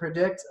able to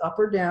predict up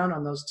or down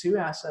on those 2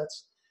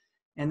 assets,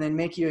 and then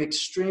make you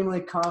extremely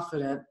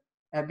confident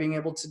at being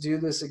able to do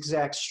this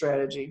exact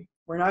strategy.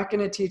 We're not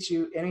going to teach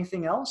you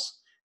anything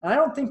else, and I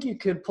don't think you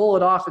could pull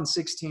it off in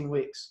 16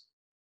 weeks.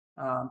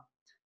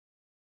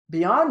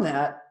 Beyond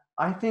that,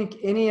 I think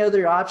any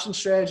other option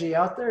strategy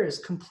out there is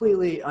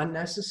completely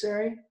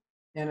unnecessary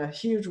and a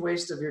huge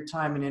waste of your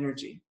time and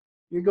energy.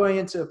 You're going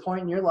into a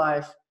point in your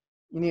life,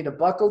 you need to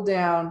buckle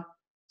down,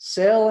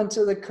 sail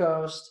into the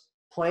coast,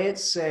 play it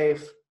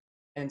safe,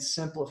 and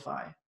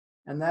simplify.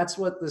 And that's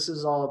what this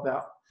is all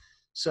about.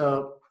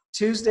 So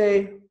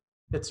Tuesday,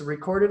 It's a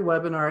recorded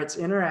webinar. It's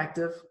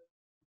interactive.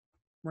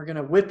 We're going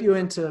to whip you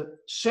into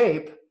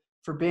shape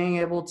for being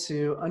able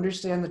to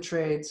understand the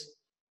trades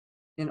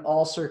in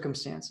all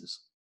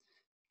circumstances.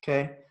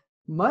 Okay.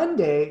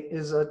 Monday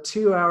is a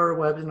 2-hour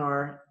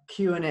webinar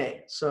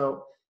Q&A.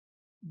 So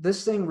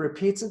this thing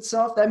repeats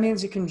itself. That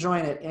means you can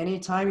join at any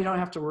time. You don't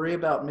have to worry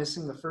about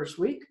missing the first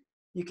week.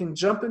 You can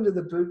jump into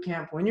the boot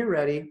camp when you're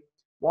ready,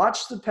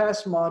 watch the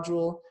past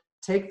module,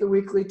 take the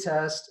weekly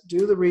test,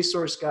 do the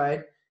resource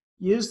guide,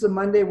 use the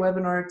Monday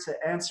webinar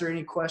to answer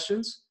any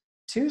questions.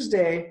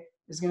 Tuesday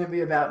is going to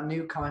be about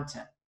new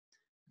content.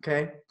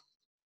 Okay.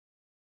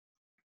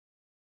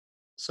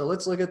 So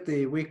let's look at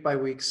the week by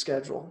week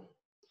schedule.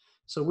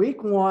 So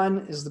week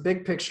 1 is the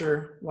big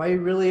picture, why you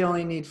really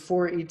only need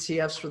 4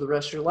 ETFs for the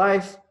rest of your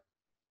life,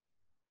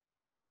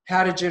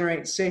 how to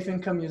generate safe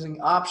income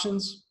using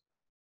options.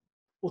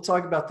 We'll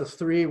talk about the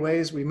 3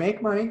 ways we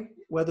make money,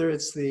 whether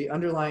it's the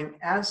underlying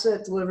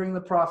asset delivering the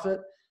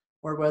profit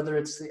or whether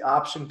it's the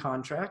option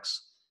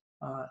contracts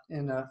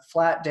in a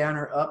flat down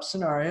or up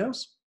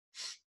scenarios.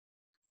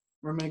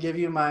 We're going to give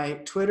you my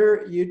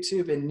Twitter,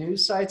 YouTube, and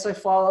news sites I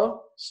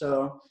follow.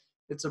 So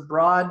it's a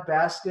broad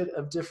basket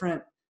of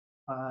different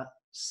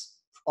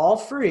all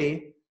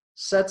free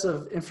sets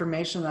of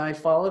information that I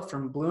follow,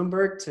 from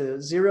Bloomberg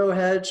to Zero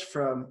Hedge,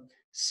 from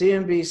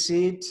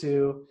CNBC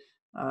to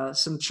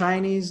some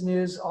Chinese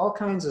news, all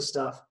kinds of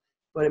stuff.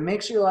 But it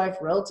makes your life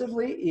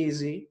relatively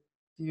easy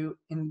if you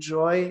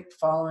enjoy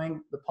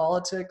following the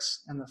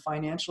politics and the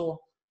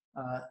financial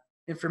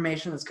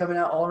information that's coming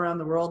out all around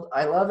the world.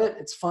 I love it.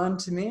 It's fun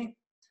to me.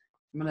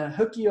 I'm going to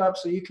hook you up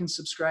so you can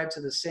subscribe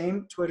to the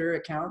same Twitter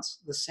accounts,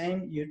 the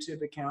same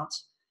YouTube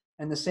accounts,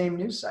 and the same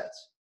news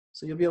sites.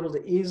 So you'll be able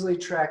to easily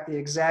track the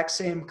exact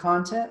same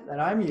content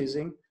that I'm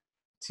using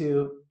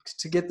to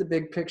get the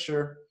big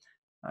picture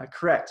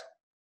correct.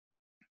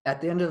 At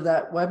the end of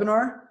that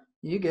webinar,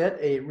 you get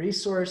a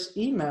resource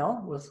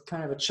email with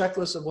kind of a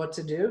checklist of what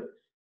to do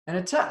and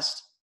a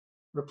test.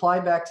 Reply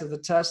back to the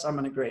test. I'm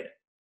going to grade it.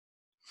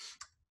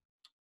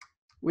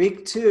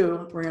 Week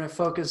 2, we're going to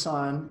focus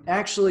on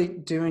actually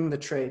doing the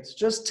trades.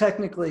 Just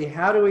technically,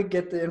 how do we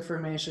get the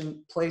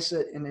information, place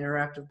it in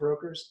Interactive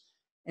Brokers,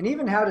 and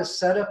even how to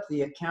set up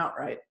the account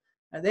right.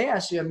 Now, they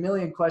ask you a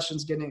million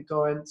questions getting it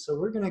going, so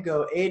we're going to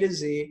go A to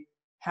Z,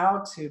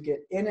 how to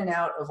get in and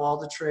out of all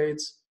the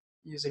trades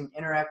using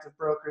Interactive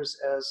Brokers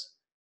as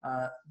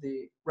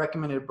the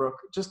recommended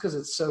broker, just because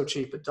it's so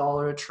cheap,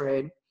 $1 a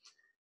trade.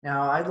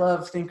 Now, I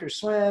love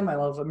Thinkorswim. I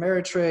love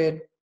Ameritrade.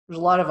 There's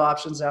a lot of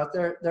options out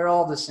there. They're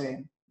all the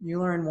same. You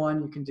learn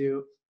one, you can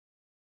do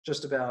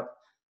just about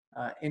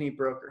any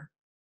broker.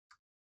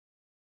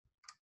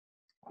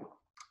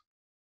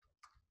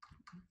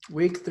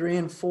 Week 3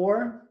 and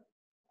 4,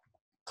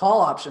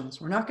 call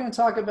options. We're not going to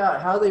talk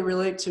about how they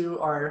relate to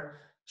our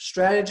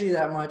strategy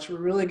that much. We're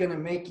really going to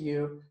make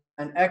you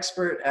an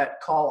expert at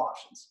call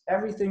options.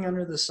 Everything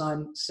under the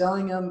sun,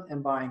 selling them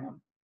and buying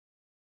them.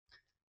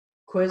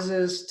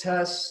 Quizzes,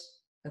 tests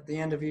at the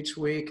end of each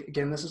week.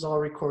 Again, this is all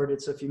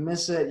recorded, so if you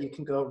miss it, you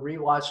can go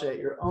rewatch it at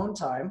your own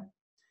time.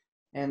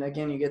 And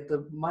again, you get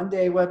the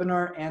Monday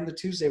webinar and the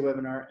Tuesday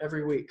webinar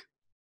every week.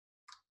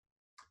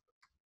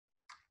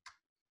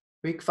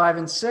 Week 5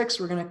 and 6,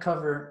 we're going to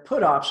cover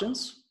put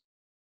options.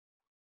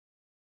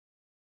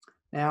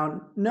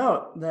 Now,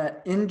 note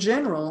that in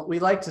general, we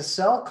like to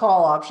sell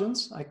call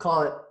options. I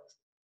call it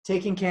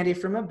taking candy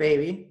from a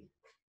baby.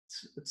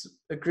 It's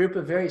a group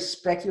of very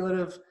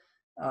speculative,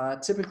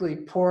 typically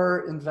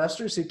poor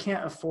investors who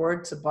can't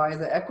afford to buy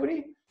the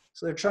equity.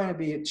 So they're trying to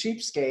be a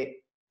cheapskate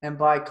and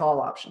buy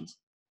call options.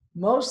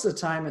 Most of the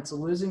time, it's a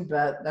losing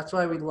bet. That's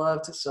why we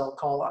love to sell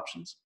call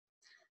options.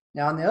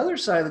 Now, on the other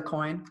side of the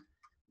coin,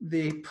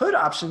 the put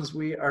options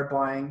we are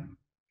buying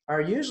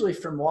are usually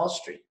from Wall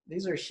Street.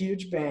 These are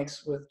huge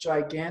banks with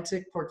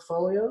gigantic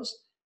portfolios,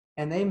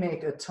 and they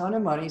make a ton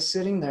of money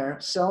sitting there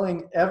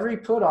selling every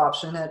put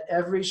option at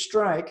every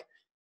strike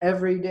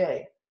every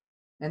day.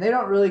 And they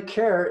don't really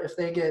care if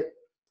they get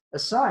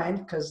assigned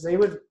because they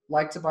would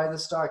like to buy the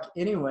stock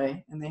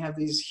anyway, and they have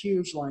these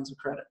huge lines of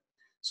credit.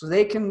 So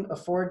they can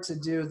afford to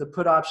do the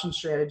put option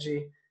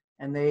strategy,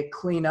 and they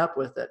clean up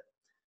with it.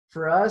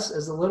 For us,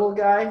 as a little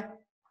guy,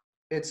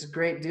 it's a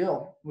great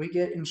deal. We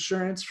get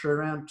insurance for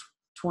around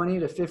 20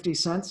 to 50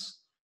 cents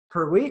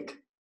per week,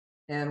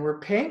 and we're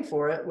paying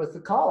for it with the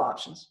call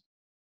options.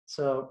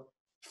 So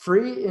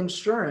free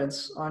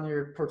insurance on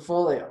your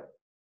portfolio.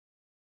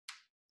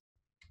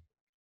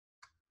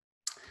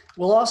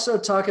 We'll also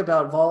talk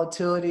about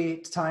volatility,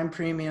 time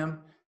premium,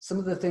 some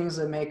of the things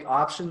that make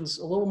options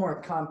a little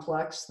more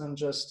complex than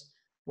just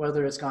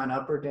whether it's gone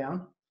up or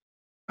down.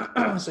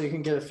 So you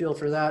can get a feel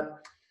for that.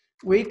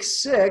 Week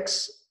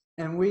 6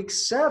 and week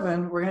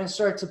 7, we're going to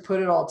start to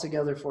put it all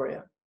together for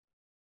you.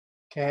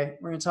 Okay,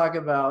 we're going to talk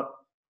about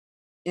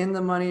in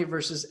the money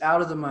versus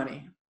out of the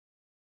money.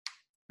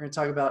 We're going to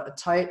talk about a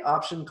tight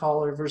option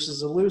caller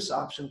versus a loose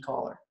option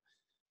caller.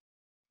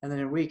 And then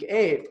in week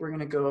 8, we're going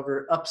to go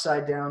over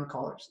upside down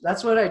callers.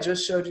 That's what I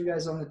just showed you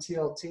guys on the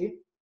TLT.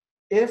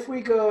 If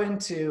we go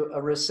into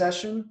a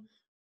recession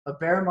a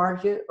bear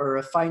market or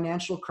a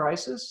financial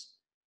crisis,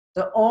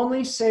 the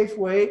only safe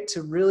way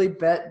to really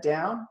bet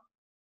down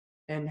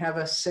and have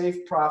a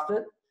safe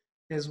profit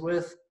is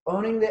with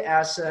owning the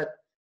asset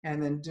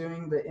and then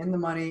doing the in the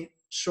money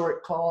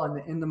short call and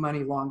the in the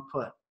money long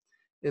put.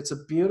 It's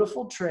a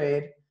beautiful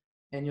trade,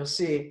 and you'll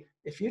see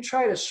if you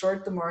try to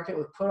short the market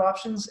with put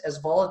options as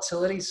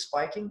volatility is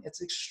spiking,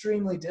 it's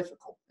extremely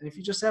difficult. And if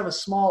you just have a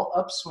small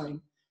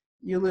upswing,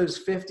 you lose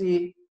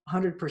 50,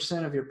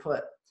 100% of your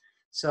put.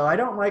 So I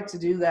don't like to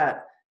do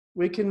that.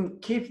 We can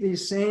keep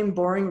these same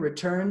boring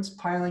returns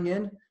piling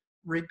in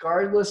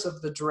regardless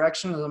of the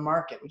direction of the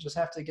market. We just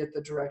have to get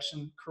the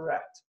direction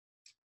correct.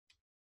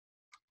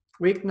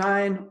 Week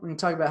 9, we're going to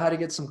talk about how to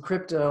get some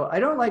crypto. I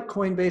don't like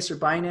Coinbase or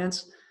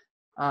Binance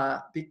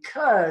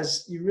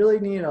because you really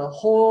need a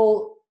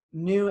whole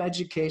new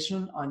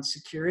education on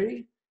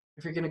security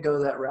if you're going to go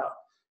that route.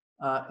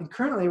 And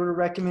currently, we're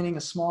recommending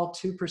a small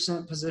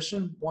 2%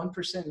 position,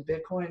 1% in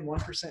Bitcoin,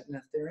 1% in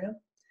Ethereum.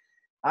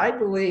 I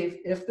believe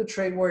if the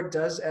trade war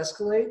does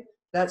escalate,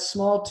 that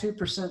small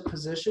 2%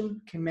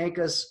 position can make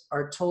us,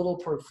 our total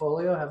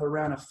portfolio, have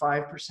around a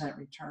 5%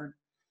 return.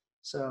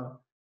 So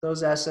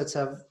those assets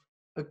have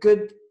a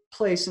good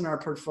place in our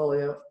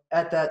portfolio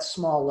at that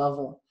small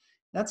level.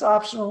 That's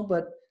optional,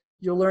 but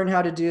you'll learn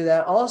how to do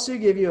that. I'll also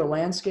give you a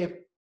landscape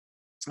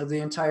of the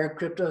entire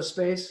crypto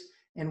space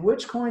and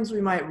which coins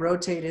we might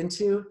rotate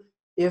into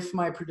if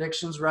my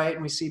prediction's right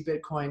and we see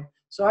Bitcoin.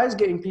 So I was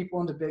getting people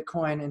into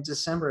Bitcoin in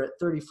December at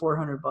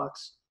 3,400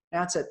 bucks.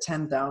 That's at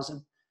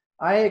 10,000.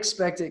 I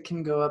expect it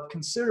can go up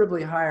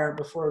considerably higher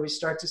before we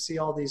start to see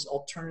all these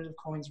alternative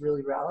coins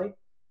really rally.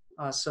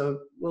 So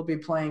we'll be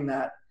playing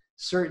that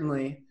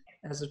certainly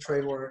as the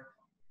trade war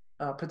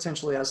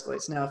potentially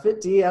escalates. Now, if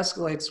it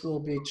de-escalates, we'll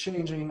be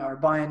changing our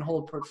buy and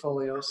hold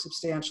portfolio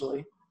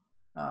substantially.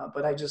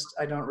 But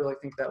I don't really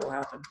think that will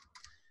happen.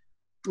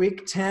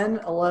 Week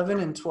 10, 11,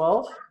 and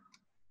 12,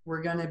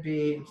 we're going to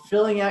be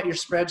filling out your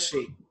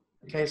spreadsheet.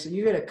 Okay, so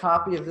you get a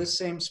copy of this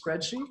same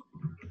spreadsheet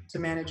to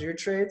manage your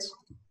trades.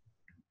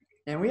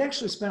 And we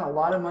actually spent a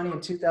lot of money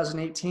in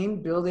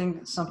 2018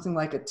 building something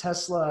like a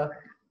Tesla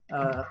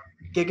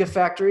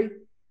Gigafactory,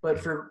 but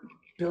for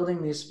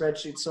building these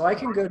spreadsheets. So I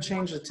can go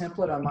change the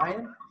template on my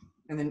end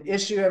and then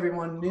issue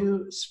everyone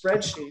new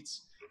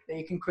spreadsheets that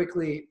you can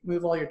quickly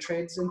move all your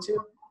trades into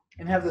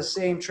and have the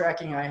same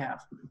tracking I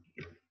have.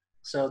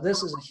 So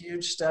this is a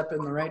huge step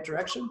in the right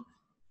direction.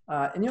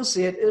 And you'll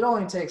see it. It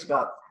only takes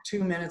about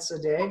 2 minutes a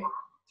day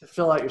to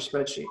fill out your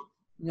spreadsheet.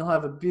 And you'll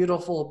have a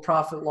beautiful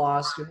profit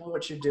loss. You'll know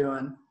what you're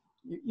doing.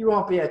 You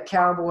won't be a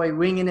cowboy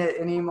winging it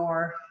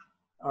anymore.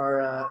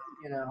 Or,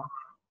 you know,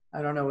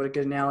 I don't know what a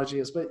good analogy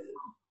is. But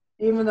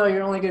even though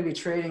you're only going to be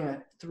trading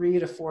at 3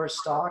 to 4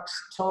 stocks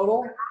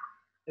total,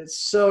 it's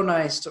so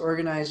nice to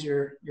organize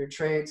your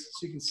trades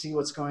so you can see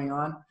what's going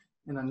on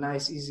in a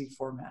nice, easy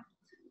format.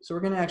 So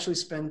we're going to actually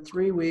spend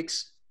 3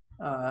 weeks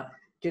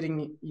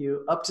getting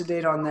you up to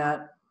date on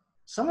that.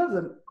 Some of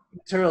the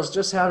materials,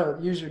 just how to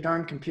use your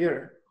darn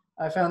computer.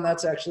 I found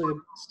that's actually a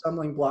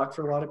stumbling block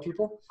for a lot of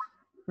people.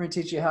 We're going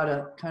to teach you how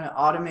to kind of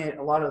automate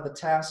a lot of the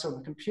tasks on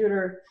the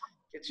computer,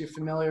 get you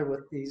familiar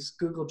with these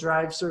Google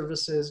Drive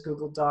services,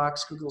 Google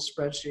Docs, Google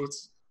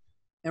Spreadsheets.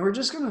 And we're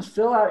just going to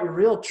fill out your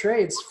real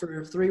trades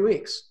for 3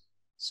 weeks.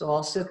 So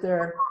I'll sit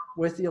there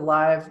with you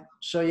live,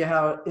 show you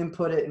how to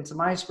input it into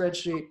my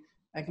spreadsheet.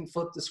 I can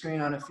flip the screen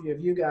on a few of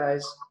you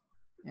guys.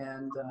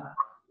 And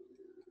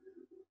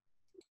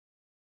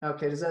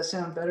okay, does that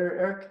sound better,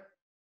 Eric?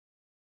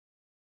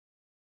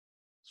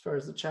 As far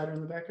as the chatter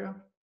in the background?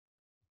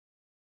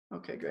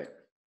 Okay, great.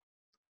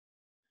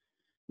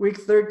 Week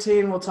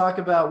 13, we'll talk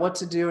about what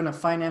to do in a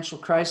financial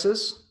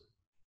crisis,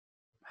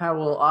 how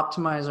we'll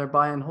optimize our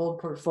buy and hold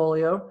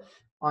portfolio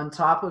on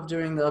top of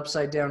doing the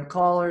upside down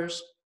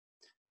callers.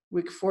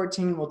 Week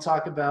 14, we'll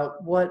talk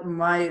about what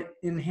might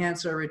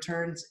enhance our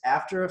returns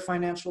after a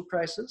financial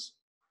crisis.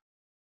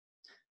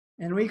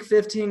 And week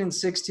 15 and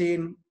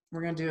 16,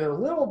 we're going to do a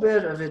little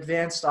bit of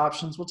advanced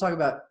options. We'll talk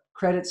about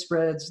credit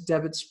spreads,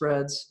 debit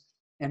spreads,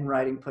 and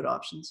writing put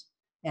options.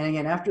 And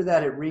again, after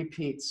that, it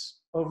repeats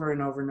over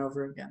and over and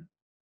over again.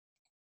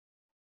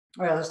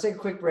 All right, let's take a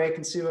quick break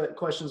and see what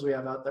questions we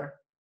have out there.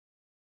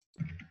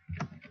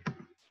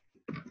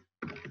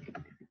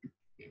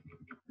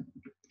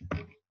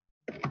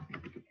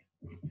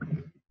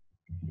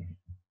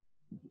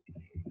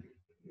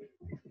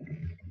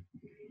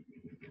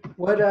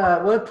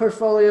 What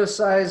portfolio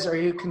size are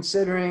you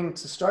considering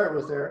to start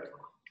with, Eric?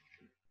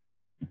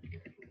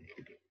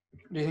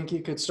 Do you think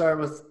you could start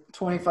with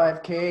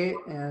 25K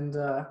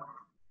and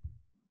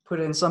put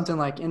in something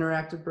like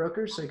Interactive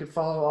Brokers so you could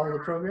follow all the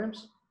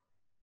programs?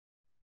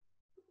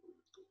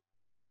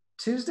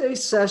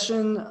 Tuesday's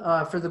session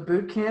for the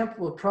boot camp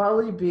will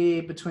probably be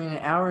between 1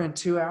 hour and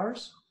 2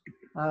 hours,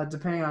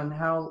 depending on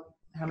how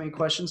many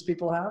questions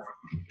people have.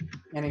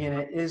 And again,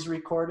 it is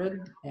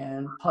recorded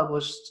and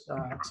published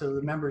to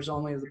the members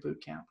only of the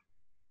boot camp.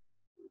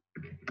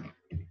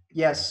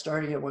 Yes,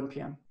 starting at 1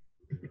 p.m.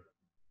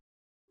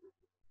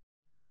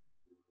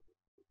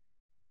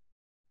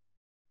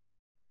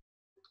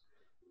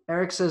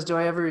 Eric says, do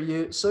I ever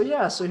use, so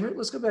yeah, so here,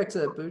 let's go back to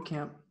that boot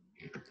camp.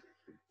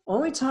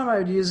 Only time I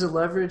would use a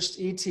leveraged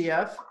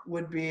ETF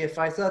would be if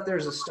I thought there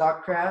was a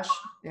stock crash,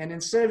 and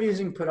instead of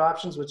using put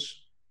options,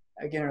 which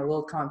again are a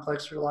little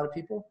complex for a lot of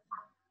people,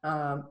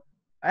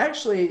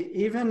 actually,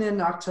 even in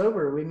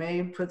October, we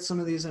may put some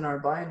of these in our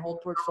buy and hold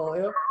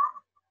portfolio.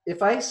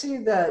 If I see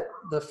that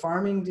the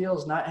farming deal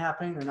is not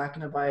happening, they're not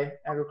going to buy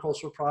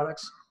agricultural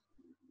products,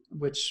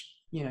 which,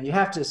 you know, you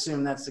have to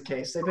assume that's the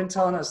case. They've been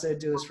telling us they'd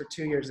do this for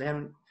 2 years.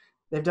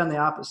 They've done the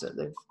opposite.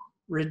 They've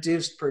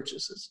reduced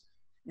purchases.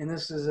 And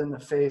this is in the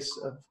face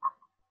of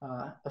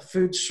a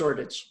food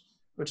shortage,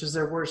 which is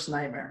their worst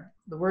nightmare.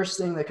 The worst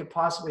thing that could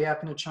possibly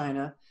happen to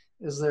China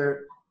is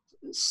their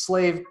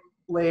slave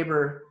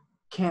labor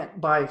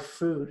can't buy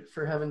food,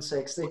 for heaven's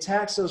sakes. They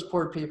tax those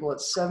poor people at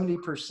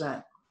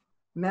 70%.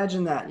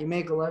 Imagine that. You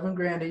make 11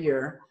 grand a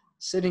year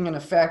sitting in a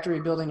factory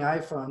building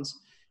iPhones,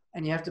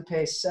 and you have to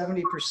pay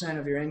 70%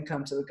 of your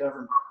income to the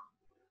government.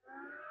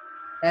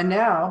 And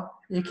now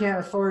you can't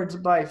afford to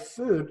buy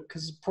food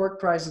because pork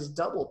prices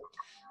doubled.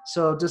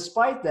 So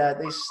despite that,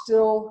 they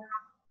still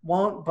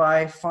won't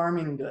buy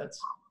farming goods.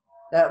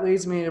 That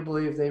leads me to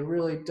believe they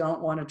really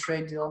don't want a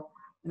trade deal.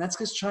 And that's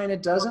because China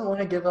doesn't want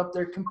to give up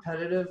their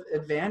competitive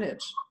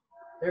advantage.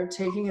 They're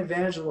taking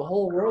advantage of the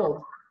whole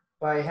world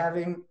by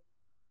having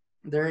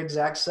their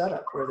exact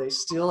setup where they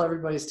steal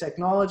everybody's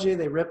technology,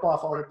 they rip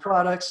off all the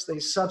products, they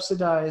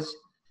subsidize.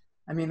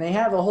 I mean, they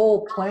have a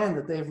whole plan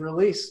that they've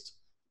released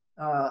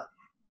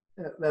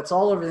that's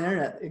all over the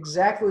internet,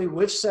 exactly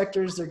which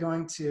sectors they're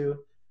going to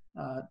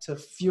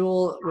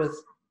fuel with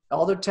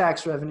all their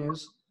tax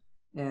revenues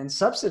and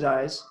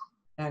subsidize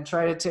and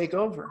try to take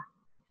over.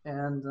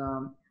 And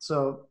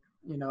so,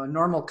 you know, a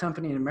normal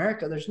company in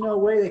America, there's no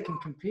way they can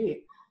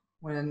compete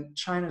when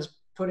China's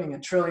putting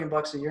 $1 trillion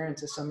a year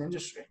into some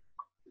industry.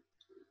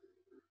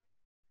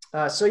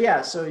 So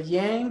yeah, so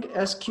Yang,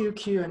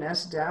 SQQ, and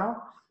SDAO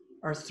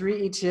are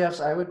 3 ETFs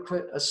I would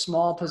put a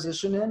small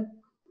position in,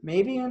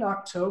 maybe in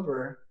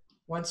October,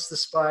 once the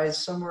SPY is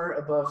somewhere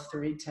above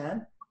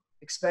 310,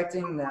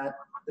 expecting that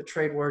the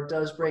trade war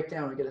does break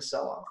down and we get a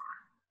sell-off.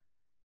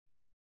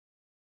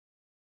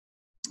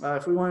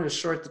 If we wanted to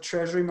short the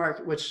treasury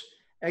market, which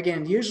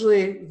again,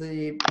 usually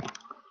the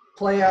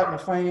play out in a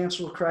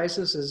financial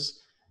crisis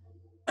is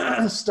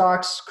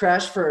stocks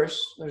crash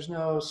first. There's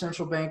no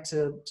central bank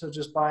to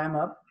just buy them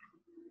up,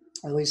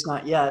 at least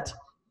not yet,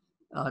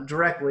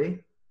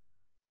 directly,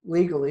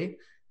 legally.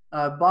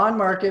 Bond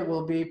market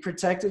will be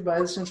protected by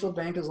the central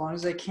bank as long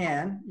as they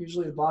can.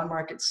 Usually the bond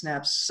market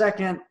snaps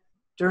second.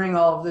 During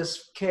all of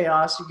this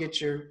chaos, you get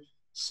your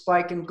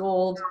spike in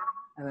gold,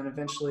 and then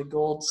eventually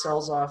gold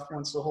sells off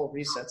once the whole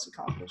reset's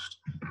accomplished.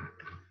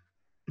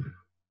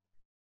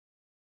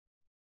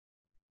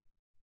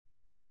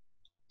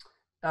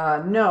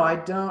 No, I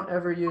don't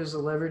ever use a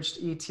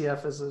leveraged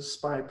ETF as a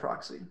SPY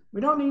proxy.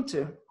 We don't need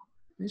to.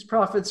 These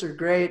profits are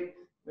great.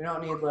 We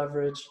don't need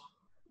leverage.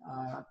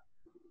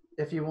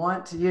 If you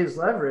want to use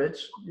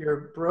leverage,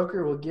 your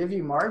broker will give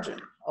you margin,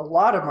 a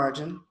lot of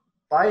margin.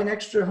 Buy an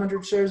extra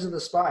 100 shares of the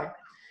SPY.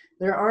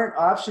 There aren't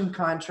option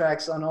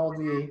contracts on all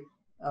the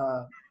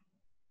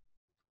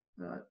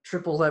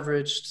triple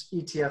leveraged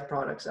ETF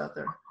products out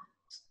there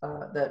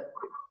that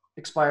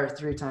expire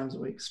 3 times a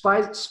week.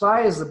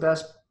 SPY is the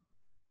best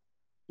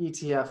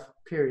ETF,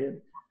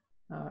 period,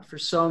 for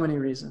so many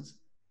reasons.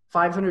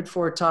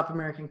 504 top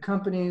American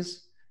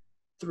companies,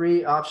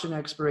 3 option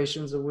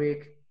expirations a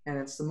week, and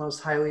it's the most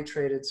highly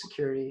traded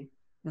security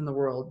in the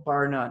world,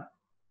 bar none.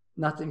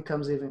 Nothing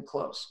comes even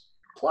close.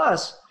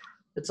 Plus,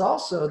 it's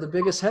also the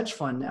biggest hedge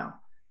fund now.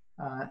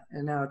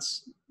 And now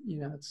it's, you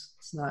know,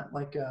 it's not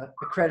like a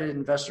accredited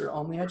investor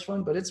only hedge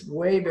fund, but it's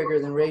way bigger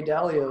than Ray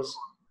Dalio's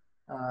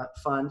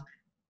fund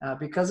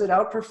because it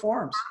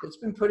outperforms. It's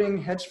been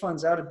putting hedge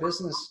funds out of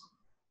business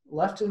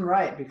left and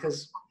right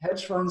because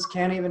hedge funds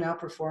can't even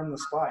outperform the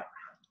SPY.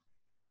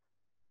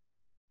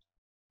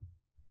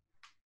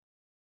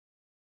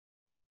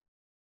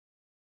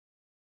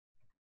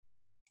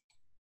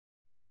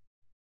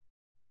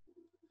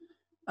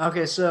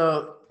 Okay,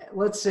 so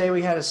let's say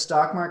we had a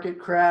stock market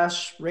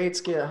crash, rates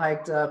get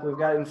hiked up, we've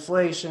got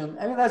inflation.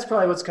 I mean, that's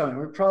probably what's coming.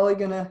 We're probably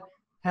going to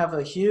have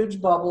a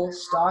huge bubble,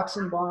 stocks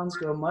and bonds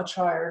go much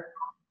higher,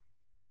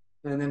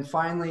 and then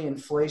finally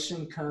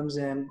inflation comes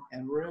in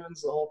and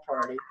ruins the whole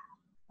party.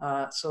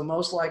 So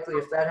most likely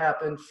if that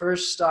happened,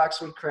 first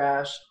stocks would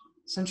crash,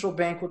 central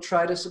bank will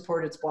try to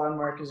support its bond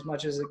market as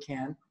much as it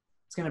can.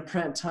 It's going to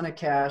print a ton of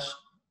cash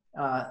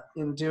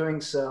in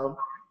doing so.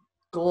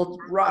 Gold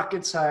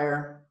rockets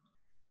higher.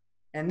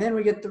 And then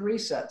we get the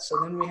reset. So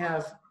then we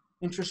have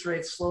interest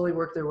rates slowly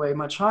work their way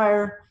much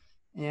higher,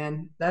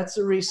 and that's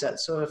a reset.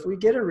 So if we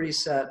get a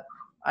reset,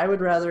 I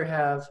would rather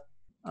have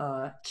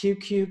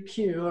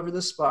QQQ over the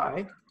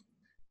SPY.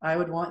 I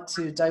would want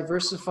to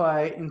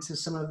diversify into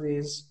some of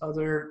these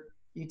other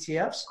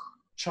ETFs,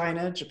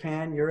 China,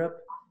 Japan, Europe,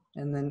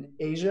 and then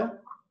Asia,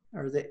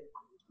 or the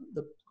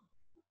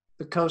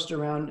coast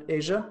around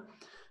Asia.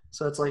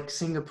 So it's like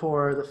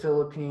Singapore, the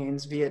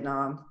Philippines,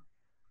 Vietnam,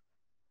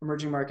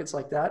 emerging markets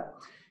like that.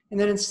 And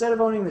then instead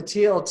of owning the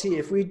TLT,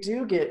 if we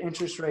do get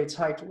interest rates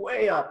hiked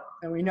way up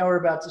and we know we're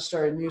about to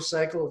start a new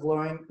cycle of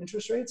lowering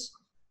interest rates,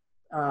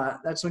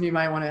 that's when you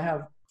might want to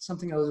have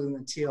something other than the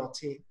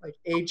TLT, like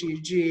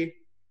AGG,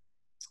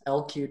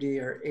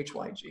 LQD, or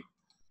HYG.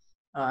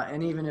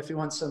 And even if you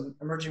want some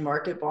emerging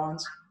market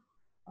bonds,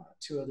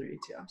 2 other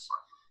ETFs.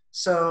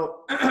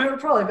 So we're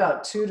probably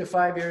about 2 to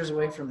 5 years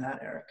away from that,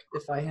 Eric,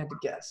 if I had to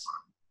guess.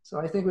 So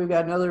I think we've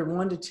got another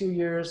 1 to 2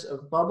 years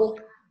of bubble.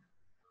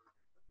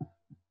 The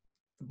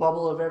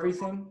bubble of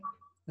everything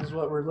is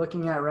what we're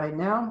looking at right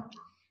now.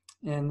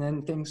 And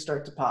then things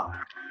start to pop.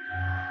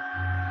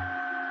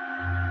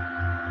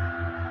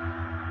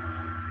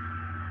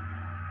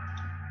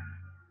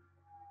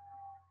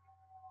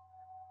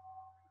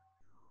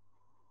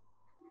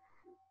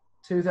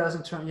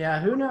 $2020, yeah,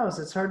 who knows?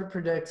 It's hard to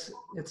predict.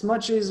 It's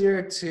much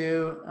easier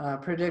to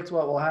predict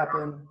what will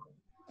happen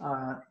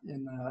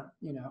in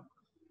the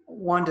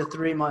 1 to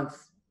 3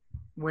 month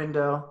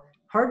window.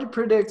 Hard to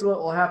predict what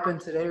will happen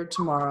today or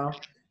tomorrow.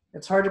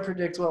 It's hard to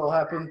predict what will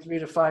happen 3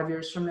 to 5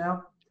 years from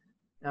now.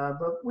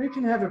 But we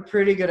can have a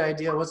pretty good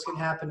idea what's going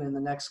to happen in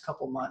the next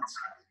couple months.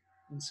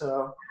 And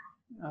so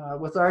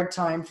with our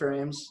time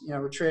frames,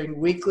 we're trading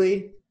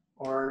weekly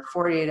or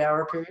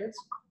 48-hour periods.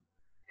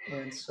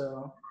 And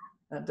so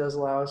that does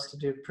allow us to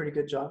do a pretty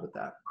good job with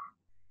that.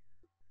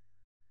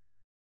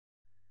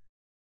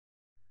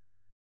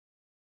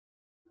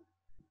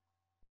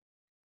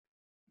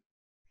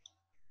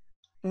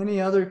 Any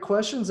other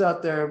questions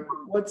out there?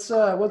 What's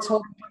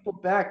holding people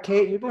back?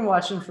 Kate, you've been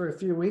watching for a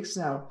few weeks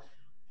now.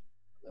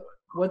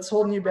 What's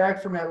holding you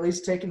back from at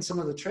least taking some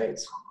of the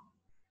trades?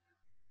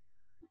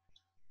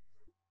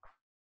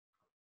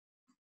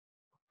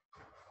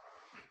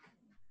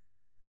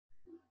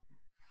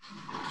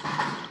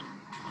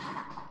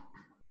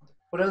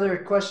 What other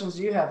questions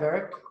do you have,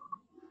 Eric?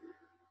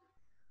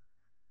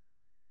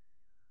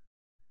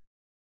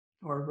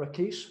 Or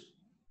Rakesh?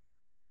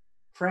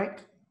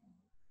 Frank?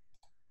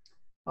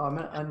 Oh, I'm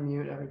going to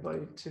unmute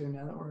everybody too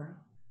now that we're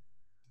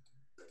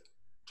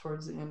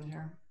towards the end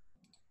here.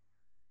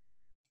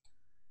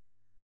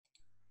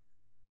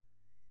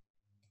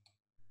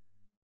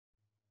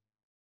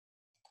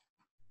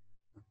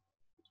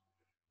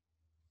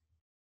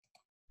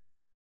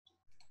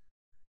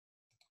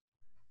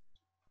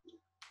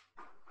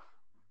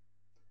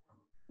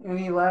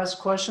 Any last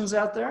questions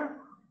out there?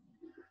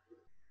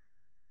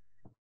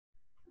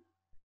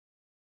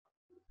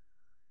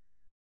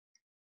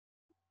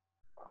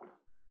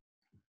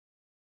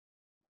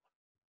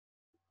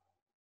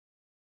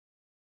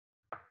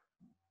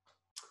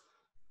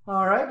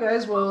 All right,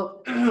 guys.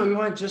 Well, we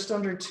went just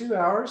under 2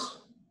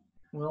 hours.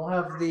 We'll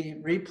have the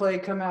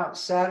replay come out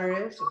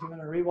Saturday, so if you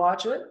want to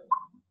rewatch it.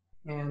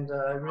 And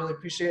I really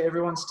appreciate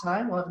everyone's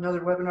time. We'll have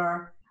another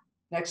webinar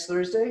next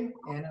Thursday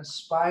and a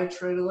SPY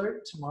trade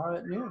alert tomorrow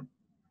at noon.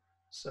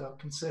 So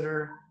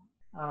consider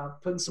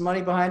putting some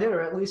money behind it,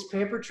 or at least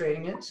paper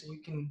trading it, so you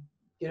can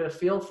get a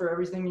feel for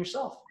everything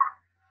yourself.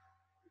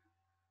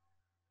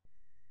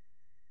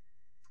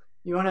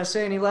 You want to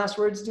say any last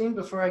words, Dean,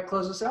 before I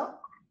close this out?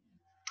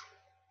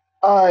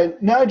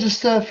 No,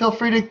 just feel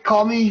free to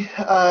call me,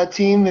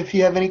 team, if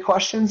you have any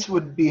questions.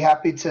 Would be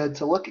happy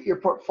to look at your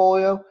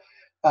portfolio,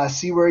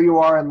 see where you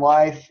are in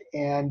life,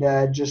 and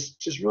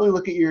just really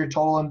look at your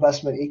total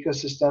investment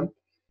ecosystem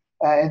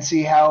and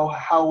see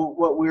how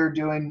what we're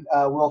doing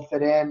will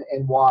fit in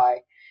and why.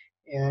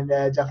 And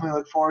definitely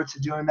look forward to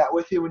doing that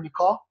with you when you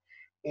call.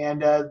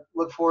 And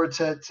look forward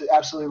to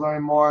absolutely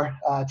learning more,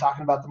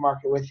 talking about the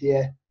market with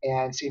you,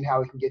 and seeing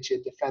how we can get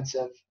you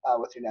defensive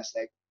with your nest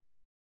egg.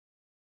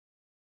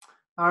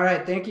 All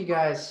right. Thank you,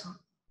 guys.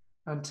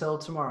 Until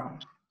tomorrow.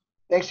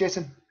 Thanks,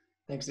 Jason.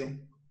 Thanks, Dean.